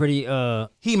thought it was a pretty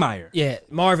Heemeyer. yeah,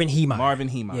 Marvin Heemeyer. Marvin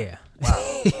Heemeyer.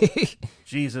 Yeah.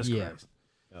 Jesus Yeah. Christ.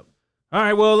 Yep. All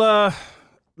right, well,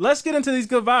 let's get into these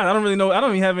good vibes. I don't really know. I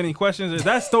don't even have any questions.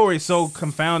 That story is so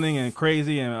confounding and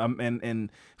crazy and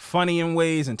funny in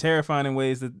ways and terrifying in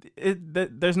ways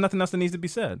that there's nothing else that needs to be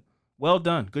said. Well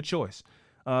done. Good choice.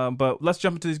 But let's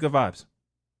jump into these good vibes.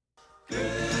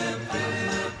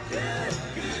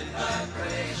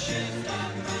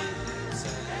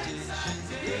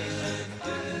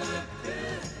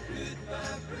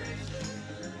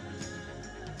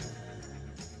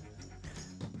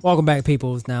 Welcome back,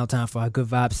 people. It's now time for our good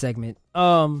vibe segment.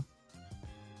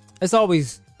 It's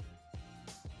always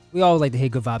we always like to hear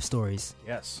good vibe stories,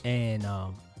 Yes. and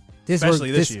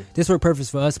Especially this year. This worked perfect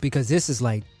for us because this is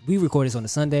like we record this on a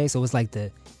Sunday, so it's like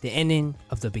the ending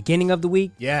of the beginning of the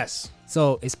week. Yes.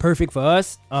 So it's perfect for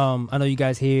us. I know you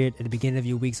guys hear it at the beginning of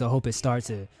your week, so I hope it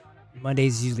starts.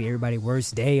 Mondays is usually everybody's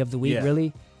worst day of the week, Yeah.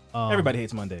 really. Everybody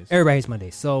hates Mondays. Everybody hates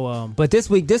Mondays. So, but this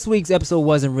week's episode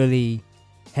wasn't really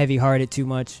heavy-hearted too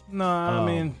much. No,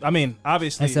 I mean,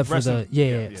 obviously, Except for wrestling-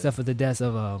 except for the death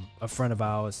of a friend of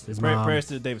ours, his mom. Prayers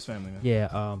to the Davis family, man. Yeah,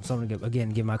 so I'm gonna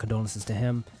give my condolences to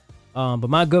him. But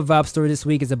my good vibe story this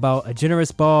week is about a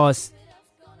generous boss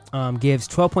gives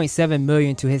 $12.7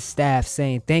 million to his staff,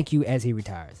 saying thank you as he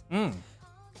retires.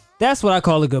 That's what I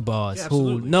call a good boss, Yeah,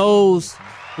 who absolutely.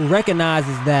 who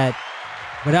recognizes that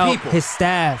without People. his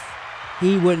staff,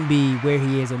 he wouldn't be where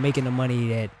he is or making the money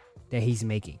that he's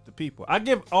making. The people. I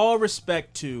give all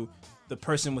respect to the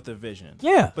person with the vision.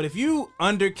 Yeah. But if you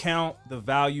undercount the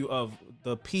value of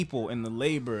the people and the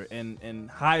labor and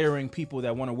hiring people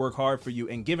that want to work hard for you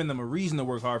and giving them a reason to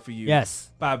work hard for you, Yes.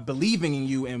 by believing in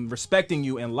you and respecting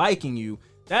you and liking you,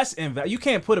 that's you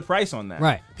can't put a price on that.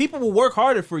 Right. People will work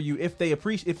harder for you if they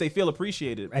feel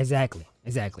appreciated. Exactly.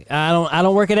 I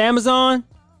don't work at Amazon,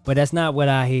 but that's not what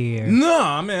I hear.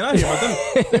 No, man, I hear about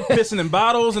them they're pissing in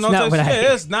bottles and all It's not that what I shit.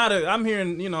 hear. It's not I'm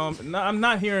hearing, I'm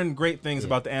not hearing great things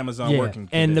about the Amazon working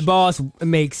and the conditions. boss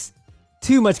makes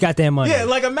too much goddamn money. Yeah,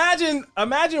 like imagine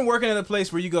working at a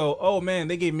place where you go, oh man,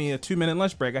 they gave me a 2-minute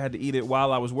lunch break. I had to eat it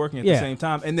while I was working at the same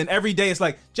time. And then every day it's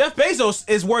like, Jeff Bezos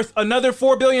is worth another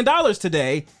 $4 billion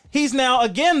today. He's now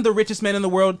again the richest man in the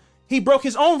world. He broke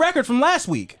his own record from last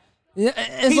week.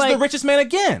 It's He's like, the richest man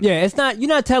again. Yeah, you're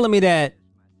not telling me that,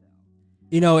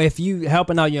 if you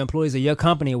helping out your employees or your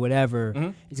company or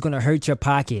whatever, it's going to hurt your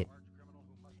pocket.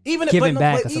 Even Giving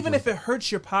back or even something. if it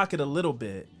hurts your pocket a little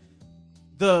bit,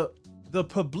 the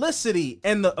publicity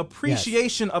and the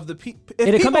appreciation of the people,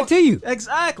 It'll come back to you.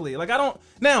 Exactly. Like I don't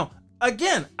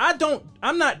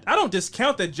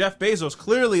discount that Jeff Bezos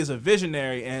clearly is a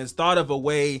visionary and has thought of a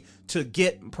way to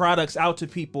get products out to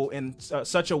people in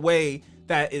such a way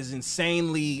that is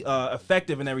insanely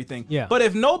effective and everything. Yeah. But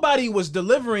if nobody was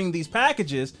delivering these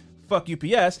packages, fuck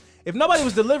UPS. If nobody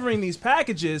was delivering these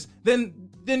packages, then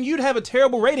you'd have a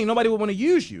terrible rating. Nobody would want to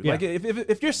use you. Yeah. Like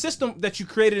if your system that you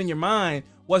created in your mind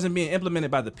wasn't being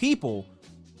implemented by the people,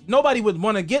 nobody would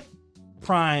want to get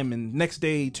Prime and next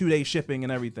day, 2-day shipping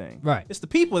and everything. Right. It's the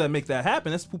people that make that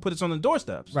happen. That's who put us on the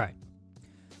doorsteps. Right.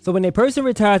 So when a person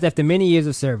retires after many years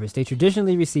of service, they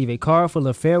traditionally receive a card full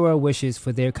of farewell wishes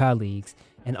for their colleagues,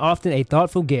 and often a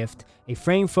thoughtful gift, a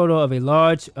framed photo of a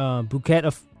large bouquet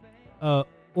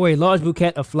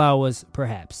of flowers,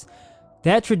 perhaps.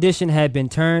 That tradition had been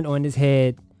turned on its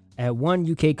head at one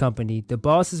UK company. The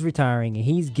boss is retiring, and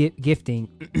he's gifting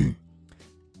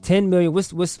 10 million.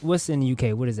 What's in the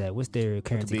UK? What is that? What's their It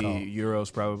could currency be called?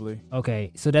 euros probably.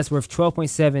 Okay, so that's worth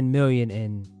 12.7 million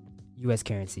in U.S.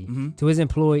 currency Mhm. to his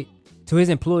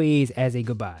employees as a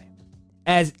goodbye,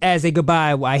 as a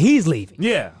goodbye while he's leaving.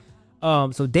 Yeah.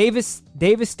 So Davis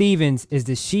Stevens is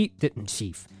the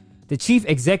chief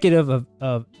executive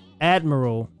of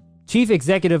Admiral,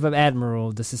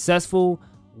 the successful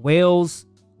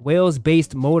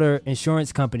Wales-based motor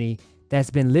insurance company that's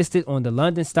been listed on the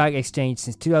London Stock Exchange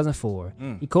since 2004.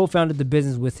 He co-founded the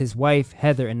business with his wife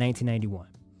Heather in 1991.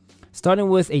 Starting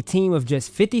with a team of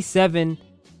just 57,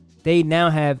 they now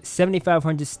have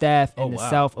 7,500 staff in the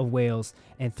south of Wales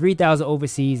and 3,000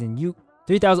 overseas in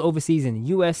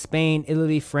U.S., Spain,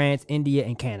 Italy, France, India,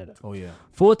 and Canada. Oh yeah.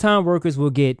 Full-time workers will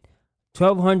get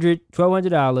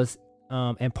 $1,200,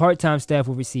 and part-time staff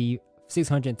will receive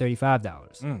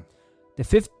 $635. The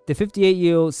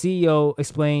 58-year-old CEO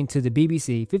explained to the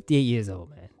BBC, 58 years old,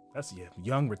 man. That's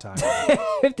young retiree.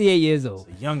 58 years old.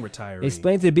 It's a young retiree.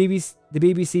 Explained to the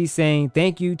BBC saying,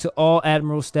 "Thank you to all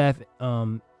Admiral staff.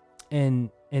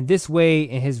 In this way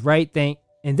is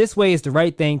the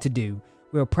right thing to do.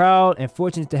 We're proud and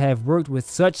fortunate to have worked with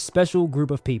such special group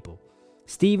of people.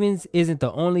 Stevens isn't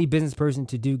the only business person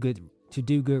to do good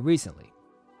recently.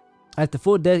 After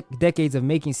 4 decades of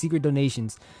making secret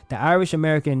donations, the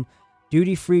Irish-American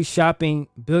duty-free shopping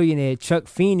billionaire Chuck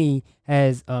Feeney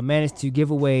has managed to give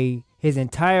away his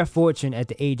entire fortune at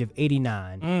the age of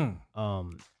 89. So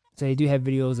they do have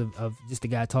videos of just the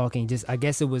guy talking. I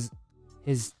guess it was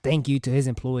his thank you to his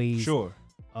employees. Sure.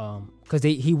 Because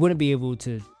he wouldn't be able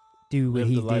to do what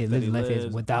he did, live the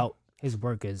life without his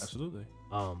workers. Absolutely.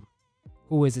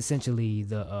 Who is essentially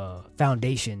the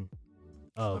foundation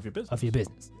of your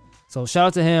business. So shout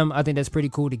out to him. I think that's pretty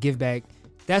cool to give back.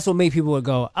 That's what made people would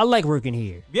go, I like working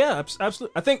here. Yeah,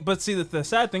 absolutely. I think, but see, the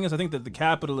sad thing is, I think that the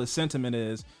capitalist sentiment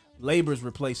is labor is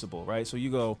replaceable, right? So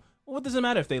you go, well, what does it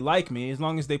matter if they like me, as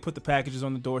long as they put the packages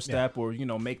on the doorstep, or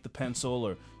make the pencil,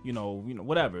 or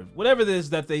whatever it is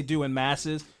that they do in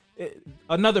masses.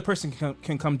 Another person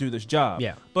can come do this job.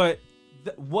 Yeah. But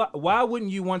why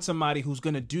wouldn't you want somebody who's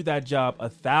going to do that job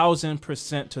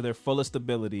 1,000% to their fullest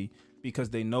ability,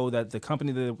 because they know that the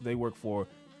company that they work for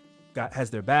has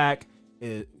their back,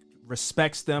 it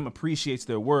respects them, appreciates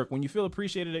their work. When you feel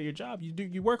appreciated at your job,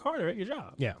 you work harder at your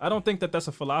job. Yeah. I don't think that that's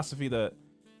a philosophy that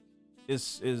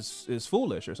is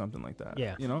foolish or something like that.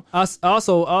 Yeah. I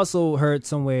also heard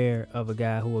somewhere of a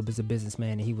guy who was a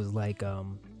businessman, and he was like,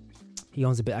 he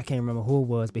owns a bit. I can't remember who it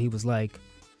was, but he was like,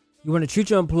 you want to treat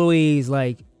your employees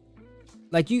like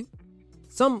you.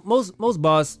 Most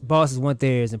bosses want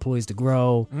their employees to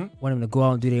grow, want them to go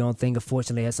out and do their own thing.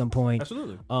 Unfortunately, at some point,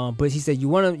 absolutely. But he said you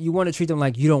want to treat them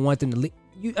like you don't want them to leave.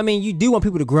 You do want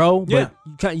people to grow, but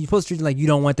you're supposed to treat them like you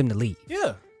don't want them to leave.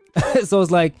 Yeah. So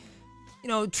it's like,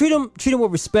 treat them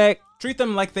with respect. Treat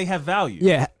them like they have value.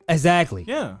 Yeah, exactly.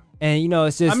 Yeah. And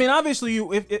it's just. I mean, obviously,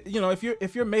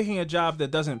 if you're making a job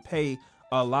that doesn't pay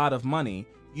a lot of money,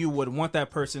 you would want that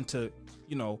person to,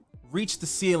 reach the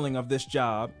ceiling of this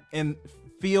job and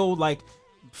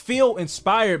feel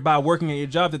inspired by working at your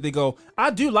job, that they go, I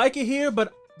do like it here,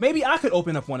 but maybe I could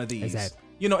open up one of these. Exactly.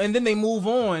 And then they move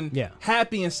on, Yeah.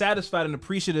 happy and satisfied and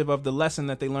appreciative of the lesson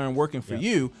that they learned working for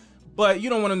you. But you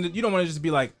don't want to just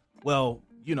be like, well,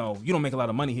 you don't make a lot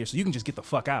of money here, so you can just get the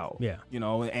fuck out. Yeah.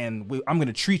 I'm going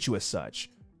to treat you as such.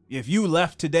 If you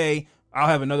left today, I'll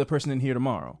have another person in here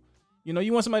tomorrow.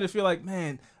 You want somebody to feel like,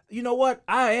 man, you know what?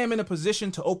 I am in a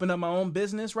position to open up my own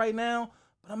business right now,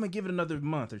 but I'm going to give it another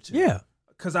month or two. Yeah.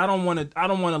 Because I don't want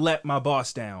to let my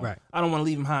boss down. Right. I don't want to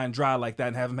leave him high and dry like that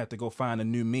and have him have to go find a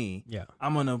new me. Yeah.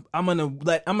 I'm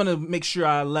gonna make sure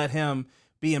I let him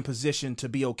be in position to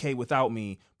be okay without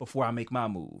me before I make my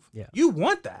move. Yeah. You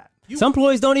want that. Some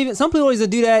employees don't do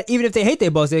that even if they hate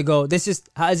their boss. They go, it's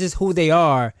just who they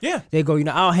are. Yeah. They go,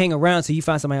 I'll hang around till you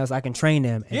find somebody else I can train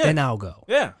them, and then I'll go.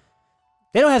 Yeah.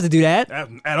 They don't have to do that.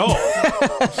 At all.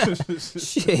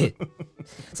 Shit.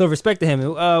 So respect to him.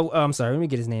 I'm sorry. Let me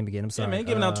get his name again. I'm sorry. Yeah, man,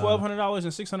 giving out $1,200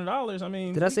 and $600. I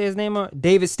mean, did I say his name?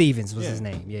 David Stevens was his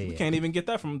name. Yeah, You can't even get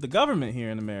that from the government here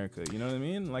in America. You know what I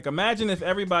mean? Like, imagine if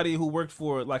everybody who worked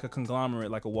for like a conglomerate,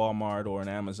 like a Walmart or an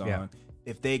Amazon,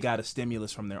 if they got a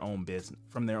stimulus from their own business,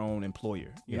 from their own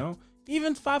employer. You know,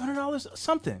 even $500,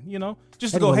 something.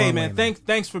 Just to go, hey man,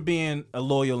 thanks for being a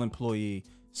loyal employee.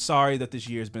 Sorry that this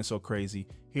year has been so crazy.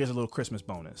 Here's a little Christmas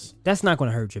bonus. That's not going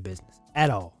to hurt your business at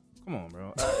all. Come on,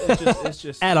 bro. It's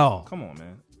just at all. Come on,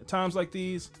 man. At times like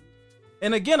these,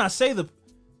 and again, I say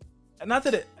not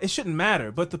that it shouldn't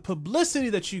matter, but the publicity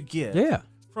that you get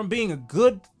from being a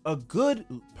good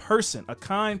person, a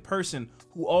kind person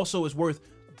who also is worth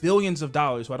billions of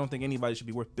dollars, so I don't think anybody should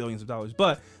be worth billions of dollars.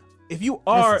 But if you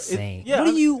are, That's insane. What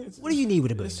do you need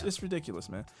with $1 billion? It's ridiculous,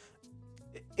 man.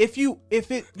 If you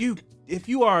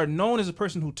are known as a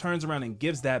person who turns around and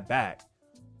gives that back,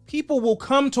 people will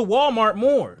come to Walmart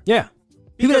more. Yeah.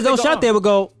 People that don't shop there will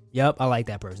go, yep, I like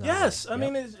that person. Yes. I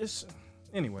mean, it's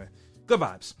anyway, good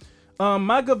vibes.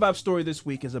 My good vibe story this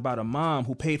week is about a mom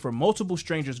who paid for multiple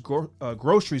strangers'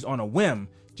 groceries on a whim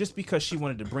just because she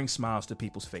wanted to bring smiles to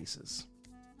people's faces.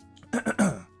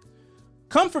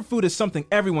 Comfort food is something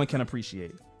everyone can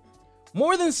appreciate.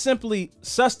 More than simply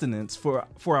sustenance for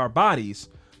our bodies,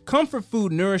 comfort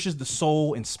food nourishes the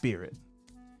soul and spirit.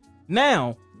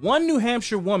 Now, one New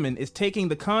Hampshire woman is taking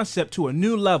the concept to a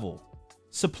new level,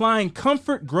 supplying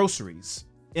comfort groceries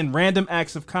in random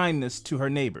acts of kindness to her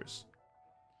neighbors.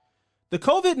 The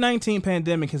COVID-19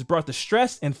 pandemic has brought the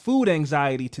stress and food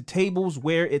anxiety to tables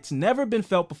where it's never been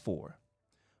felt before.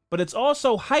 But it's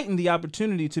also heightened the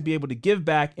opportunity to be able to give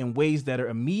back in ways that are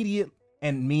immediate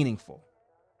and meaningful.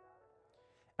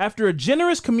 After a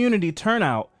generous community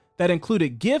turnout that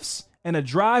included gifts and a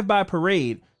drive-by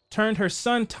parade turned her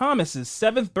son Thomas's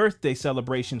 7th birthday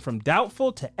celebration from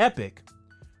doubtful to epic,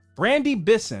 Brandy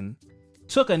Bisson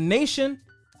took a notion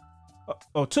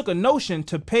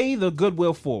to pay the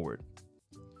goodwill forward.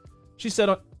 She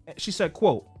said,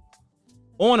 quote,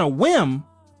 "On a whim,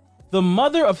 the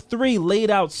mother of 3 laid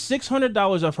out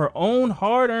 $600 of her own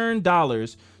hard-earned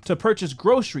dollars to purchase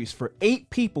groceries for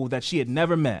 8 people that she had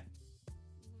never met.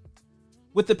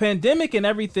 With the pandemic and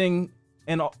everything,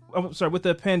 and all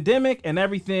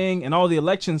the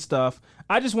election stuff,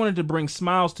 I just wanted to bring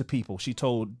smiles to people," she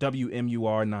told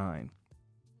WMUR 9.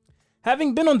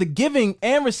 Having been on the giving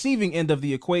and receiving end of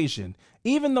the equation,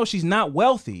 even though she's not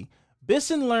wealthy,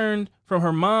 Bisson learned from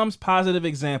her mom's positive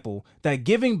example that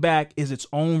giving back is its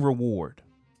own reward.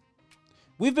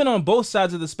 "We've been on both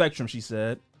sides of the spectrum," she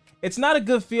said. "It's not a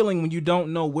good feeling when you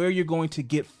don't know where you're going to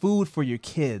get food for your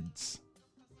kids."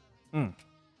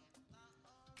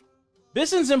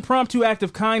 Bisson's impromptu act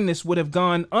of kindness would have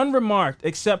gone unremarked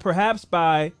except perhaps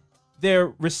by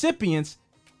their recipients.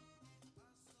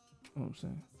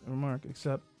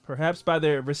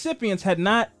 Had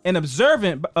not an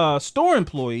observant store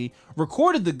employee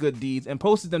recorded the good deeds and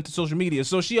posted them to social media.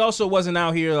 So she also wasn't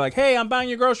out here like, "Hey, I'm buying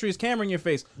your groceries," camera in your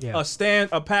face. Yeah.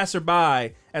 A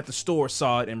passerby at the store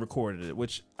saw it and recorded it,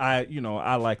 which I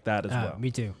like that as well.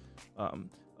 Me too.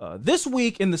 This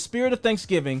week, in the spirit of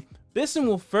Thanksgiving, Bisson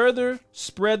will further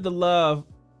spread the love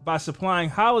by supplying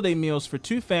holiday meals for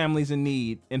 2 families in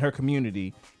need in her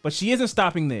community, but she isn't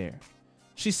stopping there.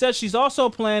 She says she's also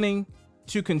planning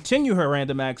to continue her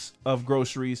random acts of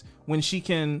groceries when she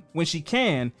can,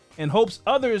 and hopes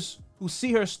others who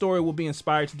see her story will be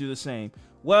inspired to do the same.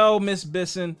 Well, Miss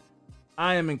Bisson,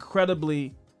 I am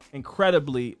incredibly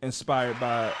inspired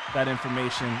by that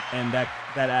information and that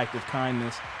act of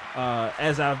kindness.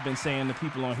 As I've been saying to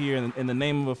people on here, in the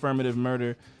name of affirmative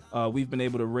murder, we've been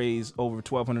able to raise over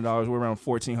 $1,200. We're around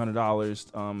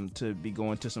 $1,400 to be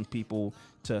going to some people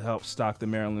to help stock the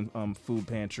Maryland food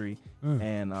pantry,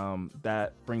 and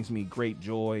that brings me great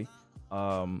joy.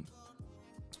 I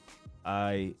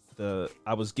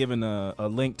was given a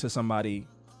link to somebody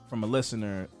from a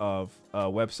listener of a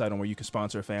website on where you can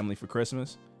sponsor a family for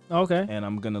Christmas. Okay. And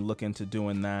I'm gonna look into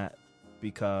doing that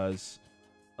because,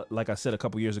 like I said a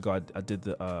couple years ago, I did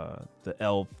the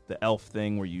elf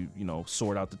thing where you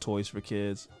sort out the toys for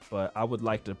kids. But I would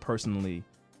like to personally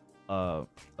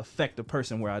affect a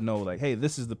person where I know, like, hey,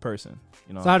 this is the person.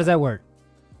 So how does that work?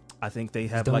 I think they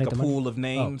have like a pool of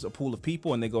names, a pool of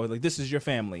people, and they go like, this is your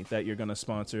family that you're gonna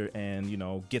sponsor, and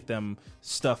get them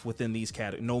stuff within these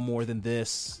categories. No more than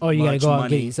this. Oh, you gotta go out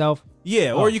and get it yourself.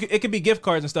 Yeah, or it could be gift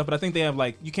cards and stuff. But I think they have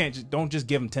like, you can't don't just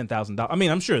give them $10,000. I mean,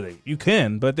 I'm sure you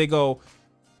can, but they go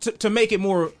to make it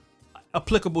more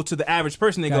applicable to the average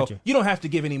person. They go, you don't have to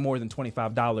give any more than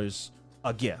 $25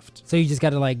 a gift. So you just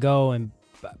got to like go and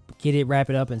get it,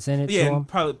 wrap it up, and send it to them?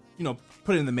 Probably,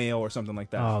 put it in the mail or something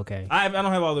like that. Oh, okay. I don't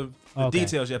have all the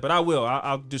details yet, but I will.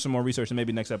 I'll do some more research, and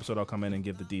maybe next episode I'll come in and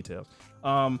give the details.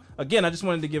 Again, I just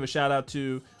wanted to give a shout out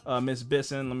to Miss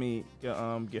Bisson. Let me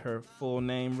get her full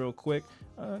name real quick.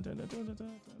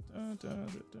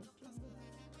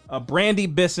 Brandy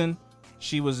Bisson.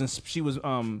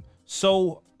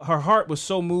 Her heart was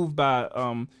so moved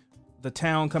by the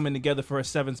town coming together for her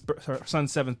son's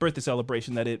 7th birthday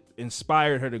celebration that it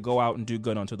inspired her to go out and do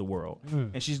good unto the world.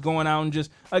 And she's going out and just,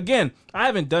 again, I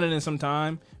haven't done it in some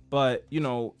time, but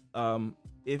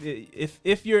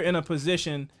if you're in a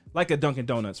position like a Dunkin'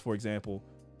 Donuts, for example,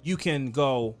 you can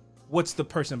go, what's the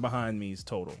person behind me's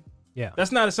total? Yeah,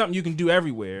 that's not something you can do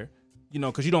everywhere,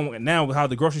 because you don't, now with how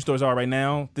the grocery stores are right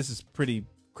now, this is pretty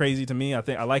crazy to me. I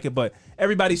think I like it, but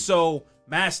everybody's so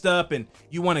masked up, and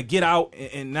you want to get out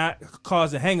and not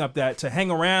cause a hang up that to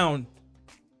hang around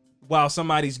while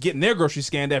somebody's getting their grocery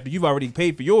scanned after you've already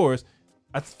paid for yours.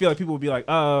 I feel like people would be like,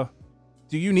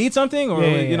 do you need something? Or,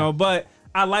 you know, but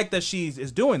I like that she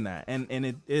is doing that. And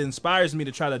it inspires me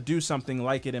to try to do something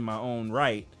like it in my own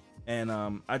right. And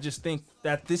I just think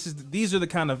that these are the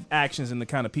kind of actions and the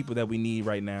kind of people that we need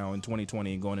right now in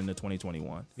 2020 and going into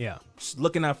 2021. Yeah. Just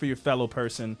looking out for your fellow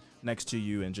person next to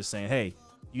you and just saying, hey,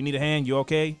 you need a hand? You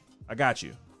okay? I got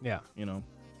you. Yeah. You know?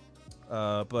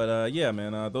 Yeah,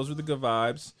 man, those were the good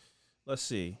vibes. Let's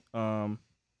see.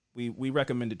 We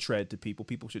recommended Tread to people.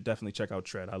 People should definitely check out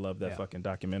Tread. I love that fucking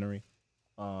documentary.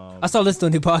 I started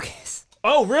listening to a new podcast.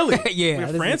 Oh, really? Yeah. We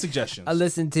have fan suggestions. I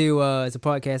listened to it's a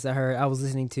podcast I heard. I was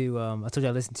listening to I told you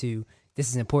I listened to This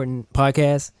Is Important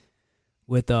podcast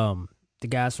with the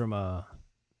guys from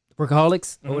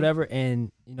Workaholics or whatever,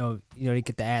 and you know they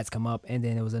get the ads come up, and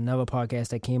then there was another podcast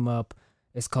that came up.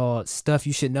 It's called Stuff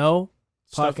You Should Know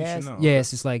podcast. Stuff You Should Know. Yeah,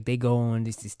 it's just like they go on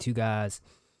these two guys,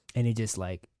 and they just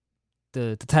like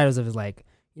the titles of it is like,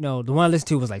 you know, the one I listened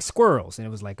to was like squirrels, and it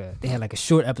was like they had like a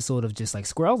short episode of just like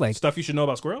squirrels, like Stuff You Should Know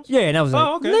About Squirrels? Yeah, and I was like,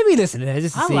 okay. let me listen to that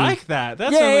just to see. I like that.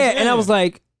 That's and I was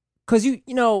like, cause you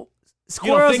know,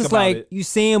 squirrels is like you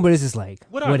see them, but it's just like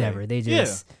whatever. They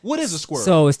just What is a squirrel?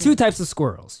 So it's two types of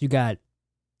squirrels. You got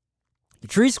your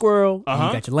tree squirrel, and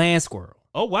you got your land squirrel.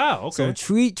 Oh wow, okay. So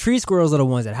tree squirrels are the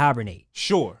ones that hibernate.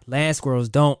 Sure. Land squirrels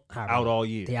don't hibernate. Out all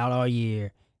year. They out all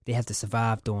year. They have to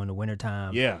survive during the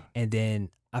wintertime. Yeah. And then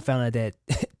I found out that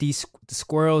the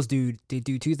squirrels do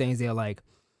two things. They're like,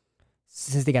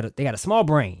 since they got a small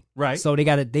brain, right? So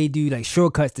they do like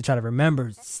shortcuts to try to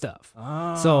remember stuff.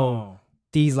 Oh. So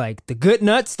these like the good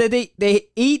nuts that they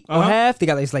eat or have, they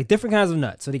got like different kinds of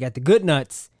nuts. So they got the good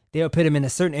nuts. They'll put them in a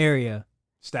certain area,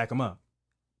 stack them up.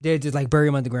 They'll just like bury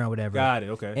them underground, whatever. Got it.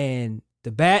 Okay. And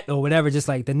the bat or whatever, just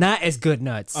like the not as good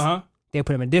nuts, they'll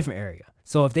put them in a different area.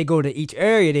 So if they go to each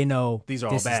area, they know these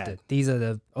are all bad. These are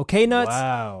the okay nuts.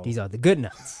 Wow. These are the good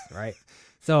nuts, right?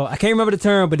 So I can't remember the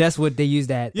term, but that's what they use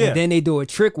that. Yeah. And then they do a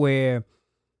trick where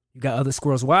you got other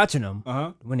squirrels watching them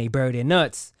when they bury their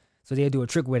nuts. So they'll do a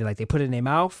trick where like they put it in their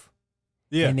mouth.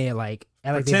 Yeah. And they're like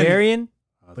they're burying.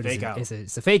 But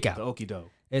it's a fake out. The okie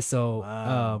doke. And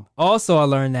so also I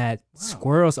learned that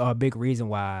squirrels are a big reason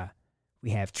why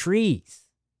we have trees.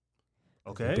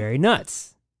 Okay. They bury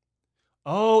nuts.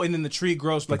 Oh, and then the tree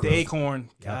grows like the acorn.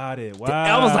 Got it.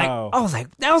 Wow. I was like,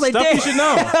 stuff you should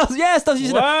know. Stuff you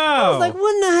should know. I was like,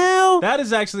 what in the hell?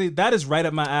 That is right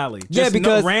up my alley. Just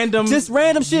because random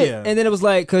shit. Yeah. And then it was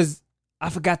like, because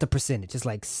I forgot the percentage. It's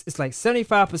like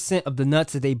 75% of the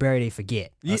nuts that they bury, they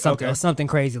forget. Or something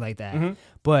crazy like that. Mm-hmm.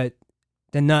 But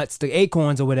the nuts, the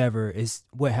acorns or whatever, is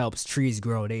what helps trees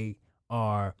grow. They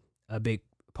are a big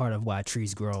part of why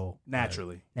trees grow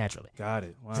naturally. Got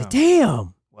it. Wow. Like,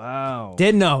 damn. Wow.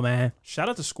 Didn't know, man. Shout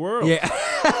out to squirrels. Yeah.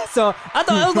 So I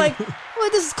thought, I was like, well,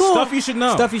 this is cool. Stuff you should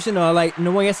know. Stuff you should know. Like,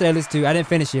 the one yesterday I listened to, I didn't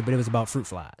finish it, but it was about fruit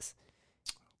flies.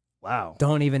 Wow.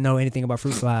 Don't even know anything about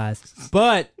fruit flies.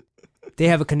 But they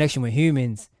have a connection with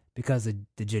humans because of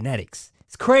the genetics.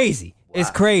 It's crazy. Wow. It's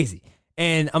crazy.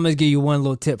 And I'm going to give you one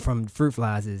little tip from fruit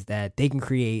flies is that they can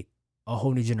create a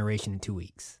whole new generation in 2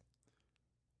 weeks.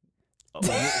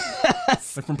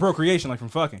 Like from procreation, like from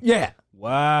fucking. Yeah.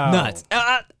 Wow. Nuts.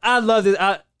 I love this.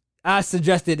 I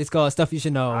suggested it's called Stuff You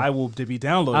Should Know. I will be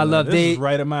downloading. I love this. Is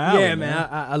right at my alley. Yeah, man.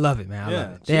 I love it, man. I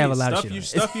love it. They have a lot of shit.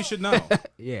 Stuff you should know.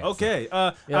 Yeah. Okay.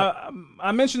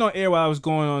 I mentioned on air while I was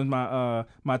going on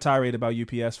my tirade about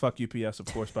UPS. Fuck UPS, of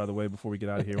course. By the way, before we get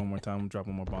out of here, one more time, I'm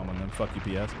dropping more bomb on them. Fuck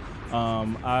UPS.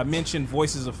 I mentioned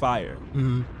Voices of Fire.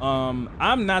 Mm-hmm.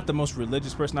 I'm not the most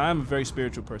religious person. I am a very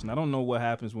spiritual person. I don't know what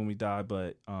happens when we die,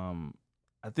 but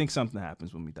I think something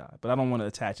happens when we die. But I don't want to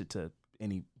attach it to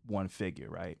any one figure,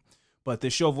 right? But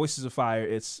this show, Voices of Fire,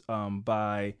 it's by,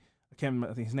 I can't remember,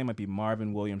 I think his name might be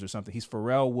Marvin Williams or something. He's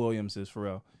Pharrell Williams. He's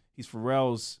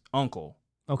Pharrell's uncle.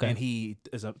 Okay. And he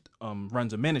is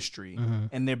runs a ministry. Mm-hmm.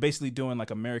 And they're basically doing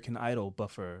like American Idol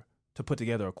buffer to put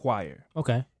together a choir.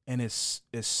 Okay. And it's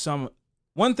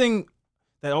one thing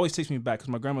that always takes me back, because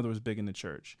my grandmother was big in the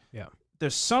church. Yeah.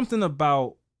 There's something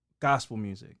about gospel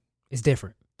music. It's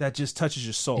different. That just touches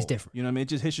your soul. It's different. You know what I mean? It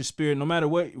just hits your spirit. No matter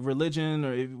what religion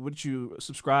or what you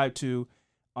subscribe to,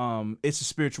 it's a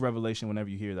spiritual revelation whenever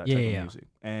you hear that type of music.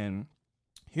 And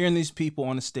hearing these people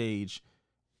on the stage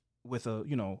with a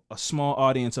small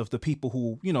audience of the people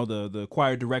who, the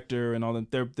choir director and all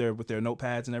that, they're with their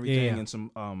notepads and everything, and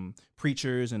some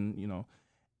preachers and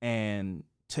and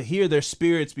to hear their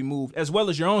spirits be moved as well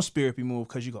as your own spirit be moved,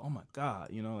 because you go, oh my God,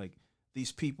 like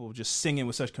these people just singing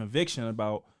with such conviction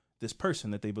about this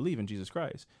person that they believe in, Jesus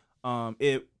Christ.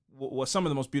 It was some of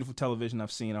the most beautiful television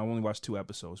I've seen. I only watched 2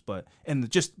 episodes, and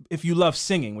just if you love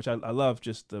singing, which I love,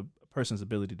 just the person's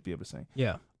ability to be able to sing.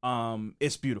 Yeah.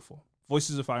 It's beautiful.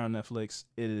 Voices of Fire on Netflix.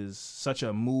 It is such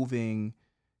a moving.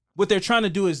 What they're trying to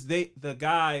do is the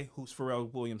guy who's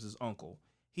Pharrell Williams' uncle,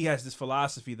 he has this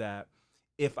philosophy that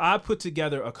if I put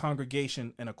together a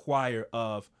congregation and a choir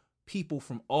of people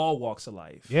from all walks of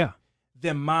life,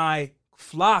 then my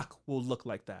flock will look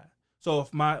like that. So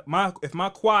if my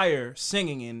choir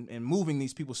singing and moving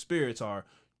these people's spirits are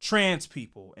trans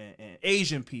people and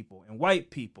Asian people and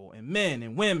white people and men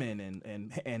and women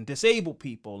and disabled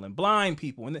people and blind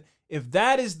people, and if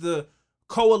that is the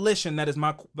coalition that is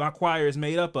my choir is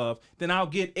made up of, then I'll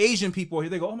get Asian people here.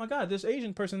 They go, oh my God, there's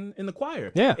Asian person in the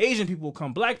choir. Yeah. Asian people will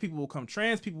come, black people will come,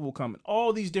 trans people will come, and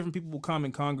all these different people will come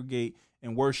and congregate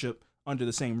and worship under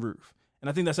the same roof. And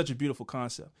I think that's such a beautiful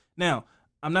concept. Now,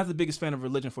 I'm not the biggest fan of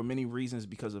religion for many reasons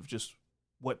because of just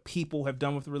what people have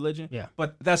done with religion. Yeah.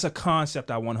 But that's a concept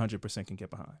I 100% can get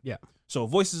behind. Yeah. So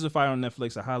Voices of Fire on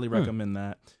Netflix, I highly recommend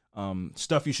that.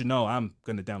 Stuff You Should Know, I'm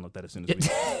going to download that as soon as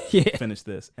we finish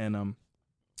this. And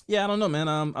yeah, I don't know, man.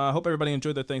 I hope everybody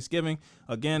enjoyed their Thanksgiving.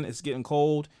 Again, it's getting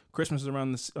cold. Christmas is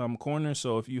around this corner.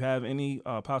 So if you have any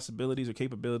possibilities or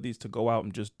capabilities to go out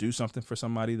and just do something for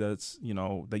somebody that's,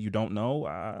 that you don't know,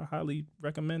 I highly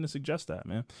recommend and suggest that,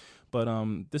 man. But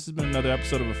this has been another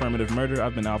episode of Affirmative Murder.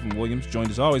 I've been Alvin Williams, joined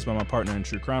as always by my partner in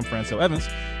true crime, Francel Evans.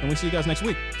 And we'll see you guys next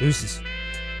week. Deuces.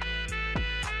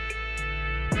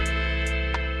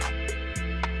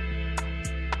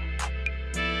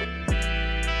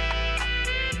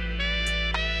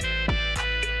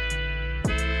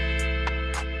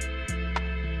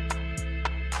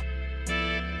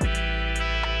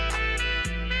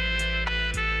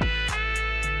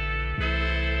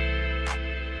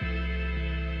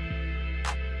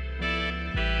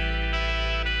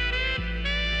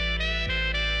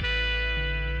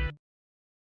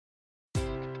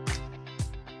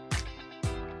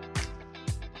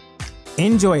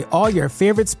 Enjoy all your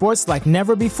favorite sports like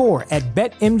never before at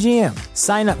BetMGM.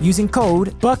 Sign up using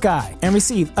code Buckeye and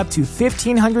receive up to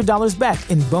 $1,500 back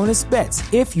in bonus bets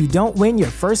if you don't win your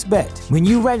first bet. When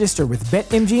you register with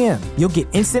BetMGM, you'll get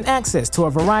instant access to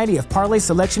a variety of parlay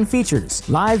selection features,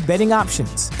 live betting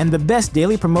options, and the best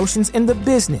daily promotions in the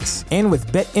business. And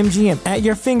with BetMGM at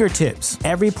your fingertips,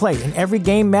 every play and every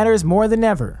game matters more than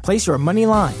ever. Place your money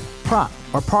line, prop,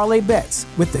 or parlay bets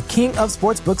with the king of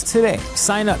sportsbooks today.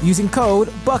 Sign up using code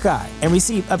Buckeye and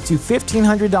receive up to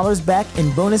 $1,500 back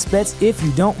in bonus bets if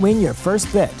you don't win your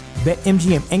first bet.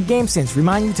 BetMGM and GameSense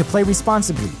remind you to play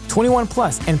responsibly. 21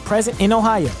 plus and present in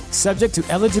Ohio, subject to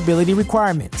eligibility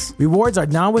requirements. Rewards are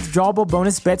non-withdrawable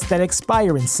bonus bets that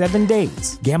expire in 7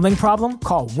 days. Gambling problem?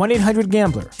 Call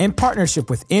 1-800-GAMBLER in partnership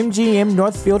with MGM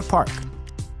Northfield Park.